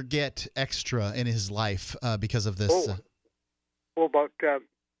your brother get extra in his life because of this? About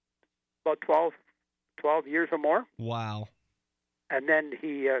 12 years or more. Wow. And then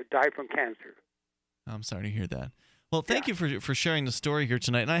he died from cancer. I'm sorry to hear that. Well, thank you for sharing the story here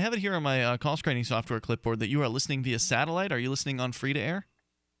tonight. And I have it here on my call screening software clipboard that you are listening via satellite. Are you listening on free to air?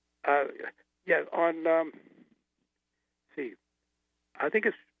 Yeah, on, I think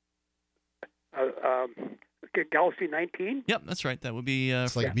it's Galaxy 19. Yep, that's right. That would be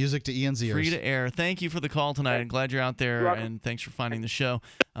it's like music to Ian's ears. Free to air. Thank you for the call tonight. I'm glad you're out there, and thanks for finding the show.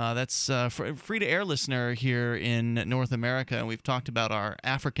 That's free to air listener here in North America, and we've talked about our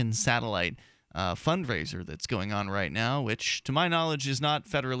African satellite fundraiser that's going on right now, which to my knowledge is not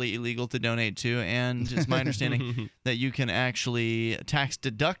federally illegal to donate to, and it's my understanding that you can actually tax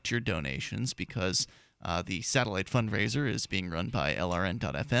deduct your donations because the satellite fundraiser is being run by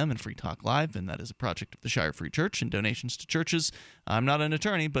LRN.FM and Free Talk Live, and that is a project of the Shire Free Church and donations to churches. I'm not an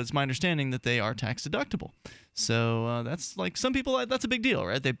attorney, but it's my understanding that they are tax deductible. So that's like some people, that's a big deal,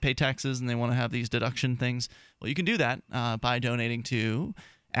 right? They pay taxes and they want to have these deduction things. Well, you can do that by donating to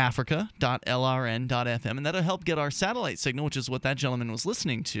africa.lrn.fm, and that'll help get our satellite signal, which is what that gentleman was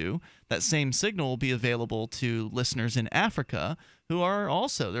listening to. That same signal will be available to listeners in Africa who are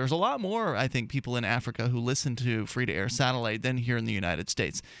also, there's a lot more, I think, people in Africa who listen to free-to-air satellite than here in the United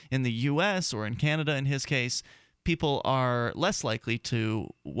States. In the U.S. or in Canada, in his case, people are less likely to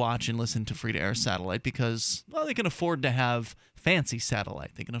watch and listen to free-to-air satellite because, well, they can afford to have fancy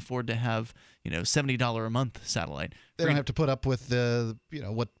satellite. They can afford to have, $70 a month satellite. They don't have to put up with the,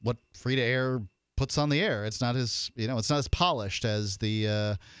 what free-to-air puts on the air. It's not as, it's not as polished as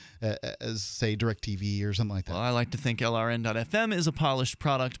the, as say DirecTV or something like that. Well, I like to think LRN.FM is a polished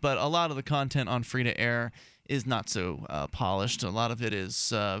product, but a lot of the content on free-to-air is not so polished. A lot of it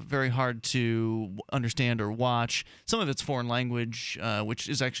is very hard to understand or watch. Some of it's foreign language, which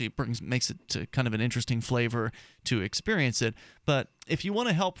is actually makes it to kind of an interesting flavor to experience it. But if you want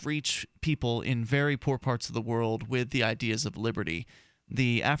to help reach people in very poor parts of the world with the ideas of liberty,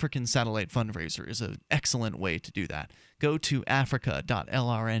 the African Satellite Fundraiser is an excellent way to do that. Go to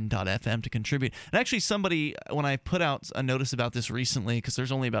africa.lrn.fm to contribute. And actually somebody, when I put out a notice about this recently, because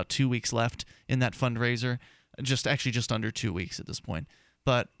there's only about 2 weeks left in that fundraiser, just under 2 weeks at this point.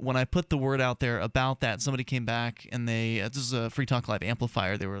 But when I put the word out there about that, somebody came back and this is a Free Talk Live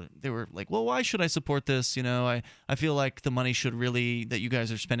amplifier. They were like, well, why should I support this? I feel like the money that you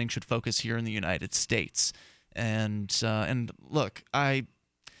guys are spending should focus here in the United States. And look, I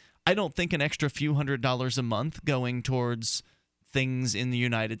don't think an extra few $100s a month going towards things in the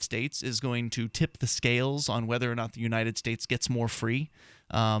United States is going to tip the scales on whether or not the United States gets more free.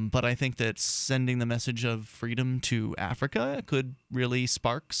 But I think that sending the message of freedom to Africa could really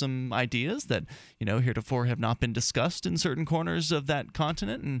spark some ideas that, heretofore have not been discussed in certain corners of that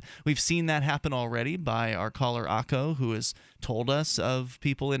continent. And we've seen that happen already by our caller Akko, who has told us of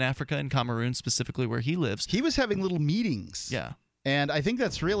people in Africa and Cameroon, specifically where he lives. He was having little meetings. Yeah. And I think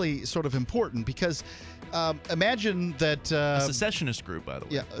that's really sort of important because imagine that... a secessionist group, by the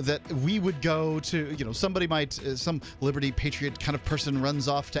way. Yeah, that we would go to, somebody might, some liberty patriot kind of person runs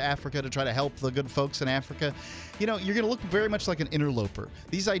off to Africa to try to help the good folks in Africa. You're going to look very much like an interloper.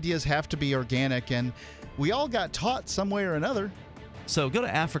 These ideas have to be organic, and we all got taught some way or another. So go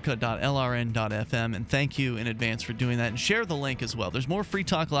to africa.lrn.fm, and thank you in advance for doing that, and share the link as well. There's more Free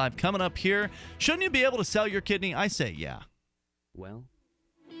Talk Live coming up here. Shouldn't you be able to sell your kidney? I say yeah. Well,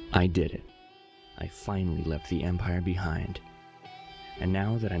 I did it. I finally left the empire behind. And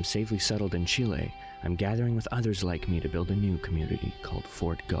now that I'm safely settled in Chile, I'm gathering with others like me to build a new community called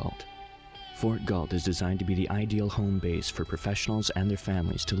Fort Galt. Fort Galt is designed to be the ideal home base for professionals and their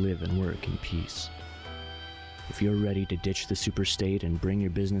families to live and work in peace. If you're ready to ditch the superstate and bring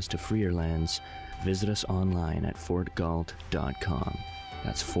your business to freer lands, visit us online at fortgalt.com.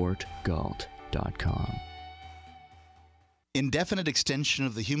 That's fortgalt.com. Indefinite extension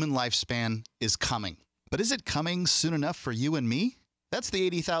of the human lifespan is coming. But is it coming soon enough for you and me? That's the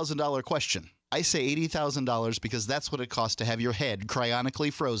 $80,000 question. I say $80,000 because that's what it costs to have your head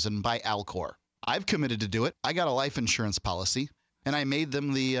cryonically frozen by Alcor. I've committed to do it. I got a life insurance policy, and I made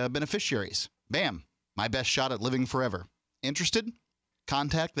them the beneficiaries. Bam! My best shot at living forever. Interested?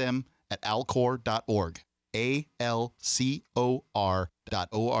 Contact them at alcor.org.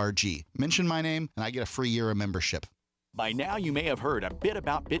 ALCOR.org. Mention my name, and I get a free year of membership. By now, you may have heard a bit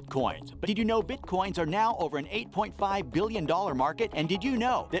about Bitcoins, but did you know Bitcoins are now over an $8.5 billion market? And did you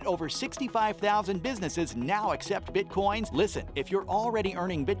know that over 65,000 businesses now accept Bitcoins? Listen, if you're already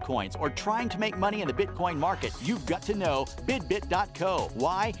earning Bitcoins or trying to make money in the Bitcoin market, you've got to know BidBit.co.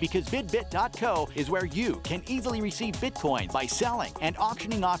 Why? Because BidBit.co is where you can easily receive Bitcoins by selling and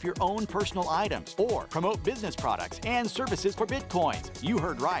auctioning off your own personal items or promote business products and services for Bitcoins. You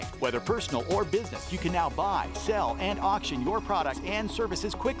heard right. Whether personal or business, you can now buy, sell, and auction your products and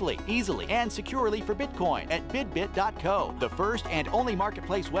services quickly, easily, and securely for Bitcoin at BidBit.co, the first and only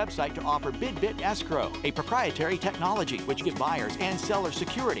marketplace website to offer BidBit Escrow, a proprietary technology which gives buyers and sellers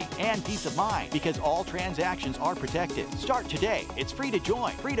security and peace of mind because all transactions are protected. Start today. It's free to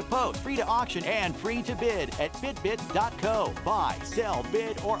join, free to post, free to auction, and free to bid at BidBit.co. Buy, sell,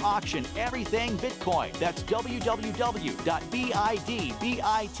 bid, or auction everything Bitcoin. That's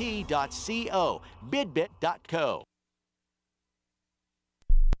www.bidbit.co. BidBit.co.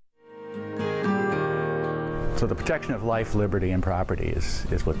 So the protection of life, liberty, and property is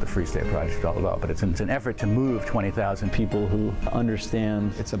what the Free State Project is all about. But it's an effort to move 20,000 people who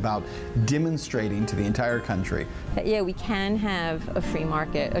understand. It's about demonstrating to the entire country that, yeah, we can have a free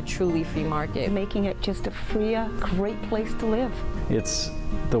market, a truly free market. Making it just a freer, great place to live. It's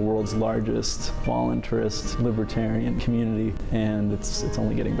the world's largest voluntarist libertarian community, and it's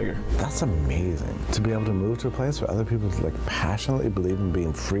only getting bigger. That's amazing, to be able to move to a place where other people passionately believe in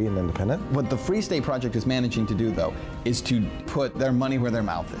being free and independent. What the Free State Project is managing to do, though, is to put their money where their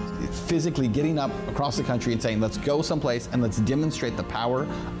mouth is. It's physically getting up across the country and saying, let's go someplace and let's demonstrate the power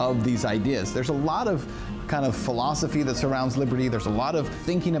of these ideas. There's a lot of kind of philosophy that surrounds liberty. There's a lot of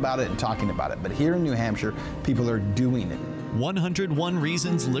thinking about it and talking about it. But here in New Hampshire, people are doing it. 101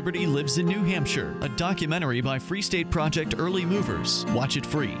 Reasons Liberty Lives in New Hampshire, a documentary by Free State Project Early Movers. Watch it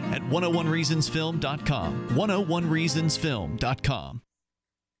free at 101reasonsfilm.com. 101reasonsfilm.com.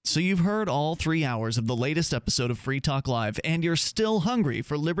 So you've heard all 3 hours of the latest episode of Free Talk Live, and you're still hungry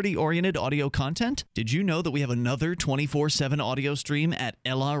for liberty-oriented audio content? Did you know that we have another 24/7 audio stream at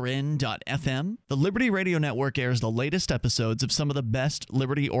LRN.FM? The Liberty Radio Network airs the latest episodes of some of the best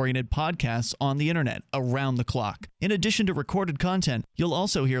liberty-oriented podcasts on the internet around the clock. In addition to recorded content, you'll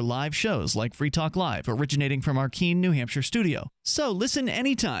also hear live shows like Free Talk Live, originating from our Keene, New Hampshire studio. So listen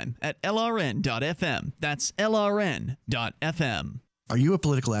anytime at LRN.FM. That's LRN.FM. Are you a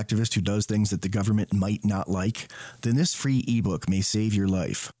political activist who does things that the government might not like? Then this free ebook may save your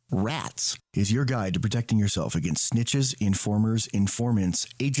life. Rats is your guide to protecting yourself against snitches, informers, informants,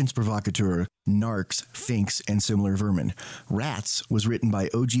 agents provocateur, narcs, finks, and similar vermin. Rats was written by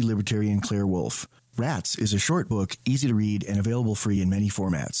OG libertarian Claire Wolfe. Rats is a short book, easy to read, and available free in many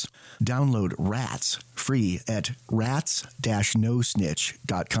formats. Download Rats free at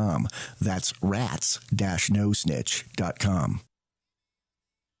rats-nosnitch.com. That's rats-nosnitch.com.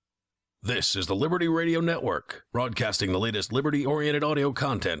 This is the Liberty Radio Network, broadcasting the latest liberty-oriented audio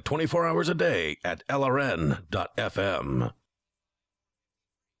content 24 hours a day at LRN.FM.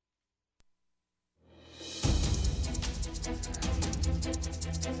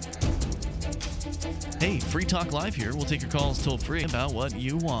 Hey, Free Talk Live here. We'll take your calls toll free about what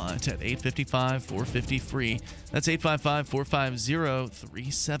you want at 855-450-FREE. That's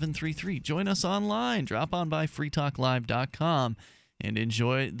 855-450-3733. Join us online. Drop on by freetalklive.com. and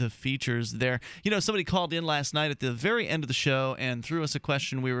enjoy the features there. You know, somebody called in last night at the very end of the show and threw us a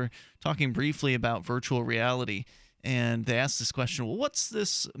question. We were talking briefly about virtual reality, and they asked this question, well, what's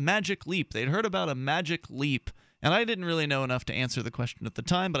this magic leap? They'd heard about a magic leap, and I didn't really know enough to answer the question at the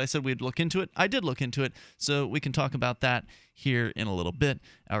time, but I said we'd look into it. I did look into it, so we can talk about that here in a little bit.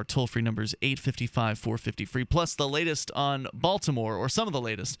 Our toll-free number is 855-450-FREE, plus the latest on Baltimore, or some of the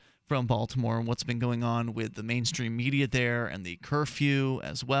latest from Baltimore, and what's been going on with the mainstream media there and the curfew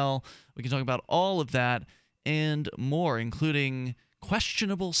as well. We can talk about all of that and more, including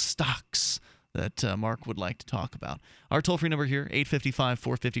questionable stocks that Mark would like to talk about. Our toll-free number here,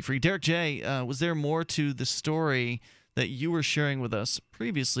 855-450-FREE. Derrick J., was there more to the story that you were sharing with us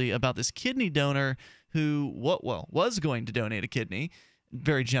previously about this kidney donor who was going to donate a kidney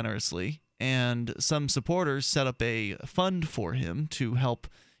very generously, and some supporters set up a fund for him to help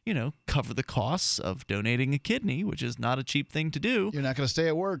cover the costs of donating a kidney, which is not a cheap thing to do. You're not going to stay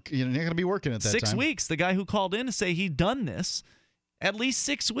at work. You're not going to be working at that 6 time. weeks. The guy who called in to say he'd done this, at least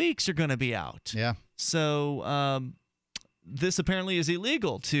 6 weeks you're going to be out. Yeah. So this apparently is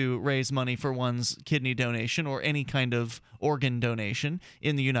illegal to raise money for one's kidney donation or any kind of organ donation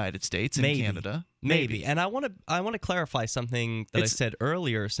in the United States and Canada. Maybe. And I want to clarify something that I said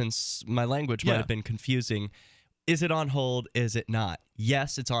earlier, since my language might have been confusing. Is it on hold? Is it not?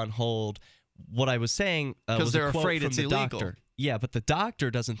 Yes, it's on hold. What I was saying was they're a quote afraid from it's the illegal. doctor. Yeah, but the doctor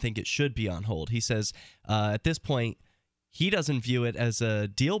doesn't think it should be on hold. He says at this point, he doesn't view it as a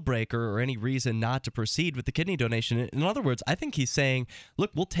deal breaker or any reason not to proceed with the kidney donation. In other words, I think he's saying,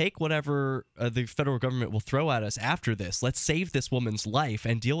 look, we'll take whatever the federal government will throw at us after this. Let's save this woman's life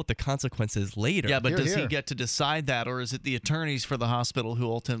and deal with the consequences later. Yeah, but does he get to decide that, or is it the attorneys for the hospital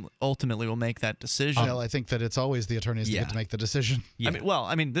who ultimately will make that decision? Well, I think that it's always the attorneys that get to make the decision. Yeah.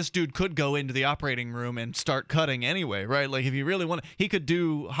 I mean, this dude could go into the operating room and start cutting anyway, right? Like, if you really want to, he could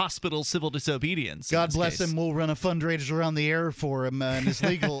do hospital civil disobedience. God bless him. We'll run a fundraiser around the air for him and his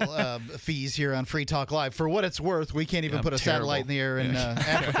legal fees here on Free Talk Live. For what it's worth, we can't even put a satellite in the air in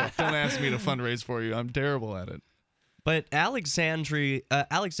Africa. Don't ask me to fundraise for you. I'm terrible at it. But Alexandra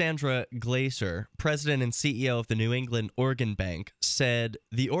Glaser, president and CEO of the New England Organ Bank, said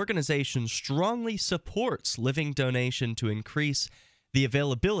the organization strongly supports living donation to increase the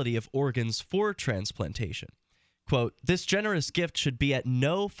availability of organs for transplantation. Quote, this generous gift should be at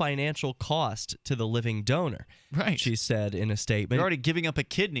no financial cost to the living donor, right? She said in a statement. You're already giving up a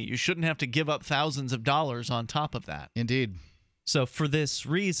kidney. You shouldn't have to give up thousands of dollars on top of that. Indeed. So for this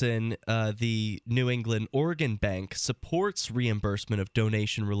reason, the New England Organ Bank supports reimbursement of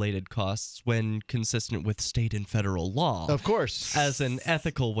donation-related costs when consistent with state and federal law. Of course. As an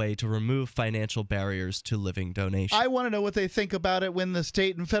ethical way to remove financial barriers to living donation. I want to know what they think about it when the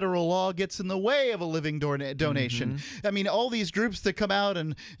state and federal law gets in the way of a living donation. I mean, all these groups that come out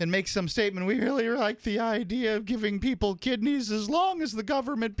and make some statement, we really like the idea of giving people kidneys as long as the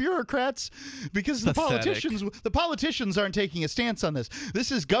government bureaucrats, because the politicians aren't taking a stance on this. This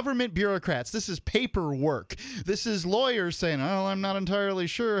is government bureaucrats. This is paperwork. This is lawyers saying, oh, I'm not entirely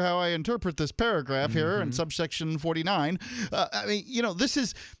sure how I interpret this paragraph here in subsection 49. I mean, you know, this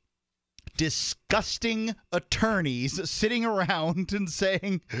is disgusting attorneys sitting around and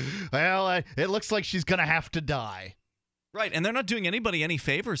saying, well, it looks like she's going to have to die. Right, and they're not doing anybody any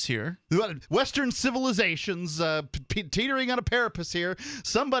favors here. Western civilizations teetering on a precipice here.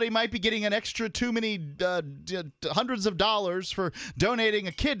 Somebody might be getting an extra too many hundreds of dollars for donating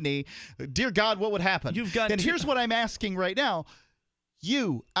a kidney. Dear God, what would happen? Here's what I'm asking right now.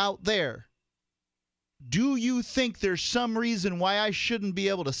 You out there, do you think there's some reason why I shouldn't be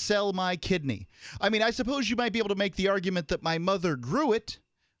able to sell my kidney? I mean, I suppose you might be able to make the argument that my mother grew it.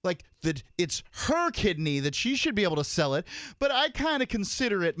 Like, that it's her kidney, that she should be able to sell it, but I kind of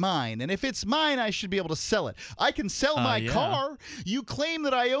consider it mine. And if it's mine, I should be able to sell it. I can sell my car. You claim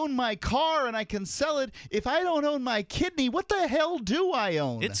that I own my car and I can sell it. If I don't own my kidney, what the hell do I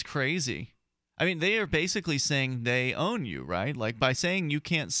own? It's crazy. I mean, they are basically saying they own you, right? Like, by saying you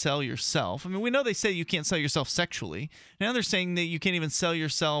can't sell yourself. I mean, we know they say you can't sell yourself sexually. Now they're saying that you can't even sell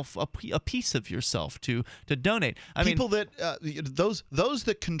yourself a piece of yourself to donate. People that those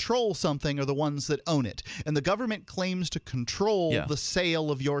that control something are the ones that own it, and the government claims to control the sale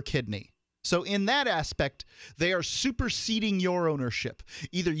of your kidney. So in that aspect, they are superseding your ownership.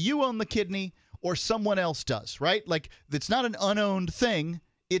 Either you own the kidney or someone else does, right? Like, it's not an unowned thing.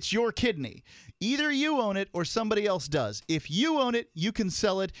 It's your kidney. Either you own it or somebody else does. If you own it, you can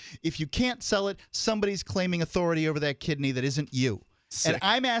sell it. If you can't sell it, somebody's claiming authority over that kidney that isn't you. Sick. And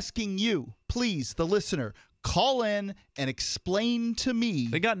I'm asking you, please, the listener, call in and explain to me.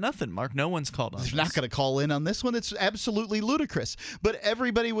 They got nothing, Mark. No one's called on. They're not going to call in on this one. It's absolutely ludicrous. But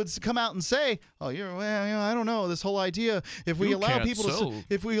everybody would come out and say, "Oh, I don't know, this whole idea. If we allow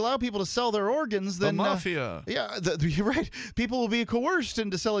people to sell their organs, then the mafia. You're right. People will be coerced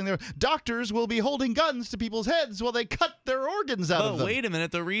into selling their. Doctors will be holding guns to people's heads while they cut their organs out of them." But wait a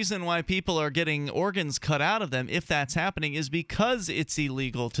minute. The reason why people are getting organs cut out of them, if that's happening, is because it's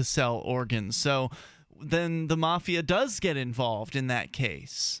illegal to sell organs. So then the mafia does get involved in that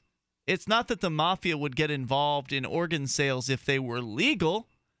case. It's not that the mafia would get involved in organ sales if they were legal.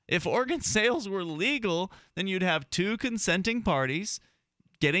 If organ sales were legal, then you'd have two consenting parties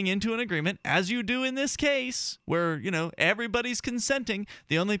getting into an agreement, as you do in this case, where, you know, everybody's consenting.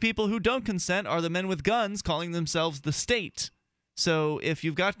 The only people who don't consent are the men with guns calling themselves the state. So if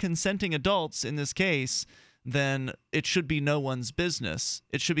you've got consenting adults in this case, then it should be no one's business.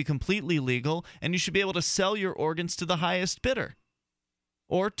 It should be completely legal, and you should be able to sell your organs to the highest bidder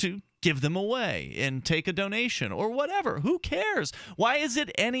or to give them away and take a donation or whatever. Who cares? Why is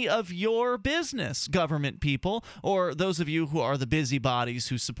it any of your business, government people, or those of you who are the busybodies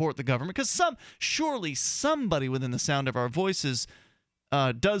who support the government? Because surely somebody within the sound of our voices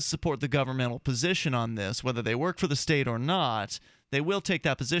does support the governmental position on this, whether they work for the state or not. They will take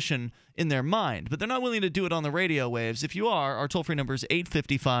that position in their mind, but they're not willing to do it on the radio waves. If you are, our toll-free number is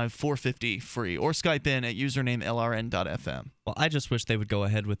 855-450-FREE, or Skype in at username LRN.FM. Well, I just wish they would go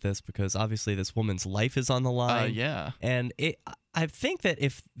ahead with this because obviously this woman's life is on the line. Yeah. And I think that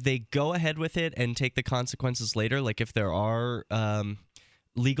if they go ahead with it and take the consequences later, like if there are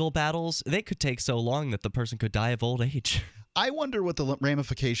legal battles, they could take so long that the person could die of old age. I wonder what the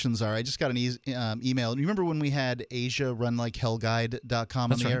ramifications are. I just got an email. You remember when we had Asia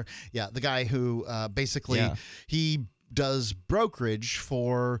runlikehellguide.com on the air? Yeah, the guy who basically he does brokerage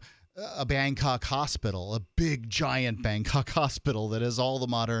for a Bangkok hospital, a big, giant Bangkok hospital that has all the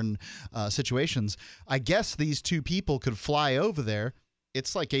modern situations. I guess these two people could fly over there.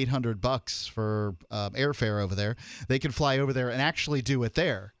 It's like $800 for airfare over there. They could fly over there and actually do it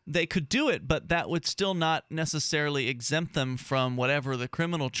there. They could do it, but that would still not necessarily exempt them from whatever the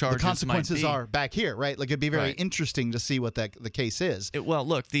criminal charges might be. The consequences are back here, right? Like, it'd be very interesting to see what the case is. Well,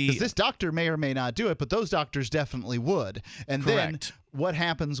 look, because this doctor may or may not do it, but those doctors definitely would. And then what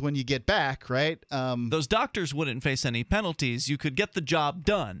happens when you get back, right? Those doctors wouldn't face any penalties. You could get the job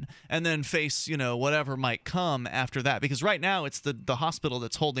done and then face, whatever might come after that. Because right now it's the hospital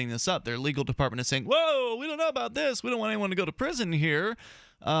that's holding this up. Their legal department is saying, whoa, we don't know about this. We don't want anyone to go to prison here.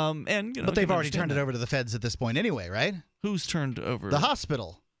 But they've already turned it over to the feds at this point anyway, right? Who's turned over? The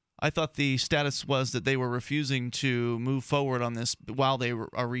hospital. I thought the status was that they were refusing to move forward on this while they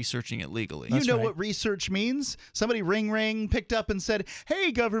are researching it legally. You know what research means? Somebody ring picked up and said,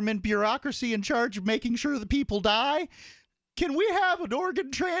 hey, government bureaucracy in charge of making sure the people die, can we have an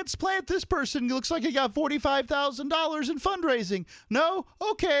organ transplant? This person looks like he got $45,000 in fundraising. No?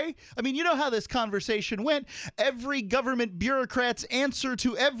 Okay. I mean, you know how this conversation went. Every government bureaucrat's answer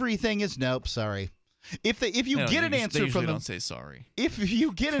to everything is nope, sorry. If you get an answer from them, don't say sorry. If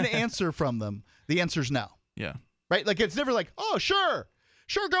you get an answer from them, the answer's no. Yeah. Right? Like, it's never like, oh, sure,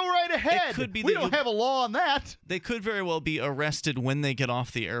 go right ahead. It could be we don't have a law on that. They could very well be arrested when they get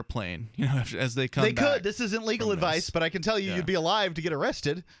off the airplane, as they come back. They could. This isn't legal advice, but I can tell you you'd be alive to get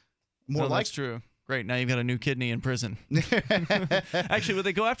arrested. That's true. Great. Now you've got a new kidney in prison. Actually, would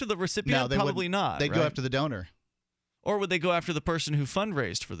they go after the recipient? No, Probably not. They'd go after the donor. Or would they go after the person who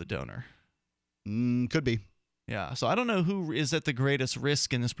fundraised for the donor? Could be. Yeah, so I don't know who is at the greatest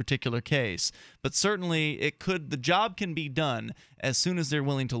risk in this particular case, but certainly the job can be done as soon as they're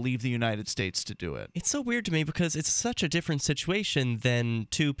willing to leave the United States to do it. It's so weird to me because it's such a different situation than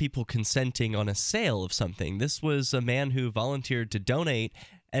two people consenting on a sale of something. This was a man who volunteered to donate,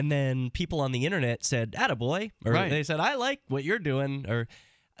 and then people on the internet said, attaboy, or they said, I like what you're doing, or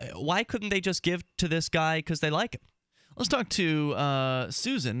why couldn't they just give to this guy because they like him? Let's talk to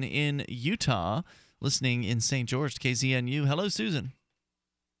Susan in Utah, listening in St. George to KZNU. Hello, Susan.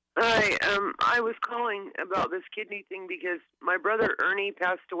 Hi. I was calling about this kidney thing because my brother Ernie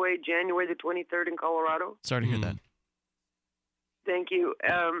passed away January the 23rd in Colorado. Sorry to hear that. Thank you.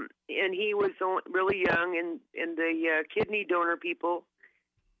 And he was really young, and the kidney donor people,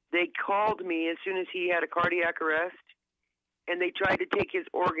 they called me as soon as he had a cardiac arrest, and they tried to take his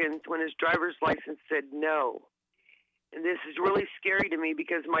organs when his driver's license said no. And this is really scary to me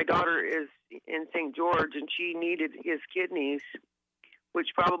because my daughter is in St. George and she needed his kidneys, which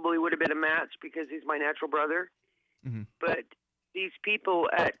probably would have been a match because he's my natural brother. Mm-hmm. But these people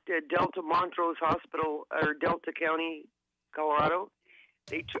at Delta Montrose Hospital, or Delta County, Colorado,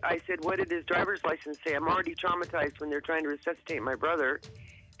 I said, what did his driver's license say? I'm already traumatized when they're trying to resuscitate my brother.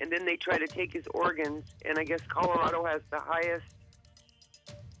 And then they try to take his organs. And I guess Colorado has the highest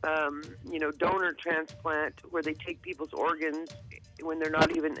donor transplant where they take people's organs when they're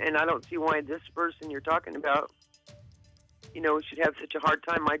not even, and I don't see why this person you're talking about, should have such a hard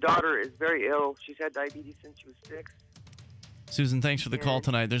time. My daughter is very ill. She's had diabetes since she was 6. Susan, thanks for the call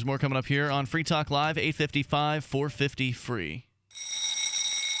tonight. There's more coming up here on Free Talk Live, 855-450-FREE.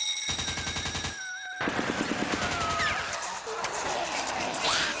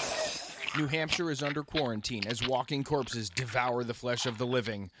 New Hampshire is under quarantine as walking corpses devour the flesh of the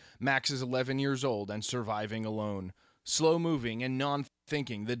living. Max is 11 years old and surviving alone. Slow-moving and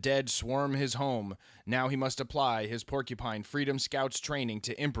non-thinking, the dead swarm his home. Now he must apply his Porcupine Freedom Scouts training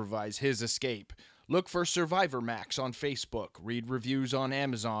to improvise his escape. Look for Survivor Max on Facebook, read reviews on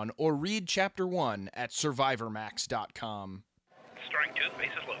Amazon, or read Chapter 1 at survivormax.com. storing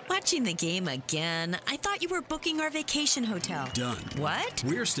toothpaste is loaded. Watching the game again? I thought you were booking our vacation hotel. Done. What?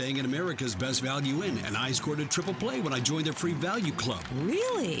 We're staying at America's Best Value Inn, and I scored a triple play when I joined their free value club.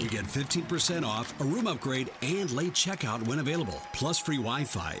 Really? You get 15% off, a room upgrade, and late checkout when available. Plus free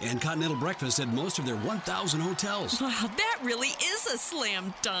Wi-Fi and continental breakfast at most of their 1,000 hotels. Wow, that really is a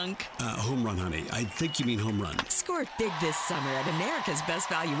slam dunk. Home run, honey. I think you mean home run. Score big this summer at America's Best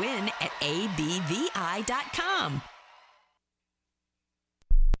Value Inn at abvi.com.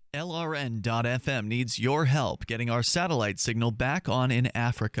 LRN.FM needs your help getting our satellite signal back on in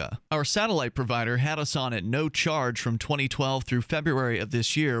Africa. Our satellite provider had us on at no charge from 2012 through February of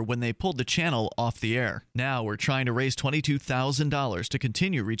this year when they pulled the channel off the air. Now we're trying to raise $22,000 to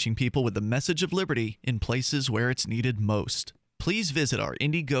continue reaching people with the message of liberty in places where it's needed most. Please visit our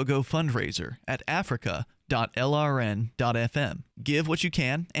Indiegogo fundraiser at africa.lrn.fm. Give what you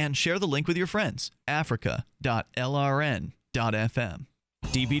can and share the link with your friends. africa.lrn.fm.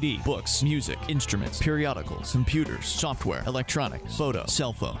 DVD, books, music, instruments, periodicals, computers, software, electronics, photo,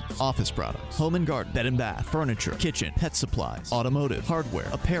 cell phones, office products, home and garden, bed and bath, furniture, kitchen, pet supplies, automotive, hardware,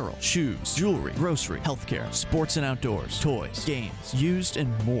 apparel, shoes, jewelry, grocery, healthcare, sports and outdoors, toys, games, used,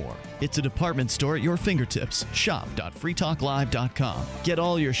 and more. It's a department store at your fingertips. Shop.freetalklive.com. Get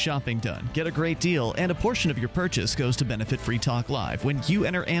all your shopping done, get a great deal, and a portion of your purchase goes to benefit Free Talk Live when you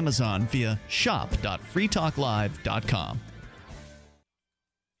enter Amazon via shop.freetalklive.com.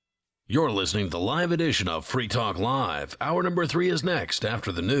 You're listening to the live edition of Free Talk Live. Hour number 3 is next after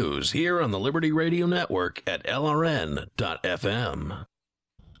the news here on the Liberty Radio Network at LRN.FM.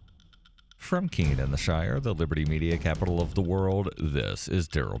 From Keene in the Shire, the Liberty Media capital of the world, this is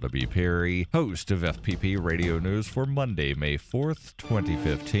Daryl W. Perry, host of FPP Radio News for Monday, May 4th,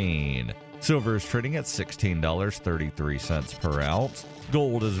 2015. Silver is trading at $16.33 per ounce.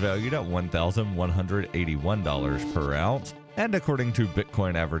 Gold is valued at $1,181 per ounce. And according to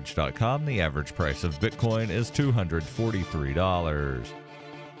BitcoinAverage.com, the average price of Bitcoin is $243.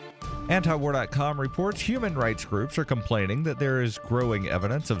 Antiwar.com reports human rights groups are complaining that there is growing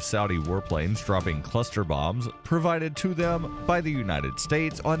evidence of Saudi warplanes dropping cluster bombs provided to them by the United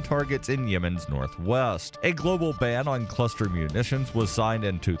States on targets in Yemen's northwest. A global ban on cluster munitions was signed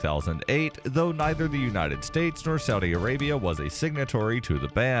in 2008, though neither the United States nor Saudi Arabia was a signatory to the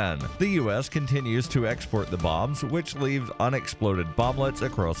ban. The U.S. continues to export the bombs, which leave unexploded bomblets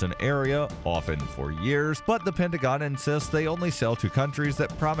across an area, often for years, but the Pentagon insists they only sell to countries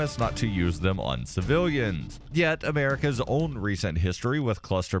that promise not to use them on civilians. Yet, America's own recent history with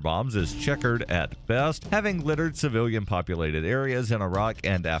cluster bombs is checkered at best, having littered civilian-populated areas in Iraq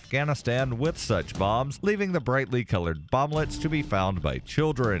and Afghanistan with such bombs, leaving the brightly colored bomblets to be found by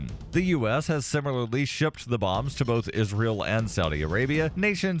children. The U.S. has similarly shipped the bombs to both Israel and Saudi Arabia,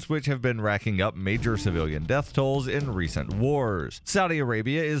 nations which have been racking up major civilian death tolls in recent wars. Saudi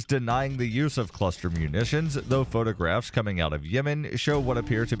Arabia is denying the use of cluster munitions, though photographs coming out of Yemen show what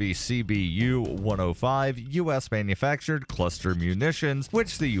appear to be CBU-105 U.S.-manufactured cluster munitions,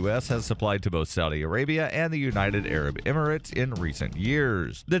 which the U.S. has supplied to both Saudi Arabia and the United Arab Emirates in recent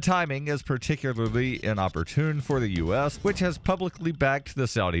years. The timing is particularly inopportune for the U.S., which has publicly backed the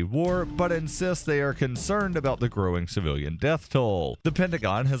Saudi war, but insists they are concerned about the growing civilian death toll. The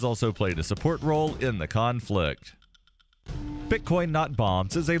Pentagon has also played a support role in the conflict. Bitcoin Not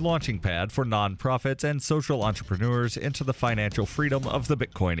Bombs is a launching pad for nonprofits and social entrepreneurs into the financial freedom of the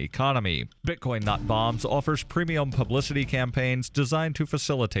Bitcoin economy. Bitcoin Not Bombs offers premium publicity campaigns designed to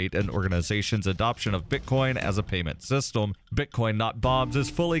facilitate an organization's adoption of Bitcoin as a payment system. Bitcoin Not Bombs is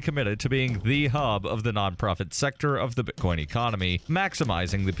fully committed to being the hub of the nonprofit sector of the Bitcoin economy,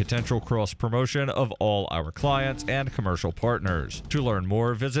 maximizing the potential cross-promotion of all our clients and commercial partners. To learn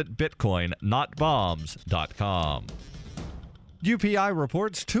more, visit bitcoinnotbombs.com. UPI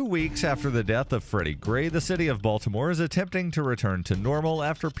reports 2 weeks after the death of Freddie Gray, the city of Baltimore is attempting to return to normal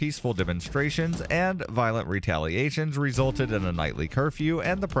after peaceful demonstrations and violent retaliations resulted in a nightly curfew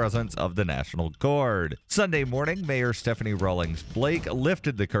and the presence of the National Guard. Sunday morning, Mayor Stephanie Rawlings Blake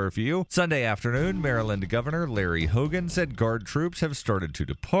lifted the curfew. Sunday afternoon, Maryland Governor Larry Hogan said Guard troops have started to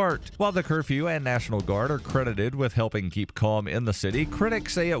depart. While the curfew and National Guard are credited with helping keep calm in the city,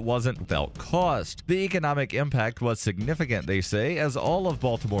 critics say it wasn't without cost. The economic impact was significant, they say, as all of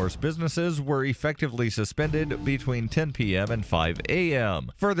Baltimore's businesses were effectively suspended between 10 p.m. and 5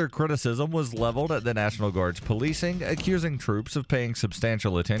 a.m. Further criticism was leveled at the National Guard's policing, accusing troops of paying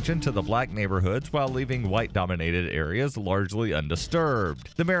substantial attention to the black neighborhoods while leaving white-dominated areas largely undisturbed.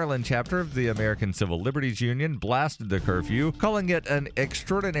 The Maryland chapter of the American Civil Liberties Union blasted the curfew, calling it an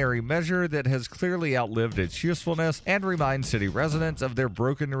extraordinary measure that has clearly outlived its usefulness and reminds city residents of their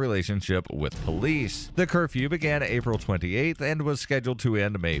broken relationship with police. The curfew began April 28th 5th and was scheduled to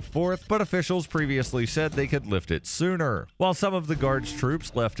end May 4th, but officials previously said they could lift it sooner. While some of the Guard's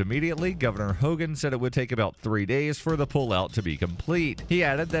troops left immediately, Governor Hogan said it would take about 3 days for the pullout to be complete. He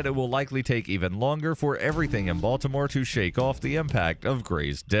added that it will likely take even longer for everything in Baltimore to shake off the impact of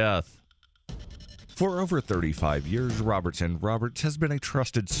Gray's death. For over 35 years, Roberts & Roberts has been a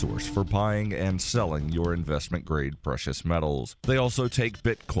trusted source for buying and selling your investment-grade precious metals. They also take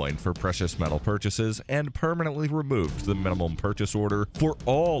Bitcoin for precious metal purchases and permanently removed the minimum purchase order for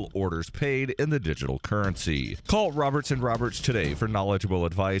all orders paid in the digital currency. Call Roberts & Roberts today for knowledgeable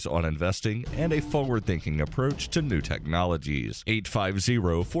advice on investing and a forward-thinking approach to new technologies.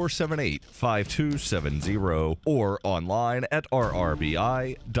 850-478-5270 or online at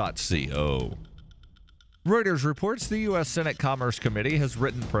rrbi.co. Reuters reports the U.S. Senate Commerce Committee has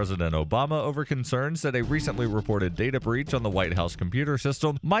written President Obama over concerns that a recently reported data breach on the White House computer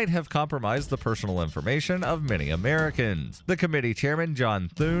system might have compromised the personal information of many Americans. The committee chairman, John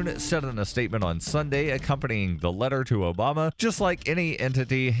Thune, said in a statement on Sunday accompanying the letter to Obama, "Just like any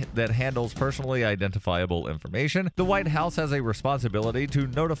entity that handles personally identifiable information, the White House has a responsibility to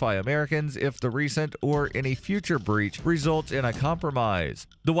notify Americans if the recent or any future breach results in a compromise."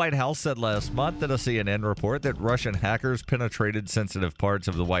 The White House said last month that a CNN report that Russian hackers penetrated sensitive parts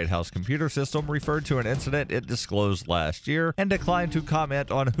of the White House computer system referred to an incident it disclosed last year and declined to comment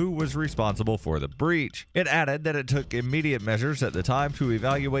on who was responsible for the breach. It added that it took immediate measures at the time to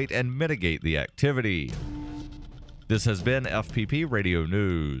evaluate and mitigate the activity. This has been FPP Radio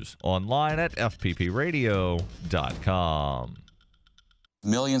News, online at fppradio.com.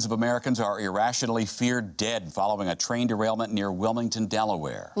 Millions of Americans are irrationally feared dead following a train derailment near Wilmington,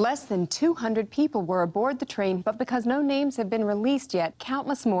 Delaware. Less than 200 people were aboard the train, but because no names have been released yet,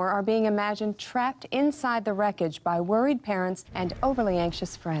 countless more are being imagined trapped inside the wreckage by worried parents and overly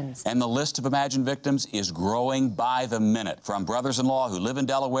anxious friends. And the list of imagined victims is growing by the minute. From brothers-in-law who live in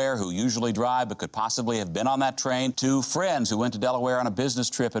Delaware, who usually drive but could possibly have been on that train, to friends who went to Delaware on a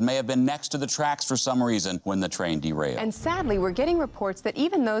business trip and may have been next to the tracks for some reason when the train derailed. And sadly, we're getting reports that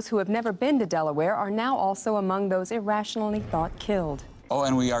even those who have never been to Delaware are now also among those irrationally thought killed. Oh,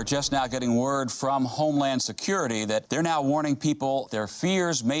 and we are just now getting word from Homeland Security that they're now warning people their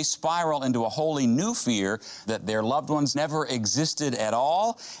fears may spiral into a wholly new fear that their loved ones never existed at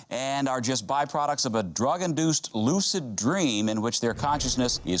all and are just byproducts of a drug-induced lucid dream in which their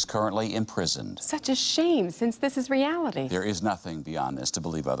consciousness is currently imprisoned. Such a shame, since this is reality. There is nothing beyond this to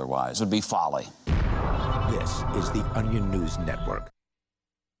believe otherwise. It would be folly. This is the Onion News Network.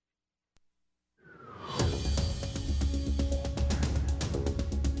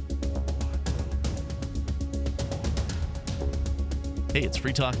 Hey, it's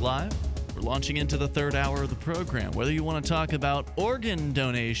Free Talk Live. We're launching into the third hour of the program. Whether you want to talk about organ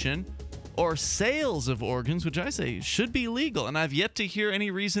donation or sales of organs, which I say should be legal, and I've yet to hear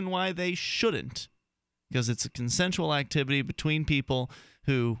any reason why they shouldn't, because it's a consensual activity between people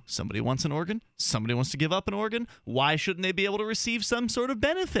who, somebody wants an organ, somebody wants to give up an organ. Why shouldn't they be able to receive some sort of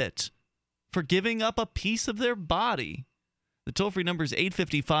benefit for giving up a piece of their body? The toll-free number is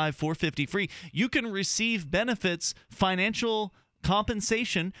 855-450-FREE. You can receive benefits, financial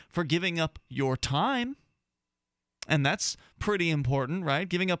compensation for giving up your time. And that's pretty important, right?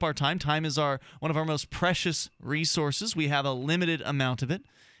 Giving up our time. Time is one of our most precious resources. We have a limited amount of it.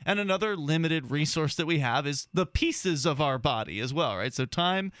 And another limited resource that we have is the pieces of our body as well, right? So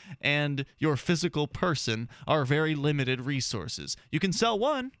time and your physical person are very limited resources. You can sell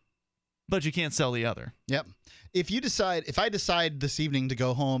one, but you can't sell the other. Yep. If I decide this evening to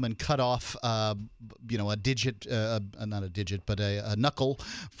go home and cut off, a digit, not a digit, but a knuckle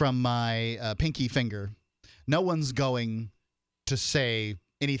from my pinky finger, no one's going to say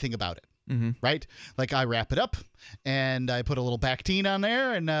anything about it. Mm-hmm. Right? Like, I wrap it up and I put a little Bactine on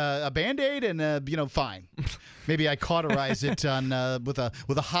there and a Band-Aid and fine. Maybe I cauterize it on with a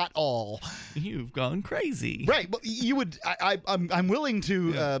hot awl. You've gone crazy. Right. Well, you would. I'm willing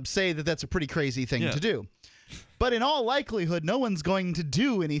to say that that's a pretty crazy thing to do. But in all likelihood, no one's going to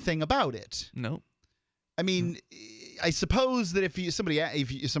do anything about it. No. I mean, I suppose that if somebody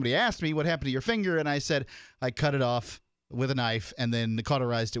asked me what happened to your finger and I said I cut it off with a knife and then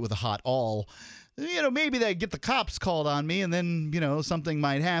cauterized it with a hot awl, maybe they'd get the cops called on me and then, something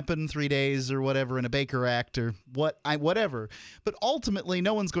might happen, 3 days or whatever in a Baker Act or whatever. But ultimately,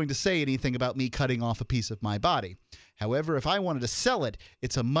 no one's going to say anything about me cutting off a piece of my body. However, if I wanted to sell it,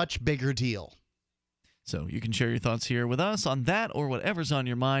 it's a much bigger deal. So you can share your thoughts here with us on that or whatever's on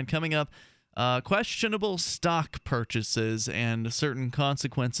your mind. Coming up, questionable stock purchases and certain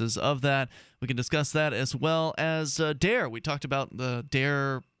consequences of that. We can discuss that as well as DARE. We talked about the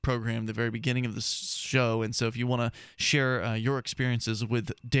DARE program, the very beginning of the show. And so if you want to share your experiences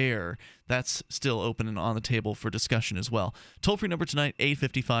with DARE, that's still open and on the table for discussion as well. Toll-free number tonight,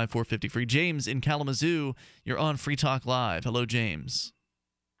 855-450-FREE. James in Kalamazoo, you're on Free Talk Live. Hello, James.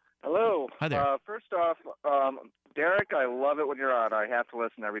 Hello. Hi there. First off, Derrick, I love it when you're on. I have to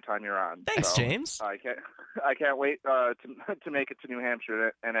listen every time you're on. Thanks, James. I can't wait to make it to New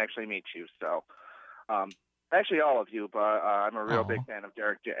Hampshire and actually meet you. So, actually all of you, but I'm a real big fan of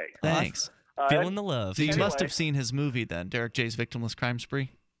Derrick J. Thanks. Feeling the love. So you must have seen his movie then, Derrick J's Victimless Crime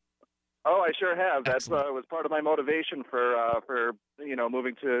Spree. Oh, I sure have. That was part of my motivation for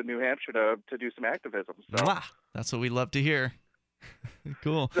moving to New Hampshire to do some activism. So. That's what we love to hear.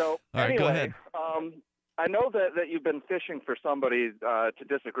 Cool. So all right, anyway, go ahead. I know that you've been fishing for somebody to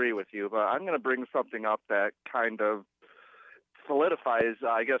disagree with you, but I'm going to bring something up that kind of solidifies,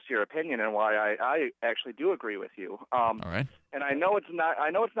 I guess, your opinion and why I actually do agree with you. All right. And I know it's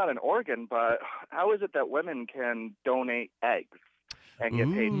not an organ, but how is it that women can donate eggs and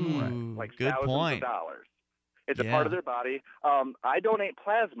get paid for it, like thousands of dollars? It's a part of their body. I donate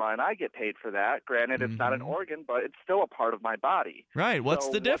plasma, and I get paid for that. Granted, it's not an organ, but it's still a part of my body. Right. What's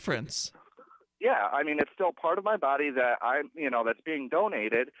the difference? Yeah, I mean, it's still part of my body that that's being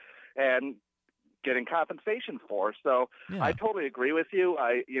donated and getting compensation for. So I totally agree with you.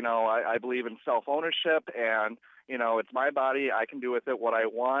 I believe in self-ownership, and it's my body. I can do with it what I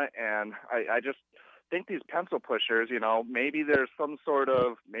want, and I just think these pencil pushers, maybe there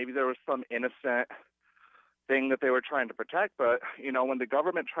was some innocent thing that they were trying to protect, but when the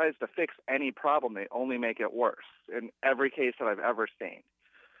government tries to fix any problem, they only make it worse in every case that I've ever seen.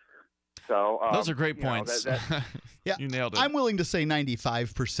 So those are great points. Yeah, you nailed it. I'm willing to say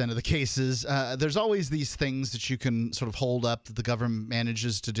 95% of the cases. There's always these things that you can sort of hold up that the government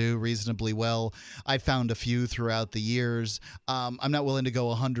manages to do reasonably well. I found a few throughout the years. I'm not willing to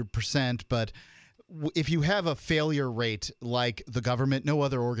go 100%, but if you have a failure rate like the government, no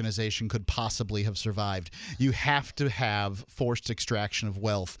other organization could possibly have survived. You have to have forced extraction of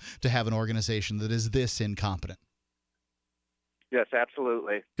wealth to have an organization that is this incompetent. Yes,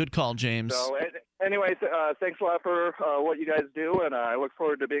 absolutely. Good call, James. So, anyway, thanks a lot for what you guys do, and I look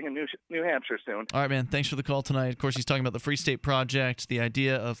forward to being in New Hampshire soon. All right, man. Thanks for the call tonight. Of course, he's talking about the Free State Project, the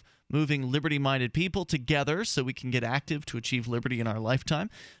idea of moving liberty-minded people together so we can get active to achieve liberty in our lifetime.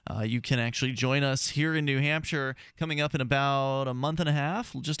 You can actually join us here in New Hampshire coming up in about a month and a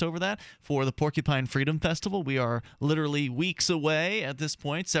half, just over that, for the Porcupine Freedom Festival. We are literally weeks away at this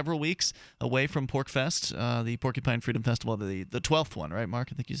point, several weeks away from PorcFest, the Porcupine Freedom Festival, the 12th one, right, Mark?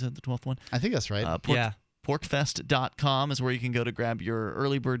 I think you said the 12th one. I think that's right. Yeah. Porcfest.com is where you can go to grab your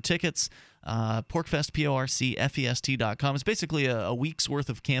early bird tickets. Porcfest, PORCFEST.com. It's basically a week's worth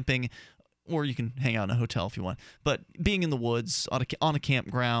of camping, or you can hang out in a hotel if you want. But being in the woods on a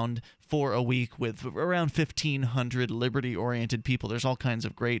campground for a week with around 1,500 liberty-oriented people. There's all kinds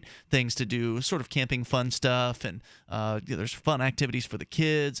of great things to do, sort of camping fun stuff, and there's fun activities for the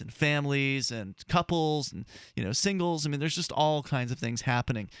kids and families and couples and singles. I mean, there's just all kinds of things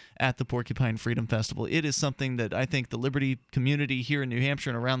happening at the Porcupine Freedom Festival. It is something that I think the liberty community here in New Hampshire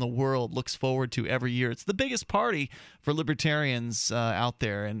and around the world looks forward to every year. It's the biggest party for libertarians out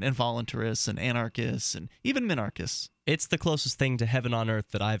there, and voluntarists and anarchists and even minarchists. It's the closest thing to heaven on earth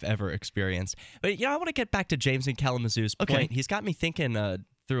that I've ever experienced. But, I want to get back to James in Kalamazoo's point. Okay. He's got me thinking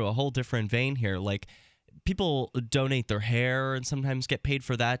through a whole different vein here. Like, people donate their hair and sometimes get paid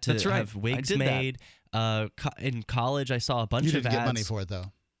for that to have wigs made. In college, I saw a bunch of ads. You didn't get money for it, though.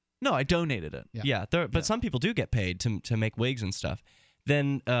 No, I donated it. Yeah, but some people do get paid to make wigs and stuff.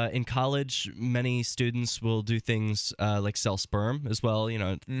 Then in college, many students will do things like sell sperm as well,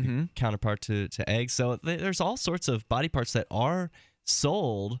 counterpart to eggs. So there's all sorts of body parts that are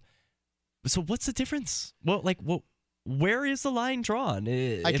sold. So what's the difference? Where is the line drawn?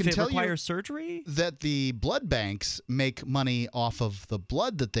 I can tell requires you surgery? That the blood banks make money off of the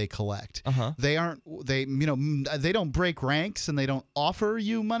blood that they collect. They don't break ranks and they don't offer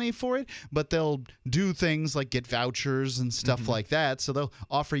you money for it, but they'll do things like get vouchers and stuff like that. So they'll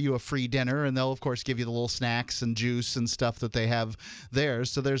offer you a free dinner, and they'll of course give you the little snacks and juice and stuff that they have there.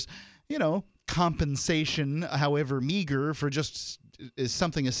 So there's compensation, however meager, for just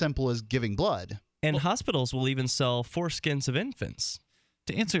something as simple as giving blood. And hospitals will even sell foreskins of infants.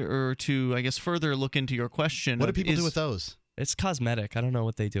 To answer, or to, I guess, further look into your question. What do people do with those? It's cosmetic. I don't know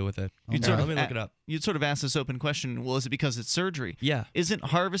what they do with it. Let me look it up. You'd sort of ask this open question, well, is it because it's surgery? Yeah. Isn't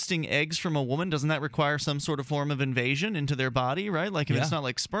harvesting eggs from a woman, doesn't that require some sort of form of invasion into their body, right? Like, if it's not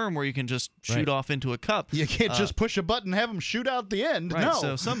like sperm where you can just shoot off into a cup. You can't just push a button and have them shoot out the end. Right,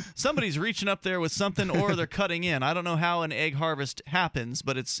 No. so somebody's reaching up there with something, or they're cutting in. I don't know how an egg harvest happens,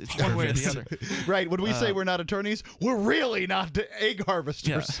 but it's one way or the other. Right. When we say we're not attorneys, we're really not egg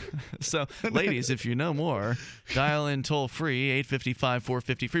harvesters. Yeah. So, ladies, if you know more, dial in toll-free,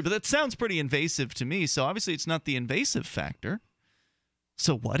 855-450-FREE. But that sounds pretty invasive to me, so obviously it's not the invasive factor.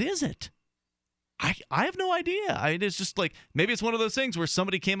 So what is it? I have no idea. It's just like, maybe it's one of those things where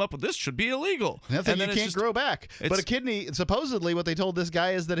somebody came up with, this should be illegal. Nothing, you can't grow back. But a kidney, supposedly what they told this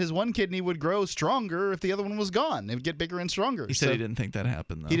guy is that his one kidney would grow stronger if the other one was gone. It would get bigger and stronger. He said he didn't think that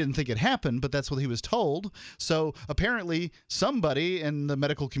happened, though. He didn't think it happened, but that's what he was told. So apparently somebody in the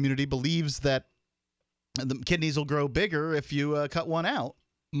medical community believes that the kidneys will grow bigger if you cut one out.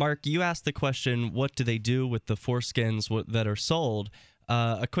 Mark, you asked the question, what do they do with the foreskins that are sold?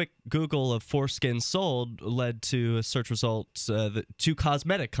 A quick Google of foreskins sold led to a search result. To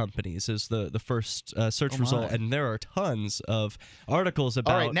cosmetic companies is the first search result, and there are tons of articles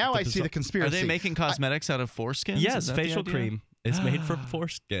about. All right, now I see the conspiracy. Are they making cosmetics out of foreskins? Yes, facial cream is made from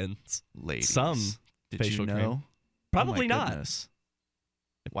foreskins. Ladies, some did facial you know? cream. Probably not. Goodness.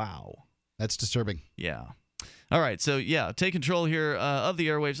 Wow, that's disturbing. Yeah. All right, so yeah, take control here of the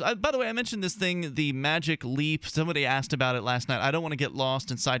airwaves. By the way, I mentioned this thing, the Magic Leap. Somebody asked about it last night. I don't want to get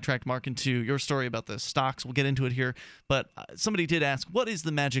lost and sidetracked, Mark, into your story about the stocks. We'll get into it here. But somebody did ask, what is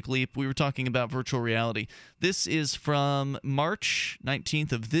the Magic Leap? We were talking about virtual reality. This is from March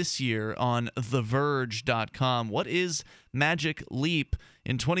 19th of this year on TheVerge.com. What is Magic Leap?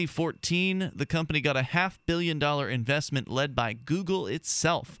 In 2014, the company got a $500 million investment led by Google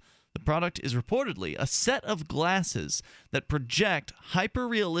itself. The product is reportedly a set of glasses that project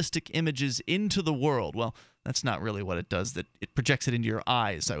hyper-realistic images into the world. Well, that's not really what it does. That it projects it into your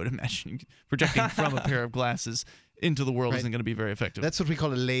eyes, I would imagine. Projecting from a pair of glasses into the world isn't going to be very effective. That's what we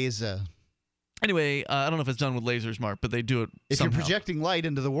call a laser. Anyway, I don't know if it's done with lasers, Mark, but they do it if somehow. You're projecting light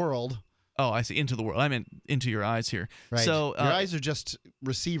into the world. Oh, I see. Into the world. I meant into your eyes here. Right. So, your eyes are just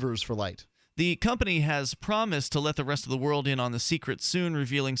receivers for light. The company has promised to let the rest of the world in on the secret soon,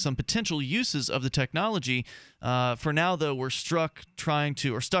 revealing some potential uses of the technology. For now, though, we're stuck trying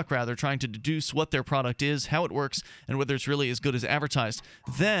to deduce what their product is, how it works, and whether it's really as good as advertised.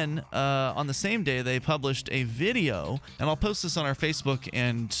 Then, on the same day, they published a video, and I'll post this on our Facebook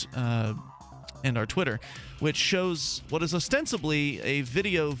and our Twitter, which shows what is ostensibly a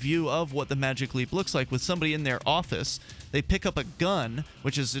video view of what the Magic Leap looks like with somebody in their office. They pick up a gun,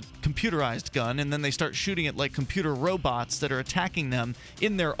 which is a computerized gun, and then they start shooting at like computer robots that are attacking them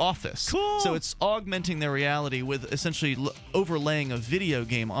in their office. Cool. So it's augmenting their reality with essentially overlaying a video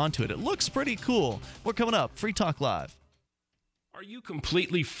game onto it. It looks pretty cool. We're coming up. Free Talk Live. Are you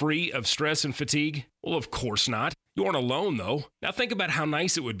completely free of stress and fatigue? Well, of course not. You aren't alone, though. Now think about how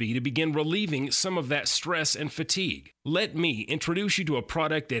nice it would be to begin relieving some of that stress and fatigue. Let me introduce you to a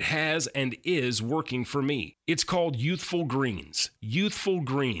product that has and is working for me. It's called Youthful Greens. Youthful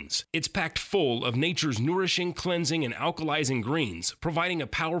Greens. It's packed full of nature's nourishing, cleansing, and alkalizing greens, providing a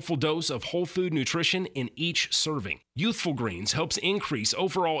powerful dose of whole food nutrition in each serving. Youthful Greens helps increase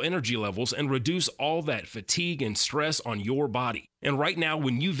overall energy levels and reduce all that fatigue and stress on your body. And right now,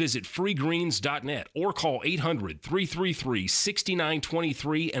 when you visit freegreens.net or call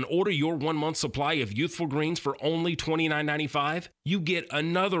 800-333-6923 and order your 1 month supply of Youthful Greens for only $29.95, you get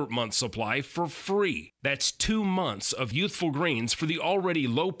another month's supply for free. That's 2 months of Youthful Greens for the already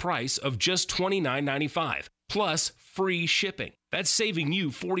low price of just $29.95, plus free shipping. That's saving you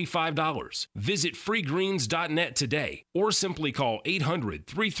 $45. Visit freegreens.net today or simply call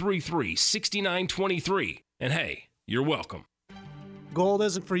 800-333-6923. And hey, you're welcome. Gold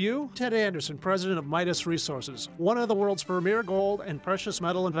isn't for you? Ted Anderson, president of Midas Resources, one of the world's premier gold and precious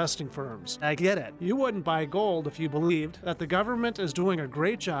metal investing firms. I get it. You wouldn't buy gold if you believed that the government is doing a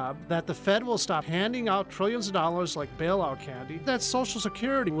great job, that the Fed will stop handing out trillions of dollars like bailout candy, that Social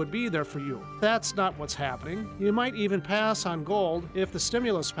Security would be there for you. That's not what's happening. You might even pass on gold if the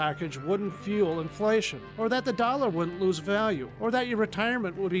stimulus package wouldn't fuel inflation, or that the dollar wouldn't lose value, or that your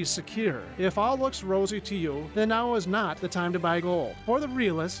retirement would be secure. If all looks rosy to you, then now is not the time to buy gold. For the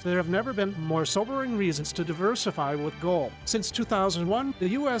realists, there have never been more sobering reasons to diversify with gold. Since 2001, the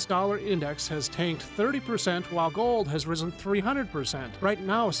U.S. dollar index has tanked 30% while gold has risen 300%. Right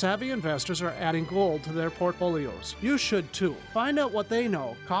now, savvy investors are adding gold to their portfolios. You should too. Find out what they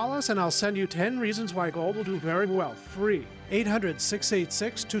know. Call us and I'll send you 10 reasons why gold will do very well, free.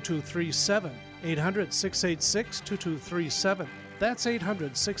 800-686-2237. 800-686-2237. That's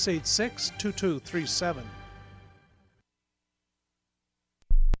 800-686-2237.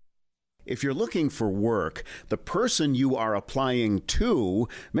 If you're looking for work, the person you are applying to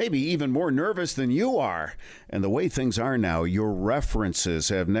may be even more nervous than you are. And the way things are now, your references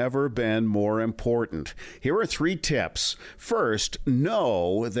have never been more important. Here are 3 tips. First,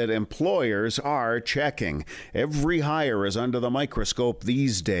 know that employers are checking. Every hire is under the microscope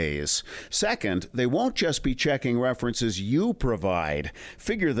these days. Second, they won't just be checking references you provide.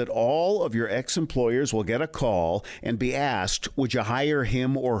 Figure that all of your ex-employers will get a call and be asked, would you hire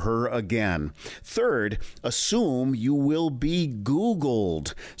him or her again? Third, assume you will be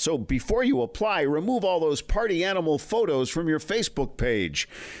Googled. So before you apply, remove all those party animal photos from your Facebook page.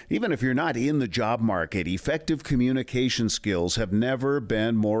 Even if you're not in the job market, effective communication skills have never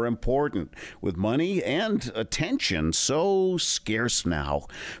been more important, with money and attention so scarce now.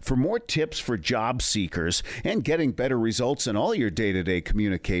 For more tips for job seekers and getting better results in all your day-to-day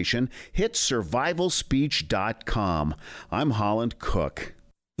communication, hit survivalspeech.com. I'm Holland Cook.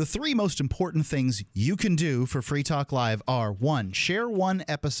 The 3 most important things you can do for Free Talk Live are: 1, share 1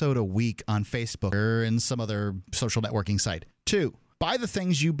 episode a week on Facebook or in some other social networking site. 2, buy the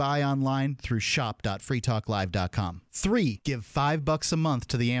things you buy online through shop.freetalklive.com. 3, give $5 a month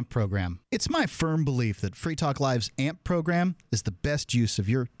to the AMP program. It's my firm belief that Free Talk Live's AMP program is the best use of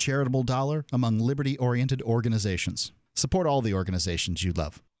your charitable dollar among liberty-oriented organizations. Support all the organizations you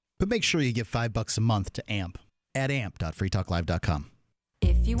love, but make sure you give $5 a month to AMP at amp.freetalklive.com.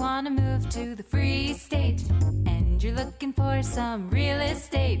 If you want to move to the free state and you're looking for some real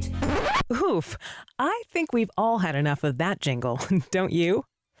estate. Oof, I think we've all had enough of that jingle, don't you?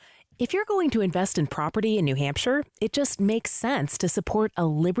 If you're going to invest in property in New Hampshire, it just makes sense to support a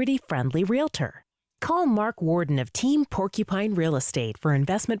liberty-friendly realtor. Call Mark Warden of Team Porcupine Real Estate for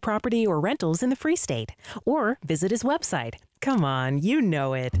investment property or rentals in the Free State, or visit his website. Come on, you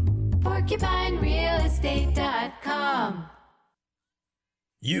know it. PorcupineRealEstate.com.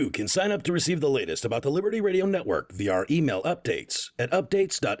 You can sign up to receive the latest about the Liberty Radio Network via our email updates at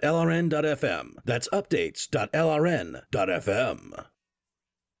updates.lrn.fm. That's updates.lrn.fm.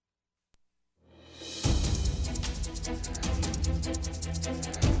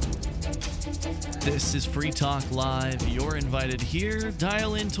 This is Free Talk Live. You're invited here.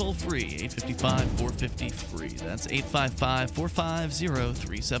 Dial in toll free, 855-450-FREE. That's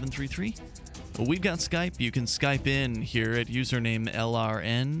 855-450-3733. Well, we've got Skype. You can Skype in here at username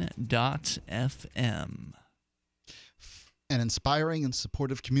lrn.fm. An inspiring and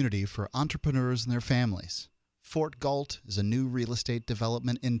supportive community for entrepreneurs and their families. Fort Galt is a new real estate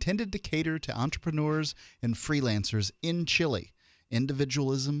development intended to cater to entrepreneurs and freelancers in Chile.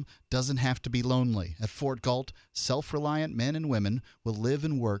 Individualism doesn't have to be lonely. At Fort Galt, self-reliant men and women will live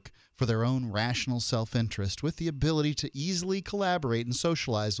and work for their own rational self-interest with the ability to easily collaborate and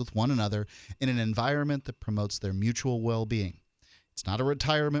socialize with one another in an environment that promotes their mutual well-being. It's not a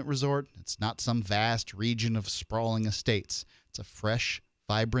retirement resort. It's not some vast region of sprawling estates. It's a fresh,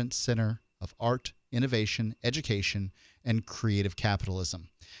 vibrant center of art, innovation, education, and creative capitalism.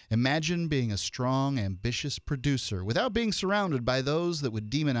 Imagine being a strong, ambitious producer without being surrounded by those that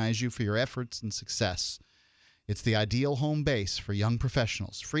would demonize you for your efforts and success. It's the ideal home base for young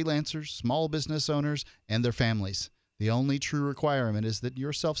professionals, freelancers, small business owners, and their families. The only true requirement is that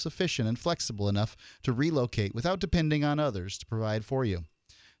you're self-sufficient and flexible enough to relocate without depending on others to provide for you.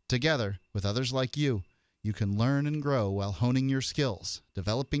 Together, with others like you, you can learn and grow while honing your skills,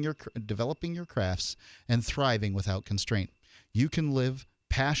 developing your crafts, and thriving without constraint. You can live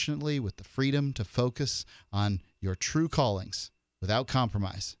passionately with the freedom to focus on your true callings without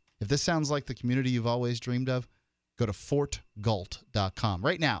compromise. If this sounds like the community you've always dreamed of, go to fortgalt.com.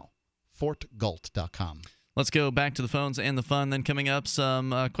 Right now, fortgalt.com. Let's go back to the phones and the fun. Then coming up,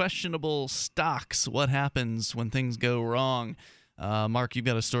 some questionable stocks. What happens when things go wrong? Mark, you've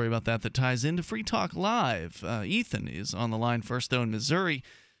got a story about that ties into Free Talk Live. Ethan is on the line, first though in Missouri.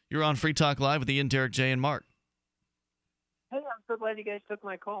 You're on Free Talk Live with Ian, Derrick, Jay, and Mark. Hey, I'm so glad you guys took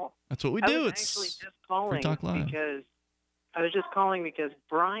my call. That's what we do. It's actually just calling Free Talk Live. because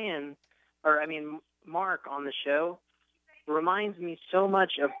Mark on the show reminds me so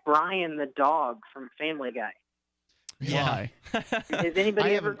much of Brian the dog from Family Guy. Yeah. Has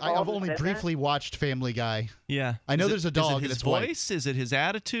anybody ever called I've only briefly watched Family Guy. Yeah. I know there's a dog. Is it his and it's white. voice? Is it his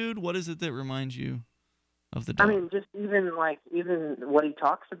attitude? What is it that reminds you of the dog? I mean, just even what he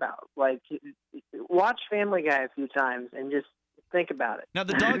talks about. Like, watch Family Guy a few times and just think about it. Now,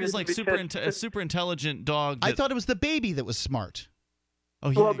 the dog is like a super intelligent dog. I thought it was the baby that was smart. Oh,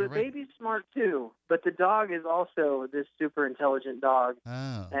 yeah, well, the baby's smart too, but the dog is also this super intelligent dog.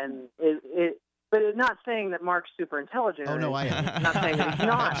 Oh. And But it's not saying that Mark's super intelligent. Oh, no, I am. I'm not saying that he's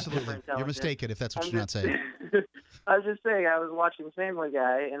not Absolutely. super intelligent. You're mistaken if that's what you're not saying. I was just saying, I was watching Family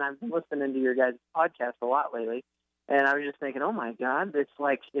Guy, and I've been listening to your guys' podcast a lot lately, and I was just thinking, oh, my God, it's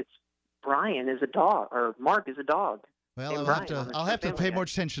Brian is a dog, or Mark is a dog. Well, I'll have to pay more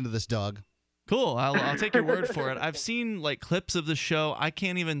attention to this dog. Cool. I'll take your word for it. I've seen like clips of the show. I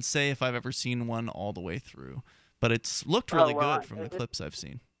can't even say if I've ever seen one all the way through, but it's looked really good from the clips I've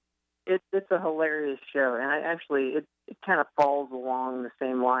seen. It's a hilarious show, and it kind of falls along the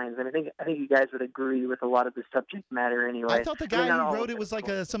same lines. And I think you guys would agree with a lot of the subject matter anyway. I thought the guy who wrote it was like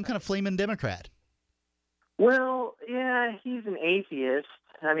some kind of flaming Democrat. Well, yeah, he's an atheist.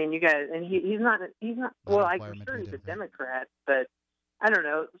 I mean, you guys, and he's not. Well, I'm sure he's a Democrat, but I don't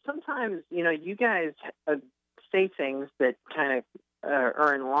know. Sometimes, you guys say things that kind of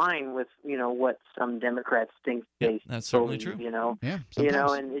are in line with, what some Democrats think they that's certainly true. Yeah,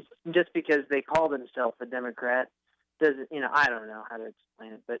 and it's just because they call themselves a Democrat doesn't, I don't know how to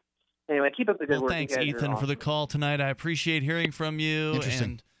explain it, but anyway, keep up the good work. Thanks, Ethan, for the call tonight. I appreciate hearing from you. Interesting.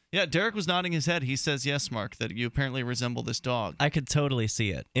 And yeah, Derrick was nodding his head. He says, yes, Mark, that you apparently resemble this dog. I could totally see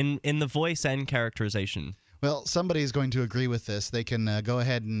it in the voice and characterization. Well, somebody's going to agree with this. They can go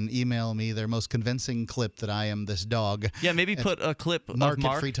ahead and email me their most convincing clip that I am this dog. Yeah, maybe put a clip of Mark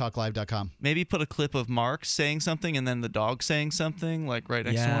at freetalklive.com. Maybe put a clip of Mark saying something and then the dog saying something, like right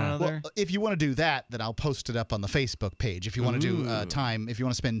next to one another. Well, if you want to do that, then I'll post it up on the Facebook page. If you want to do if you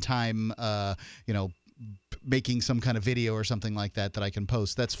want to spend time, making some kind of video or something like that I can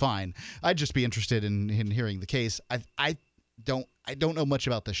post, that's fine. I'd just be interested in hearing the case. I don't know much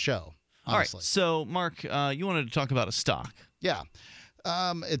about this show. Honestly. All right, so Mark, you wanted to talk about a stock. Yeah.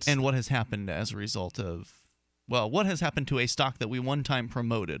 And what has happened as a result of, what has happened to a stock that we one time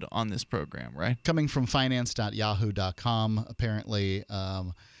promoted on this program, right? Coming from finance.yahoo.com, apparently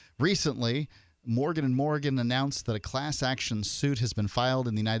recently, Morgan & Morgan announced that a class action suit has been filed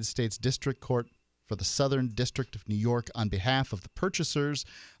in the United States District Court for the Southern District of New York on behalf of the purchasers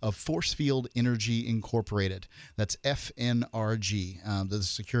of Forcefield Energy Incorporated. That's FNRG. The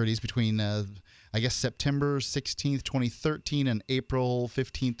securities between, September 16th, 2013 and April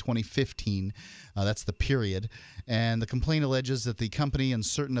 15th, 2015. That's the period. And the complaint alleges that the company and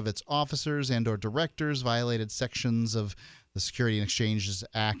certain of its officers and or directors violated sections of the Security and Exchanges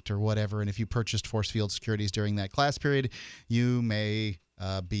Act or whatever. And if you purchased Forcefield securities during that class period, you may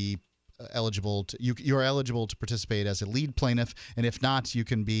be eligible to you're eligible to participate as a lead plaintiff, and if not, you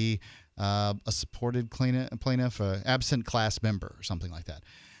can be a supported plaintiff, absent class member, or something like that.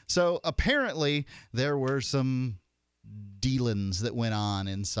 So apparently there were some dealings that went on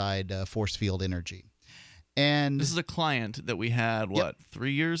inside Forcefield Energy. And this is a client that we had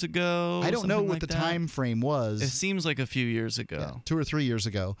 3 years ago? I don't know what like the that? time frame was. It seems like a few years ago. Yeah, 2 or 3 years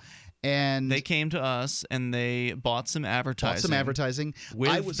ago. And they came to us and they bought some advertising.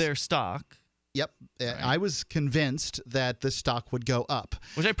 With their stock. Yep. Right. I was convinced that the stock would go up.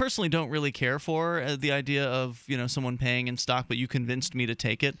 Which I personally don't really care for, the idea of, someone paying in stock, but you convinced me to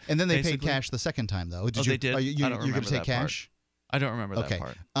take it. And then they paid cash the second time, though. They did? You're going to take cash? I don't remember that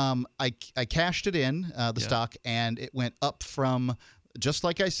part. I cashed it in, the stock, and it went up from just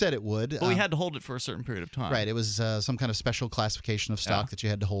like I said it would. But we had to hold it for a certain period of time. Right. It was some kind of special classification of stock that you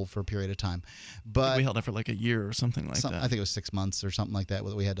had to hold for a period of time. But I think we held it for like a year or something like that. I think it was 6 months or something like that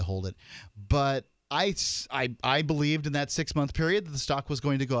we had to hold it. But I believed in that 6-month period that the stock was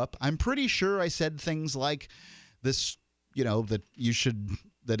going to go up. I'm pretty sure I said things like this, that you should...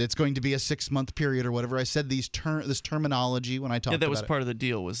 that it's going to be a 6-month period or whatever. I said this terminology when I talked about it. Yeah, that was part of the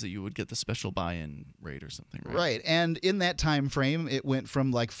deal, was that you would get the special buy-in rate or something, right? Right, and in that time frame, it went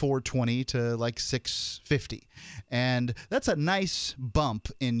from like $4.20 to like $6.50. And that's a nice bump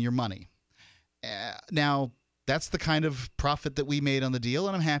in your money. Now, that's the kind of profit that we made on the deal,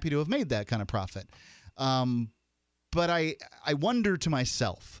 and I'm happy to have made that kind of profit. But I wonder to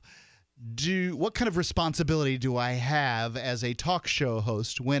myself, what kind of responsibility do I have as a talk show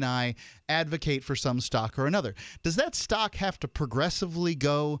host when I advocate for some stock or another? Does that stock have to progressively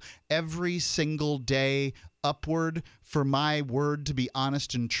go every single day upward for my word to be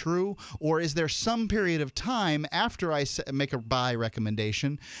honest and true? Or is there some period of time after I make a buy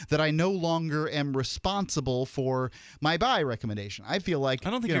recommendation that I no longer am responsible for my buy recommendation? I feel like... I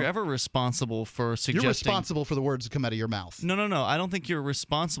don't think you're ever responsible for suggesting... You're responsible for the words that come out of your mouth. No. I don't think you're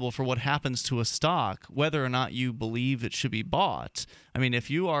responsible for what happens to a stock, whether or not you believe it should be bought. I mean, if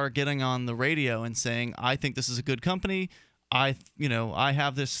you are getting on the radio and saying, I think this is a good company, I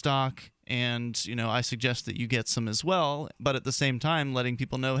have this stock, and I suggest that you get some as well, but at the same time letting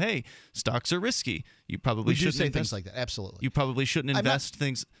people know, hey, stocks are risky. You probably shouldn't say things like that. Absolutely. You probably shouldn't invest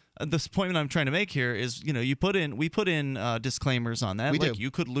things. the point I'm trying to make here is, we put in disclaimers on that. We do. You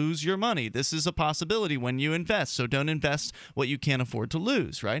could lose your money. This is a possibility when you invest. So don't invest what you can't afford to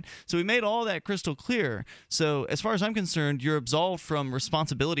lose, right? So we made all that crystal clear. So as far as I'm concerned, you're absolved from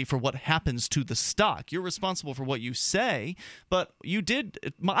responsibility for what happens to the stock. You're responsible for what you say, but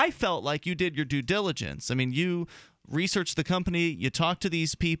I felt like you did your due diligence. I mean, you researched the company, you talked to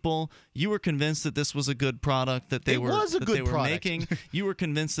these people, you were convinced that this was a good product that they were making. You were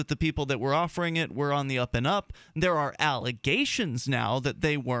convinced that the people that were offering it were on the up and up. There are allegations now that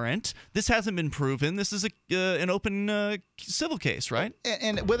they weren't. This hasn't been proven. This is an open civil case, right?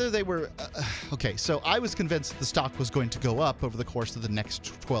 And whether they were okay, so I was convinced the stock was going to go up over the course of the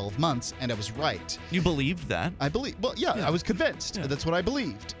next 12 months, and I was right. You believed that? I was convinced. Yeah. That's what I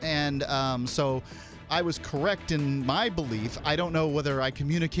believed. And so I was correct in my belief. I don't know whether I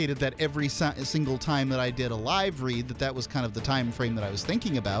communicated that every single time that I did a live read, that was kind of the time frame that I was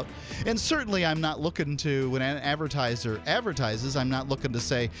thinking about. And certainly I'm not looking to, when an advertiser advertises, I'm not looking to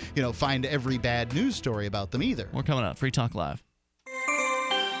say, find every bad news story about them either. We're coming up. Free Talk Live.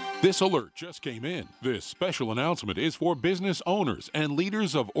 This alert just came in. This special announcement is for business owners and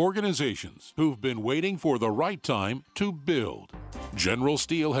leaders of organizations who've been waiting for the right time to build. General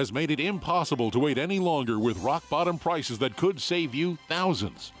Steel has made it impossible to wait any longer with rock-bottom prices that could save you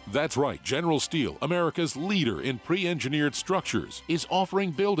thousands. That's right, General Steel, America's leader in pre-engineered structures, is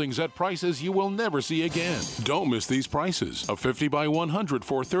offering buildings at prices you will never see again. Don't miss these prices. A 50 by 100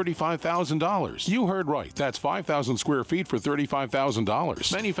 for $35,000. You heard right. That's 5,000 square feet for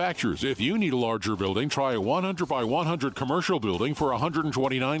 $35,000. Manufacturers, if you need a larger building, try a 100 by 100 commercial building for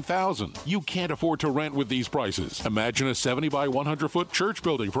 $129,000. You can't afford to rent with these prices. Imagine a 70 by 100-foot church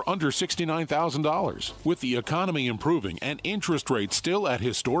building for under $69,000. With the economy improving and interest rates still at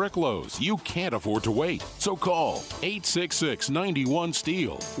historic lows, you can't afford to wait. So call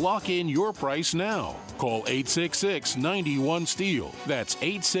 866-91-STEEL. Lock in your price now. Call 866-91-STEEL. That's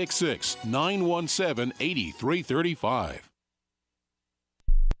 866-917-8335.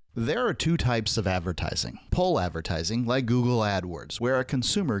 There are two types of advertising. Pull advertising, like Google AdWords, where a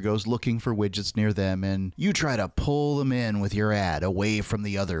consumer goes looking for widgets near them and you try to pull them in with your ad away from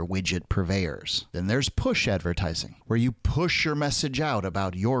the other widget purveyors. Then there's push advertising, where you push your message out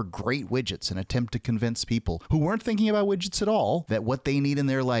about your great widgets and attempt to convince people who weren't thinking about widgets at all that what they need in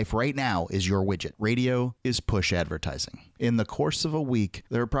their life right now is your widget. Radio is push advertising. In the course of a week,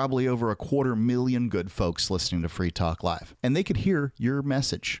 there are probably over 250,000 good folks listening to Free Talk Live, and they could hear your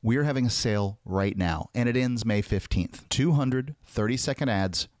message. We're having a sale right now, and it ends May 15th. 200 30-second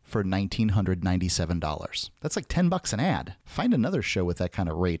ads for $1,997. That's like $10 an ad. Find another show with that kind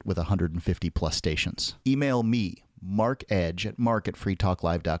of rate with 150 plus stations. Email me, Mark Edge at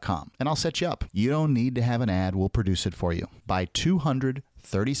mark@freetalklive.com, and I'll set you up. You don't need to have an ad. We'll produce it for you. Buy 200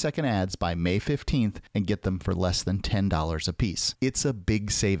 30-second ads by May 15th and get them for less than $10 a piece. It's a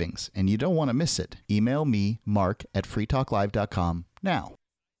big savings, and you don't want to miss it. Email me, mark@freetalklive.com now.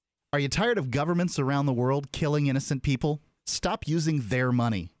 Are you tired of governments around the world killing innocent people? Stop using their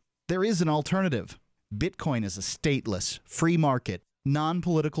money. There is an alternative. Bitcoin is a stateless, free market,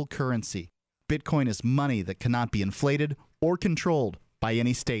 non-political currency. Bitcoin is money that cannot be inflated or controlled by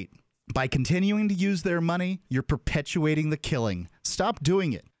any state. By continuing to use their money, you're perpetuating the killing. Stop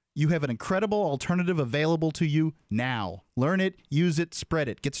doing it. You have an incredible alternative available to you now. Learn it, use it, spread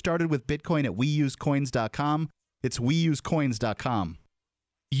it. Get started with Bitcoin at weusecoins.com. It's weusecoins.com.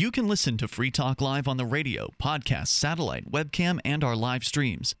 You can listen to Free Talk Live on the radio, podcast, satellite, webcam, and our live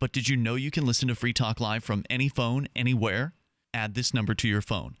streams. But did you know you can listen to Free Talk Live from any phone, anywhere? Add this number to your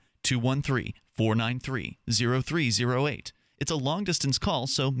phone, 213-493-0308. It's a long-distance call,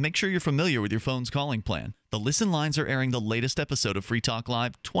 so make sure you're familiar with your phone's calling plan. The listen lines are airing the latest episode of Free Talk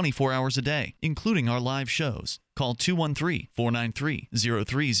Live 24 hours a day, including our live shows. Call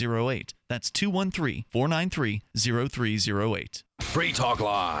 213-493-0308. That's 213-493-0308. Free Talk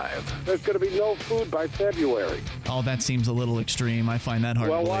Live. There's going to be no food by February. Oh, that seems a little extreme. I find that hard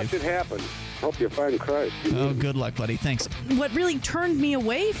to believe. Well, watch it happen. Hope you find Christ. Oh, good luck, buddy. Thanks. What really turned me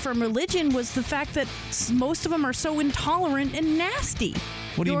away from religion was the fact that most of them are so intolerant and nasty.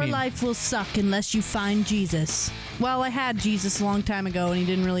 What do you mean? Your life will suck unless you find Jesus. Well, I had Jesus a long time ago, and he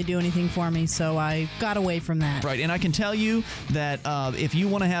didn't really do anything for me, so I got away from that. Right, and I can tell you that if you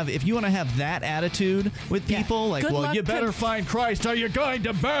want to have that attitude with people, like, well, you better find Christ, or you're going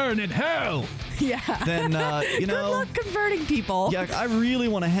to burn in hell. Yeah. Then you know. Good luck converting people. Yeah, I really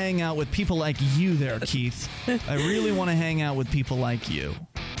want to hang out with people like you, there, Keith. I really want to hang out with people like you.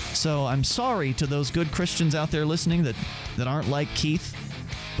 So I'm sorry to those good Christians out there listening that aren't like Keith.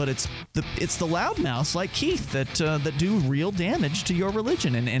 but it's the loudmouths like Keith that do real damage to your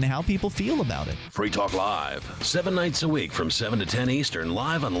religion and how people feel about it. Free Talk Live, 7 nights a week from 7 to 10 Eastern,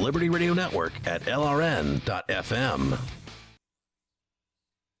 live on the Liberty Radio Network at LRN.FM.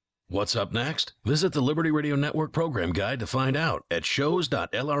 What's up next? Visit the Liberty Radio Network program guide to find out at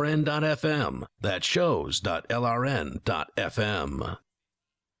shows.lrn.fm. That's shows.lrn.fm.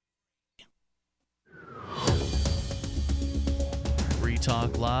 Free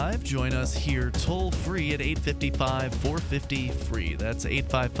Talk Live. Join us here toll free at 855-450-FREE. That's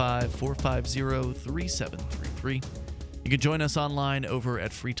 855-450-3733. You can join us online over at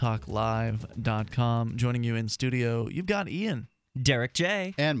freetalklive.com. Joining you in studio, you've got Ian, Derrick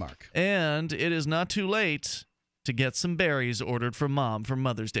J. and Mark. And it is not too late to get some berries ordered from Mom for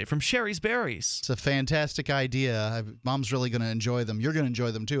Mother's Day from Sherry's Berries. It's a fantastic idea. Mom's really going to enjoy them. You're going to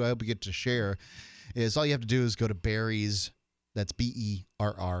enjoy them too. I hope you get to share. All you have to do is go to Berries, that's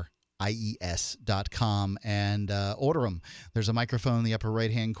BERRIES.com, and order them. There's a microphone in the upper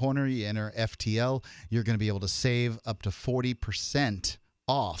right-hand corner. You enter FTL. You're going to be able to save up to 40%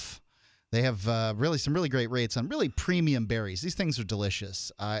 off. They have some really great rates on really premium berries. These things are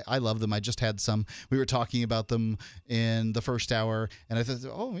delicious. I love them. I just had some. We were talking about them in the first hour, and I thought,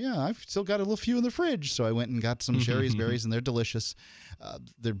 oh, yeah, I've still got a little few in the fridge. So I went and got some Sherry's berries, and they're delicious.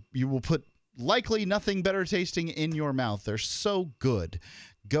 You will put likely nothing better tasting in your mouth. They're so good.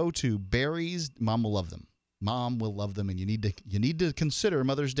 Go to Berries. Mom will love them. Mom will love them, and you need to consider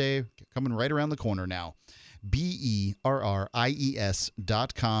Mother's Day coming right around the corner now.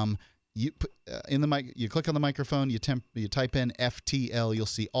 BERRIES.com. You put in the mic. You click on the microphone. You type in FTL. You'll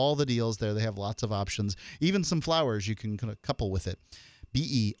see all the deals there. They have lots of options, even some flowers you can kind of couple with it.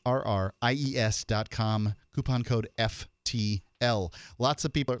 BERRIES.com. Coupon code FTL. Lots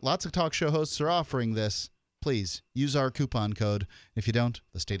of people, lots of talk show hosts are offering this. Please use our coupon code. If you don't,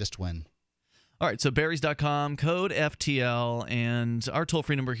 the statist win. All right, so berries.com, code FTL, and our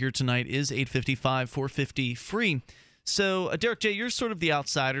toll-free number here tonight is 855-450-FREE. So, Derrick J., you're sort of the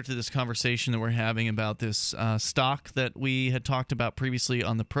outsider to this conversation that we're having about this stock that we had talked about previously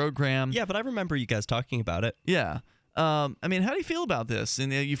on the program. Yeah, but I remember you guys talking about it. Yeah. I mean, how do you feel about this?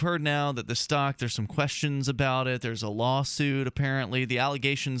 And you've heard now that the stock, there's some questions about it. There's a lawsuit, apparently. The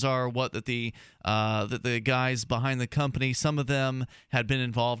allegations are that the guys behind the company, some of them had been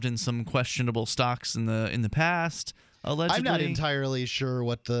involved in some questionable stocks in the past. Allegedly. I'm not entirely sure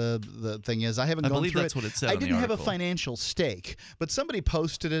what the thing is. I haven't gone through that's what it said. I didn't have a financial stake, but somebody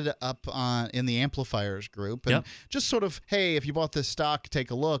posted it up in the Amplifiers group, and just sort of, hey, if you bought this stock,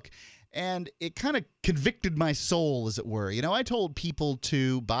 take a look. And it kind of convicted my soul, as it were. You know, I told people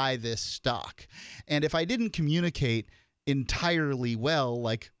to buy this stock, and if I didn't communicate entirely well,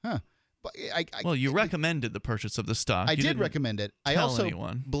 like, well, you recommended the purchase of the stock. I did recommend it. I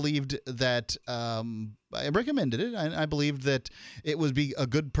also believed that I recommended it. I believed that it would be a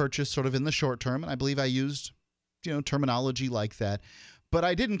good purchase sort of in the short term, and I believe I used, terminology like that. But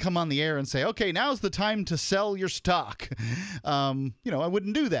I didn't come on the air and say, okay, now's the time to sell your stock. I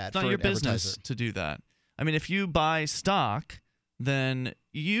wouldn't do that. It's not your business to do that. I mean, if you buy stock, then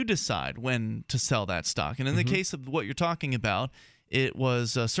you decide when to sell that stock. And in the case of what you're talking about, it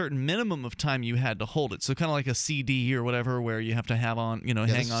was a certain minimum of time you had to hold it. So kind of like a CD or whatever, where you have to have on, hang on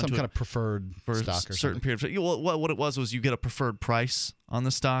to some kind of preferred for stock or a certain period. What it was you get a preferred price on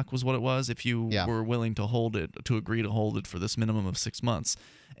the stock was what it was if you were willing to hold it, to agree to hold it for this minimum of 6 months.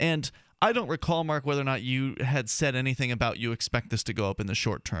 And I don't recall, Mark, whether or not you had said anything about you expect this to go up in the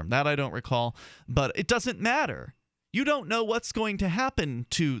short term. That I don't recall, but it doesn't matter. You don't know what's going to happen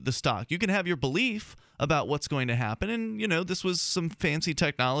to the stock. You can have your belief about what's going to happen, and this was some fancy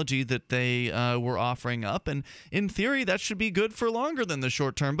technology that they were offering up, and in theory that should be good for longer than the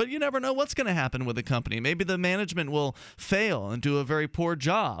short term, but you never know what's going to happen with the company. Maybe the management will fail and do a very poor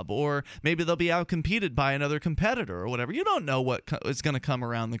job, or maybe they'll be outcompeted by another competitor or whatever. You don't know what is going to come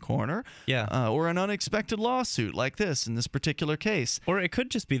around the corner. Or an unexpected lawsuit like this in this particular case. Or it could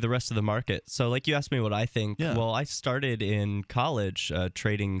just be the rest of the market. So like you asked me what I think. Well, I started in college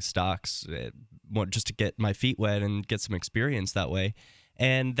trading stocks just to get my feet wet and get some experience that way.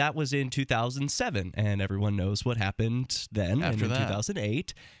 And that was in 2007. And everyone knows what happened then in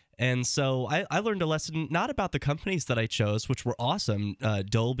 2008. And so I learned a lesson not about the companies that I chose, which were awesome.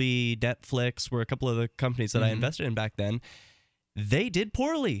 Dolby, Netflix were a couple of the companies that I invested in back then. They did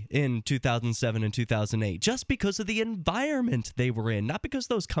poorly in 2007 and 2008 just because of the environment they were in, not because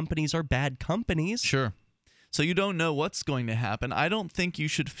those companies are bad companies. Sure. So you don't know what's going to happen. I don't think you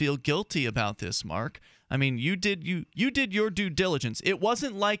should feel guilty about this, Mark. I mean, you did your due diligence. It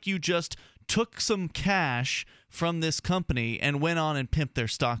wasn't like you just took some cash from this company and went on and pimped their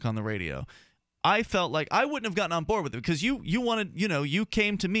stock on the radio. I felt like I wouldn't have gotten on board with it because you wanted, you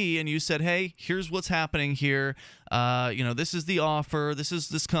came to me and you said, hey, here's what's happening here. This is the offer. This is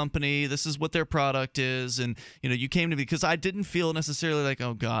this company. This is what their product is. And, you came to me because I didn't feel necessarily like,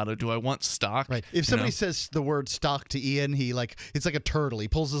 oh, God, do I want stock? Right. If somebody says the word stock to Ian, it's like a turtle. He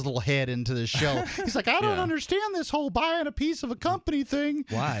pulls his little head into the shell. He's like, I don't understand this whole buying a piece of a company thing.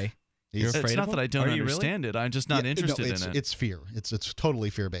 Why? It's not that I don't understand it. I'm just not interested in it. It's fear. It's totally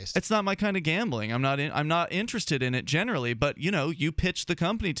fear-based. It's not my kind of gambling. I'm not interested in it generally. But you pitched the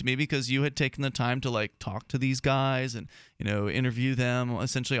company to me because you had taken the time to talk to these guys and interview them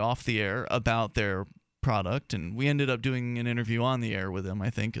essentially off the air about their product, and we ended up doing an interview on the air with them, I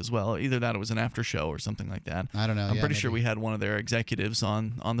think, as well. Either that or it was an after show or something like that. I don't know. I'm pretty sure we had one of their executives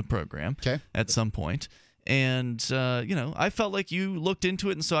on the program at some point. And, I felt like you looked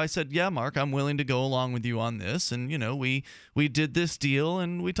into it, and so I said, yeah, Mark, I'm willing to go along with you on this. And, we did this deal,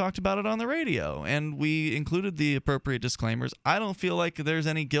 and we talked about it on the radio, and we included the appropriate disclaimers. I don't feel like there's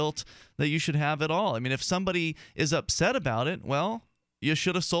any guilt that you should have at all. I mean, if somebody is upset about it, well, you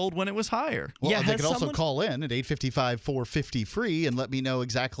should have sold when it was higher. Well, they could also call in at 855-450-FREE and let me know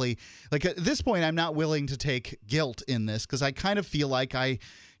exactly. At this point, I'm not willing to take guilt in this because I kind of feel like I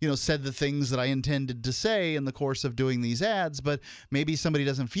said the things that I intended to say in the course of doing these ads, but maybe somebody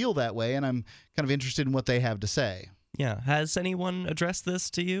doesn't feel that way, and I'm kind of interested in what they have to say. Yeah. Has anyone addressed this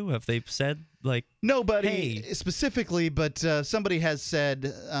to you? Have they said, Nobody hey. specifically, but somebody has said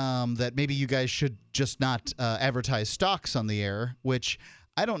that maybe you guys should just not advertise stocks on the air, which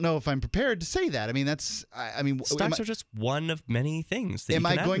I don't know if I'm prepared to say that. I mean, stocks are just one of many things that am you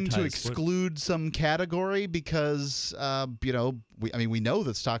can I going to advertise exclude some category because we know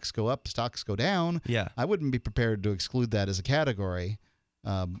that stocks go up, stocks go down. Yeah. I wouldn't be prepared to exclude that as a category.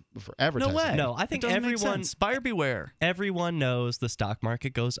 For advertising. No way. No, I think everyone, buyer beware. Everyone knows the stock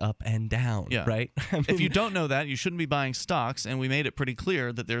market goes up and down, right? If you don't know that, you shouldn't be buying stocks, and we made it pretty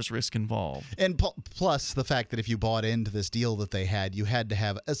clear that there's risk involved. And plus the fact that if you bought into this deal that they had, you had to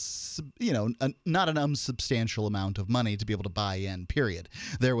have not an unsubstantial amount of money to be able to buy in, period.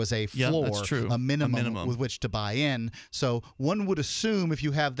 There was a floor, that's true. a minimum with which to buy in. So one would assume if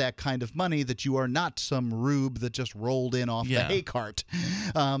you have that kind of money that you are not some rube that just rolled in off the hay cart.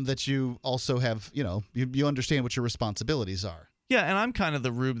 That you also have, you understand what your responsibilities are. Yeah, and I'm kind of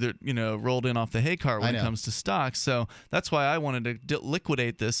the rube that, rolled in off the hay cart when it comes to stocks. So that's why I wanted to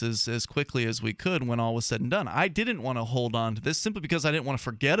liquidate this as quickly as we could when all was said and done. I didn't want to hold on to this simply because I didn't want to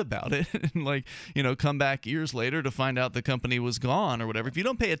forget about it and, come back years later to find out the company was gone or whatever. If you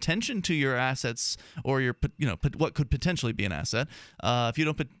don't pay attention to your assets or your, what could potentially be an asset, if you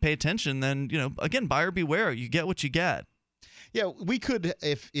don't pay attention, then, again, buyer beware. You get what you get. Yeah, we could,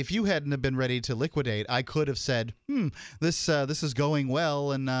 if you hadn't have been ready to liquidate, I could have said, this is going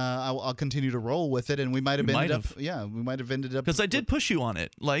well, and I'll continue to roll with it, and we might have ended up. Because I did push you on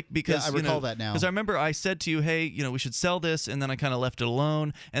it, because I recall that now. Because I remember I said to you, hey, we should sell this, and then I kind of left it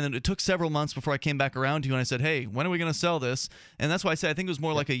alone, and then it took several months before I came back around to you, and I said, hey, when are we going to sell this? And that's why I said I think it was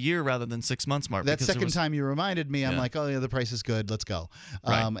more like a year rather than 6 months, Mark. That second time you reminded me, I'm like, oh yeah, the price is good, let's go.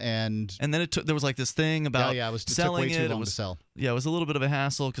 Right. And then there was this thing about selling it. Took way too long to sell. Yeah, it was a little bit of a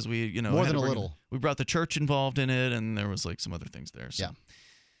hassle because we, more than a little. We brought the church involved in it, and there was some other things there. So.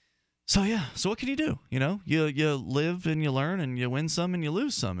 Yeah. So what can you do? You live and you learn, and you win some and you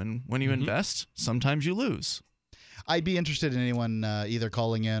lose some, and when you invest, sometimes you lose. I'd be interested in anyone either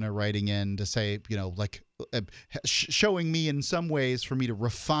calling in or writing in to say, showing me in some ways for me to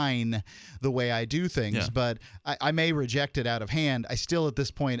refine the way I do things. Yeah. But I may reject it out of hand. I still, at this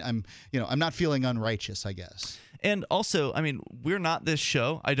point, I'm not feeling unrighteous, I guess. And also, we're not this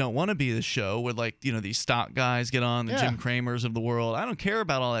show. I don't want to be this show where, these stock guys get on, the Jim Cramers of the world. I don't care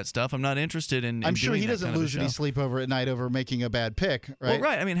about all that stuff. I'm not interested in I'm sure he doesn't kind of lose any sleep over at night over making a bad pick, right?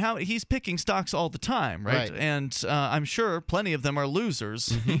 Well, right. He's picking stocks all the time, right? And I'm sure plenty of them are losers.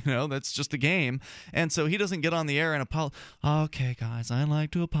 Mm-hmm. That's just the game. And so he doesn't get on the air and apologize. Okay, guys, I'd like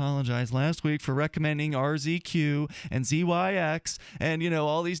to apologize last week for recommending RZQ and ZYX and,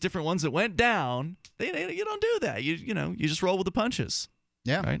 all these different ones that went down. You don't do that. You just roll with the punches.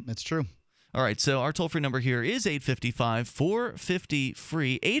 Yeah, right? That's true. All right, so our toll-free number here is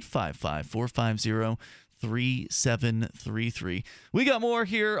 855-450-FREE, 855-450-3733. We got more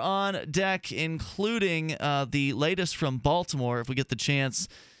here on deck, including the latest from Baltimore, if we get the chance.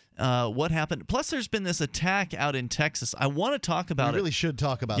 what happened. Plus, there's been this attack out in Texas. I want to talk about it. We really should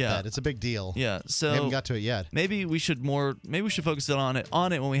talk about that. It's a big deal. Yeah, so we haven't got to it yet. Maybe we should focus on it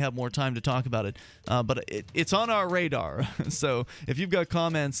when we have more time to talk about it. But it's on our radar. So if you've got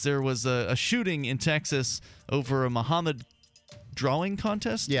comments, there was a shooting in Texas over a Muhammad drawing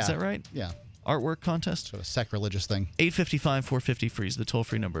contest. Yeah. Is that right? Yeah. Artwork contest. Sort of sacrilegious thing. 855-450-FREE is the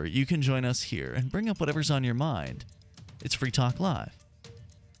toll-free number. You can join us here and bring up whatever's on your mind. It's Free Talk Live.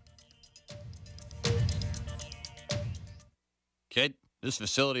 Kid, this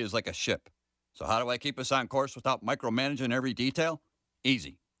facility is like a ship. So how do I keep us on course without micromanaging every detail?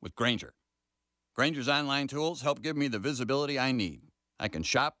 Easy, with Grainger. Grainger's online tools help give me the visibility I need. I can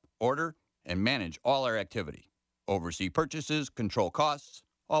shop, order, and manage all our activity. Oversee purchases, control costs,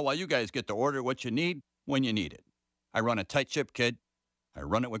 all while you guys get to order what you need when you need it. I run a tight ship, kid. I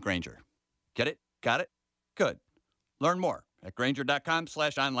run it with Grainger. Get it? Got it? Good. Learn more at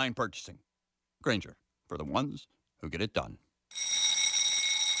Grainger.com/online purchasing. Grainger, for the ones who get it done.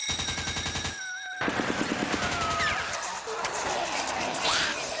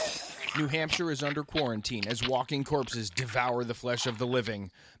 New Hampshire is under quarantine as walking corpses devour the flesh of the living.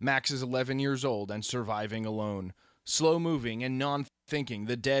 Max is 11 years old and surviving alone. Slow-moving and non-thinking,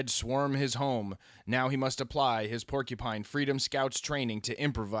 the dead swarm his home. Now he must apply his Porcupine Freedom Scouts training to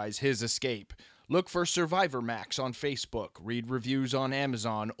improvise his escape. Look for Survivor Max on Facebook, read reviews on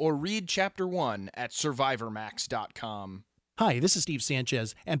Amazon, or read Chapter 1 at survivormax.com. Hi, this is Steve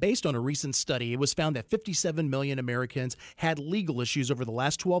Sanchez, and based on a recent study, it was found that 57 million Americans had legal issues over the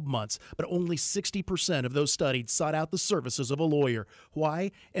last 12 months, but only 60% of those studied sought out the services of a lawyer.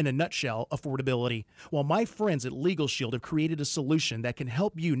 Why? In a nutshell, affordability. Well, my friends at Legal Shield have created a solution that can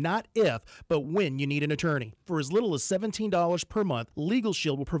help you not if, but when you need an attorney. For as little as $17 per month, Legal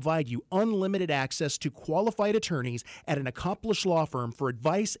Shield will provide you unlimited access to qualified attorneys at an accomplished law firm for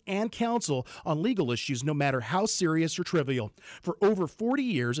advice and counsel on legal issues, no matter how serious or trivial. For over 40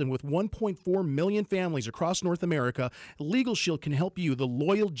 years and with 1.4 million families across North America, Legal Shield can help you, the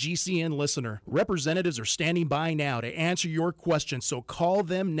loyal GCN listener. Representatives are standing by now to answer your questions, so call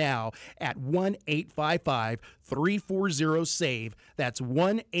them now at 1-855-340-SAVE. That's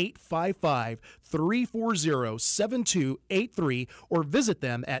 1-855-340-7283, or visit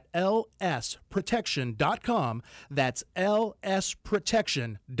them at lsprotection.com. That's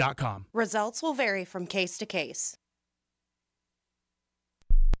lsprotection.com. Results will vary from case to case.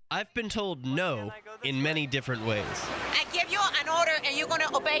 I've been told no in many different ways. I give you an order and you're going to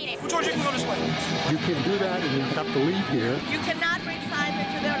obey it. You can go this way. You can do that and you have to leave here. You cannot bring signs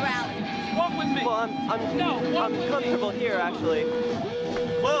into the rally. Walk with me. Well, I'm comfortable here, actually.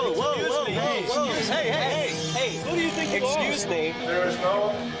 Whoa. Hey. Who do you think you are? Excuse me. There is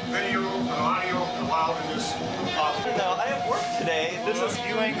no video or audio allowed in this office. No, I have work today.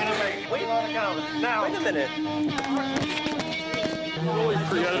 You ain't going to make it. Wait a minute. Really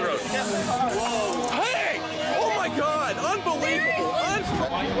Hey! Oh my God! Unbelievable! Why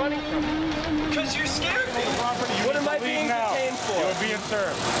are you running from me? Because you scared me. What am I being detained for? You're being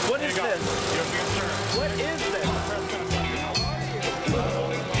served. What is this? You're being served. What is this?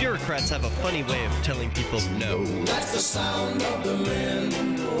 Bureaucrats have a funny way of telling people no. That's the sound of the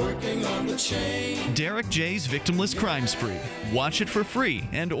men working on the chain. Derrick J's Victimless Crime Spree. Watch it for free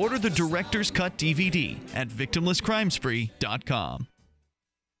and order the Director's Cut DVD at victimlesscrimespree.com.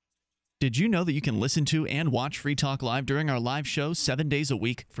 Did you know that you can listen to and watch Free Talk Live during our live show 7 days a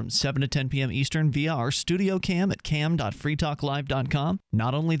week from 7 to 10 p.m. Eastern via our studio cam at cam.freetalklive.com?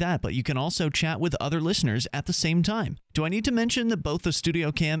 Not only that, but you can also chat with other listeners at the same time. Do I need to mention that both the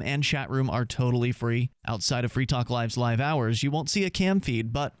studio cam and chat room are totally free? Outside of Free Talk Live's live hours, you won't see a cam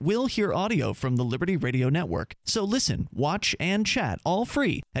feed, but will hear audio from the Liberty Radio Network. So listen, watch, and chat all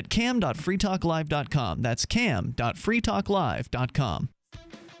free at cam.freetalklive.com. That's cam.freetalklive.com.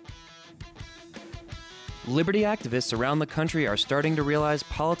 Liberty activists around the country are starting to realize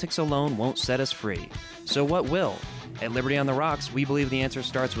politics alone won't set us free. So what will? At Liberty on the Rocks, we believe the answer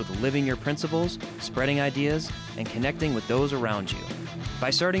starts with living your principles, spreading ideas, and connecting with those around you.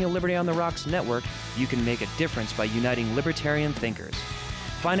 By starting a Liberty on the Rocks network, you can make a difference by uniting libertarian thinkers.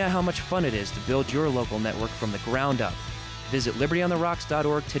 Find out how much fun it is to build your local network from the ground up. Visit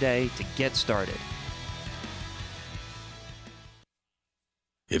libertyontherocks.org today to get started.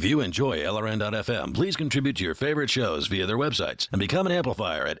 If you enjoy LRN.FM, please contribute to your favorite shows via their websites and become an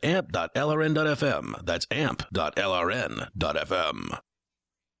amplifier at amp.lrn.fm. That's amp.lrn.fm.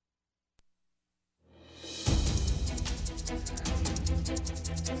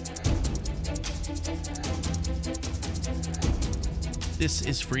 This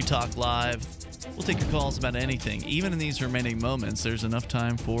is Free Talk Live. We'll take your calls about anything. Even in these remaining moments, there's enough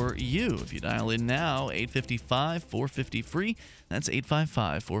time for you. If you dial in now, 855-450-FREE. That's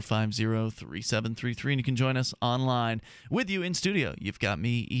 855-450-3733. And you can join us online. With you in studio, you've got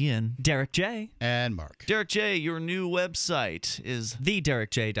me, Ian. Derrick J. And Mark. Derrick J., your new website is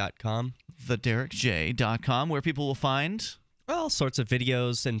TheDerrickJ.com. TheDerrickJ.com, where people will find all sorts of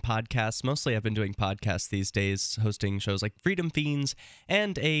videos and podcasts. Mostly I've been doing podcasts these days, hosting shows like Freedom Fiends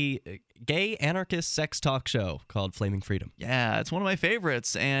and a gay anarchist sex talk show called Flaming Freedom. Yeah, it's one of my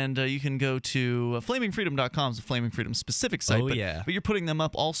favorites. And you can go to flamingfreedom.com. It's a Flaming Freedom specific site. Oh, but, yeah. But you're putting them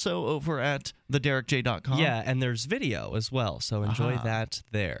up also over at TheDerrickJ.com. Yeah, and there's video as well, so enjoy that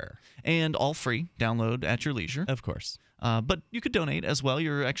there. And all free. Download at your leisure. Of course. But you could donate as well.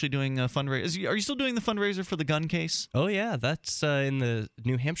 You're actually doing a fundraiser. Are you still doing the fundraiser for the gun case? Oh, yeah. That's in the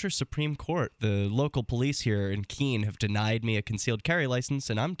New Hampshire Supreme Court. The local police here in Keene have denied me a concealed carry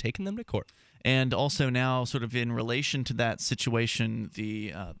license, and I'm taking them to court. And also now, sort of in relation to that situation,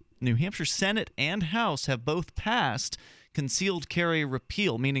 the New Hampshire Senate and House have both passed concealed carry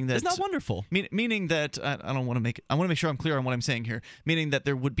repeal, meaning that isn't that wonderful? Meaning that I want to make sure I'm clear on what I'm saying here. Meaning that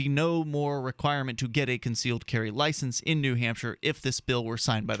there would be no more requirement to get a concealed carry license in New Hampshire if this bill were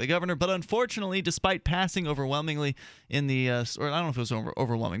signed by the governor. But unfortunately, despite passing overwhelmingly in the or I don't know if it was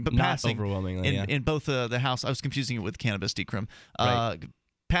overwhelming, but not passing overwhelmingly in both the House. I was confusing it with cannabis decrim. Right.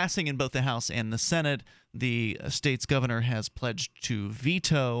 Passing in both the House and the Senate, the state's governor has pledged to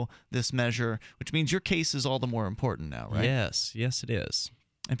veto this measure, which means your case is all the more important now, right? Yes, it is.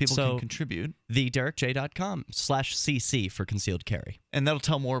 And people can contribute. TheDerrickJ.com/cc for concealed carry. And that'll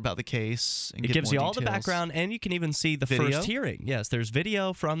tell more about the case. And it gives you all details. The background, and you can even see the first hearing. Yes, there's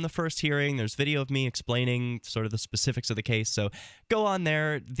video from the first hearing. There's video of me explaining sort of the specifics of the case. So go on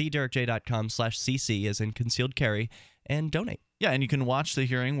there, TheDerrickJ.com/cc as in concealed carry, and donate. Yeah, and you can watch the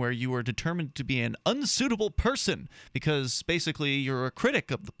hearing where you were determined to be an unsuitable person because basically you're a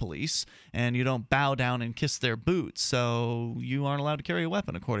critic of the police and you don't bow down and kiss their boots. So you aren't allowed to carry a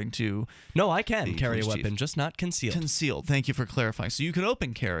weapon according to No, I can carry a weapon, chief. just not concealed. Concealed. Thank you for clarifying. So you can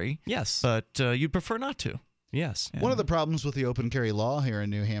open carry. Yes. But you'd prefer not to. Yes. And one of the problems with the open carry law here in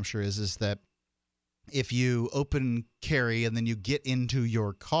New Hampshire is that if you open carry and then you get into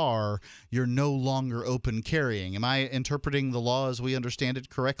your car, you're no longer open carrying. Am I interpreting the law as we understand it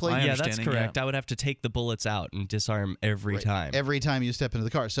correctly? Yeah, that's correct. I would have to take the bullets out and disarm every time. Every time you step into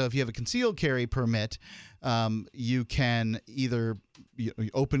the car. So if you have a concealed carry permit, you can either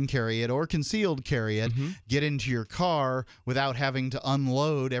open carry it or concealed carry it, get into your car without having to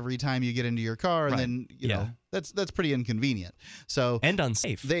unload every time you get into your car, and then you know that's pretty inconvenient. So and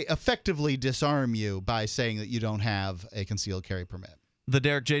unsafe. They effectively disarm you by saying that you don't have a concealed carry permit.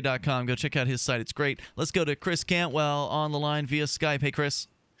 TheDerrickJ.com. Go check out his site. It's great. Let's go to Chris Cantwell on the line via Skype. Hey, Chris.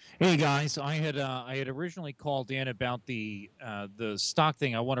 Hey guys, I had originally called in about the stock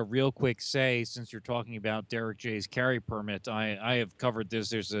thing. I want to real quick say, since you're talking about Derrick J's carry permit, I have covered this.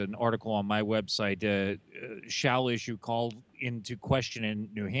 There's an article on my website, shall issue called into question in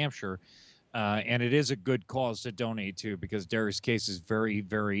New Hampshire, and it is a good cause to donate to because Derrick's case is very,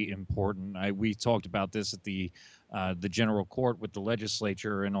 very important. We talked about this at the general court with the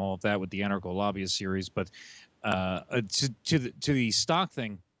legislature and all of that with the anarcho lobbyist series, but to the stock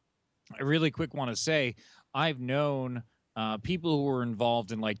thing. I really quick want to say I've known people who were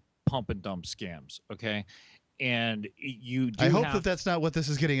involved in like pump and dump scams. Okay. And you do I hope that that's not what this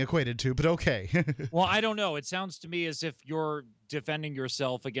is getting equated to, but okay. Well, I don't know. It sounds to me as if you're defending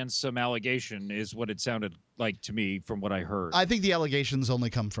yourself against some allegation is what it sounded like to me from what I heard. I think the allegations only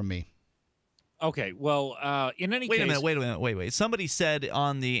come from me. Okay, well, in any case... Wait a minute. Somebody said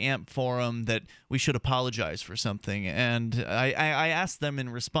on the AMP forum that we should apologize for something, and I asked them in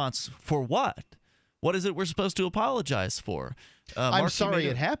response, for what? What is it we're supposed to apologize for? I'm sorry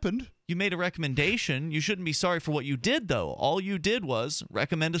it happened. You made a recommendation. You shouldn't be sorry for what you did, though. All you did was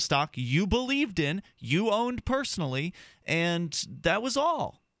recommend a stock you believed in, you owned personally, and that was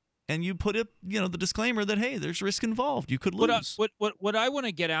all. And you put up, the disclaimer that, hey, there's risk involved. You could lose. What I want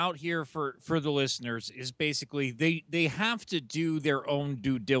to get out here for the listeners is basically they have to do their own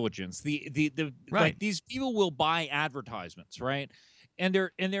due diligence. Right. Like these people will buy advertisements, right? And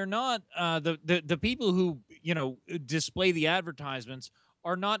they're not the people who display the advertisements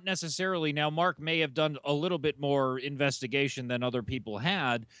are not necessarily. Now, Mark may have done a little bit more investigation than other people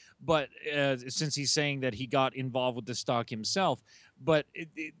had, but since he's saying that he got involved with the stock himself, but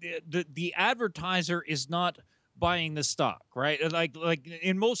the advertiser is not buying the stock, right? Like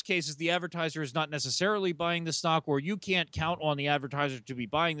in most cases, the advertiser is not necessarily buying the stock, or you can't count on the advertiser to be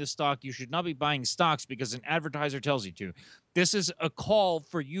buying the stock. You should not be buying stocks because an advertiser tells you to. This is a call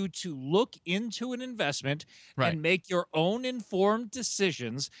for you to look into an investment and make your own informed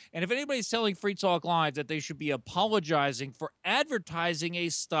decisions. And if anybody's telling Free Talk Live that they should be apologizing for advertising a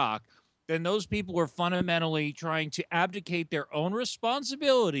stock, then those people are fundamentally trying to abdicate their own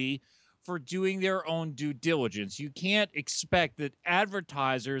responsibility for doing their own due diligence. You can't expect that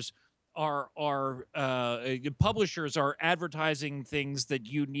advertisers publishers are advertising things that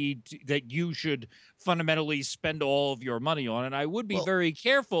you should fundamentally spend all of your money on. And I would be very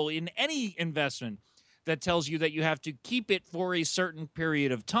careful in any investment that tells you that you have to keep it for a certain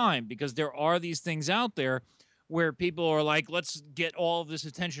period of time, because there are these things out there where people are like, let's get all of this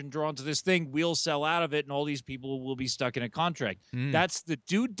attention drawn to this thing, we'll sell out of it, and all these people will be stuck in a contract. That's the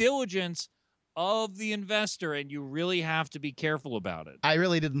due diligence of the investor, and you really have to be careful about it. I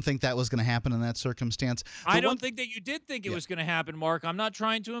really didn't think that was going to happen in that circumstance. I don't think that you did think it was going to happen, Mark. I'm not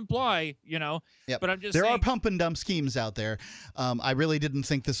trying to imply, but I'm just saying. There are pump and dump schemes out there. I really didn't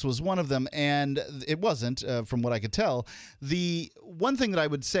think this was one of them, and it wasn't, from what I could tell. The one thing that I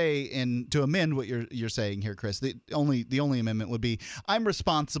would say, to amend what you're saying here, Chris, the only amendment would be, I'm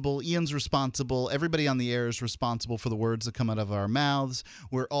responsible, Ian's responsible, everybody on the air is responsible for the words that come out of our mouths.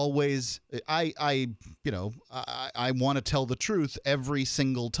 We're always I want to tell the truth every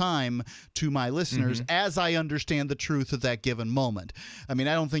single time to my listeners as I understand the truth at that given moment. I mean,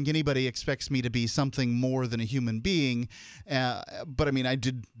 I don't think anybody expects me to be something more than a human being, but I mean, I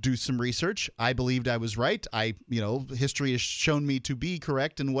did do some research. I believed I was right. History has shown me to be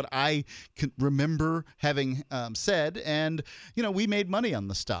correct in what I can remember having said, and we made money on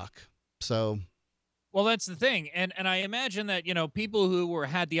the stock. So. Well, that's the thing. And I imagine that, people who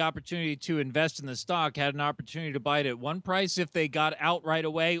had the opportunity to invest in the stock had an opportunity to buy it at one price if they got out right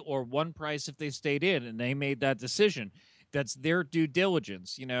away, or one price if they stayed in, and they made that decision. That's their due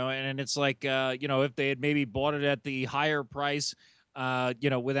diligence, and it's like, if they had maybe bought it at the higher price,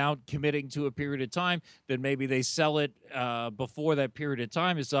 without committing to a period of time, then maybe they sell it before that period of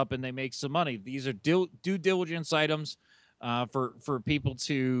time is up and they make some money. These are due diligence items for people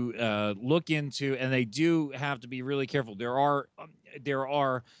to look into, and they do have to be really careful. There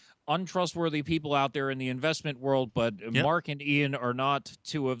are untrustworthy people out there in the investment world, but Mark and Ian are not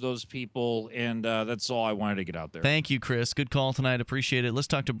two of those people, and that's all I wanted to get out there. Thank you, Chris. Good call tonight. Appreciate it. Let's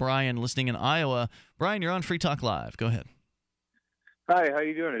talk to Brian, listening in Iowa. Brian, you're on Free Talk Live. Go ahead. Hi, how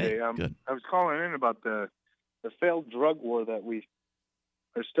you doing today? Good. I was calling in about the failed drug war that we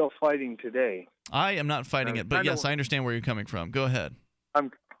are still fighting today. I am not fighting it, but yes, I understand where you're coming from. Go ahead.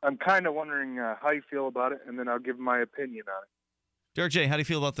 I'm kind of wondering how you feel about it, and then I'll give my opinion on it. Derrick J., how do you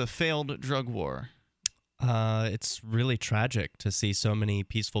feel about the failed drug war? It's really tragic to see so many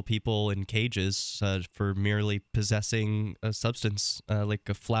peaceful people in cages for merely possessing a substance like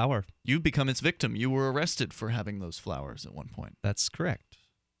a flower. You've become its victim. You were arrested for having those flowers at one point. That's correct.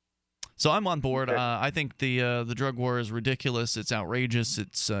 So I'm on board. I think the drug war is ridiculous. It's outrageous.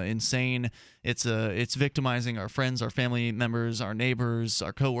 It's insane. It's victimizing our friends, our family members, our neighbors,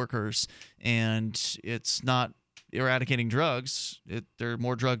 our coworkers, and it's not eradicating drugs. There are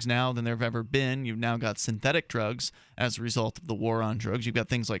more drugs now than there have ever been. You've now got synthetic drugs as a result of the war on drugs. You've got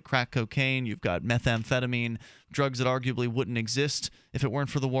things like crack cocaine. You've got methamphetamine, drugs that arguably wouldn't exist if it weren't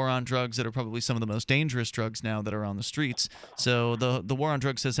for the war on drugs, that are probably some of the most dangerous drugs now that are on the streets. So the war on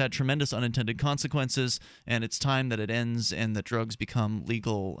drugs has had tremendous unintended consequences, and it's time that it ends and that drugs become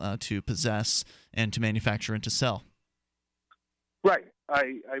legal to possess and to manufacture and to sell. Right.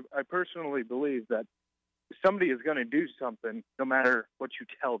 I personally believe that somebody is going to do something no matter what you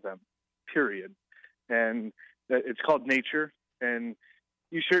tell them, period. And that it's called nature, and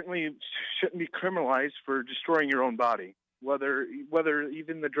you certainly shouldn't be criminalized for destroying your own body, whether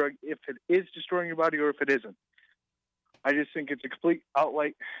even the drug, if it is destroying your body or if it isn't. I just think it's a complete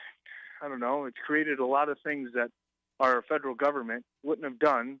outright, I don't know, it's created a lot of things that our federal government wouldn't have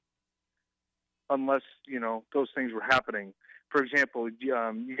done unless, those things were happening. For example,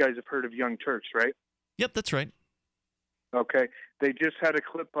 you guys have heard of Young Turks, right? Yep, that's right. Okay. They just had a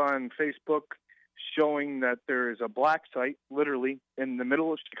clip on Facebook showing that there is a black site literally in the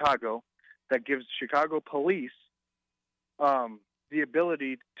middle of Chicago that gives Chicago police the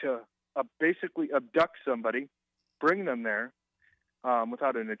ability to basically abduct somebody, bring them there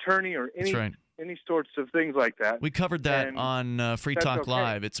without an attorney or any sorts of things like that. We covered that on Free Talk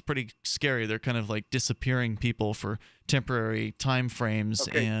Live. It's pretty scary. They're kind of like disappearing people for temporary time frames.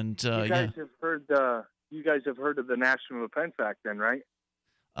 Okay. And you guys have heard of the National Defense Act then, right?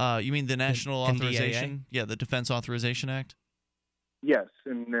 You mean the National NDAA? Authorization? Yeah, the Defense Authorization Act? Yes,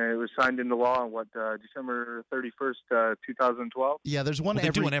 and it was signed into law on December 31st, 2012. Yeah, there's one Well,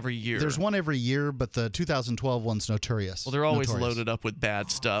 they do one every year. There's one every year, but the 2012 one's notorious. Well, they're always Notorious. loaded up with bad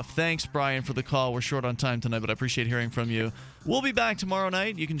stuff. Thanks, Brian, for the call. We're short on time tonight, but I appreciate hearing from you. We'll be back tomorrow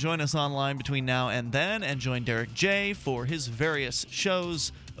night. You can join us online between now and then and join Derrick J for his various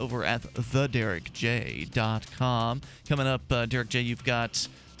shows over at thederrickj.com. Coming up, Derrick J, you've got...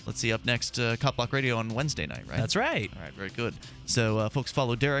 Let's see, up next, Cop Block Radio on Wednesday night, right? That's right. All right, very good. So, folks,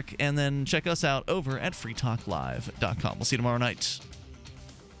 follow Derrick, and then check us out over at freetalklive.com. We'll see you tomorrow night.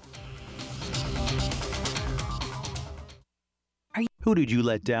 Who did you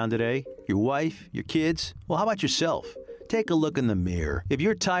let down today? Your wife? Your kids? Well, how about yourself? Take a look in the mirror. If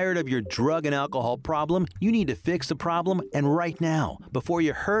you're tired of your drug and alcohol problem, you need to fix the problem, and right now, before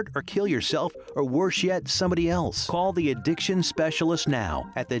you hurt or kill yourself, or worse yet, somebody else. Call the addiction specialist now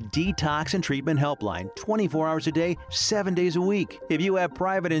at the Detox and Treatment Helpline, 24 hours a day, 7 days a week. If you have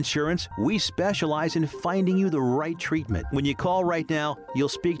private insurance, we specialize in finding you the right treatment. When you call right now, you'll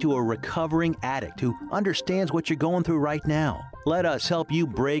speak to a recovering addict who understands what you're going through right now. Let us help you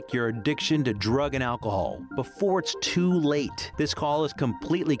break your addiction to drug and alcohol before it's too late. This call is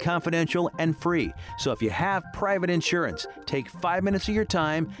completely confidential and free. So if you have private insurance, take 5 minutes of your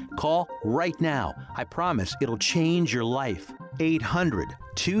time, call right now. I promise it'll change your life.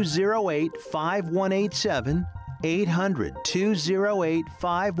 800-208-5187.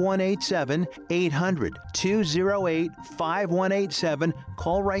 800-208-5187. 800-208-5187.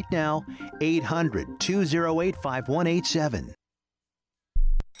 Call right now. 800-208-5187.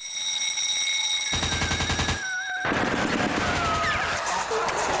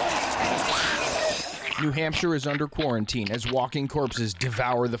 New Hampshire is under quarantine as walking corpses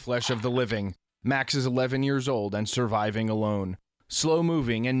devour the flesh of the living. Max is 11 years old and surviving alone.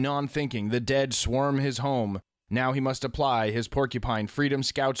 Slow-moving and non-thinking, the dead swarm his home. Now he must apply his Porcupine Freedom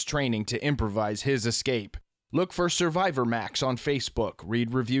Scouts training to improvise his escape. Look for Survivor Max on Facebook,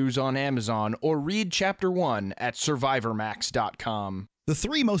 read reviews on Amazon, or read Chapter 1 at survivormax.com. The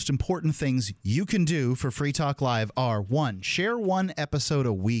three most important things you can do for Free Talk Live are: 1, share one episode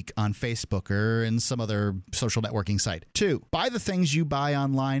a week on Facebook or in some other social networking site. 2, buy the things you buy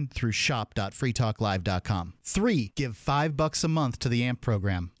online through shop.freetalklive.com. 3, give $5 a month to the AMP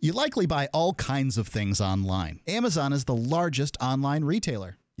program. You likely buy all kinds of things online. Amazon is the largest online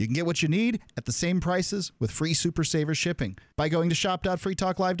retailer. You can get what you need at the same prices with free Super Saver shipping by going to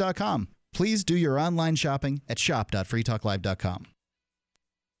shop.freetalklive.com. Please do your online shopping at shop.freetalklive.com.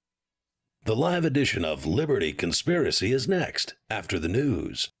 The live edition of Liberty Conspiracy is next, after the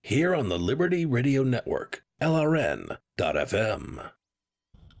news, here on the Liberty Radio Network, LRN.FM.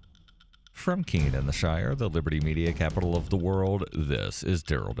 From Keene in the Shire, the Liberty Media capital of the world, this is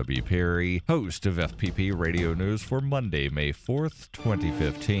Daryl W. Perry, host of FPP Radio News for Monday, May 4th,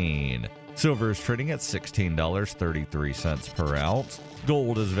 2015. Silver is trading at $16.33 per ounce.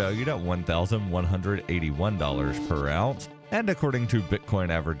 Gold is valued at $1,181 per ounce. And according to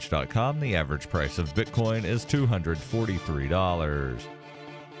BitcoinAverage.com, the average price of Bitcoin is $243.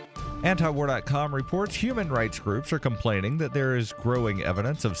 Antiwar.com reports human rights groups are complaining that there is growing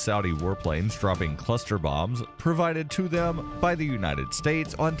evidence of Saudi warplanes dropping cluster bombs provided to them by the United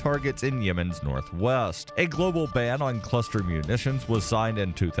States on targets in Yemen's northwest. A global ban on cluster munitions was signed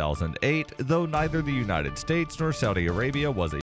in 2008, though neither the United States nor Saudi Arabia was a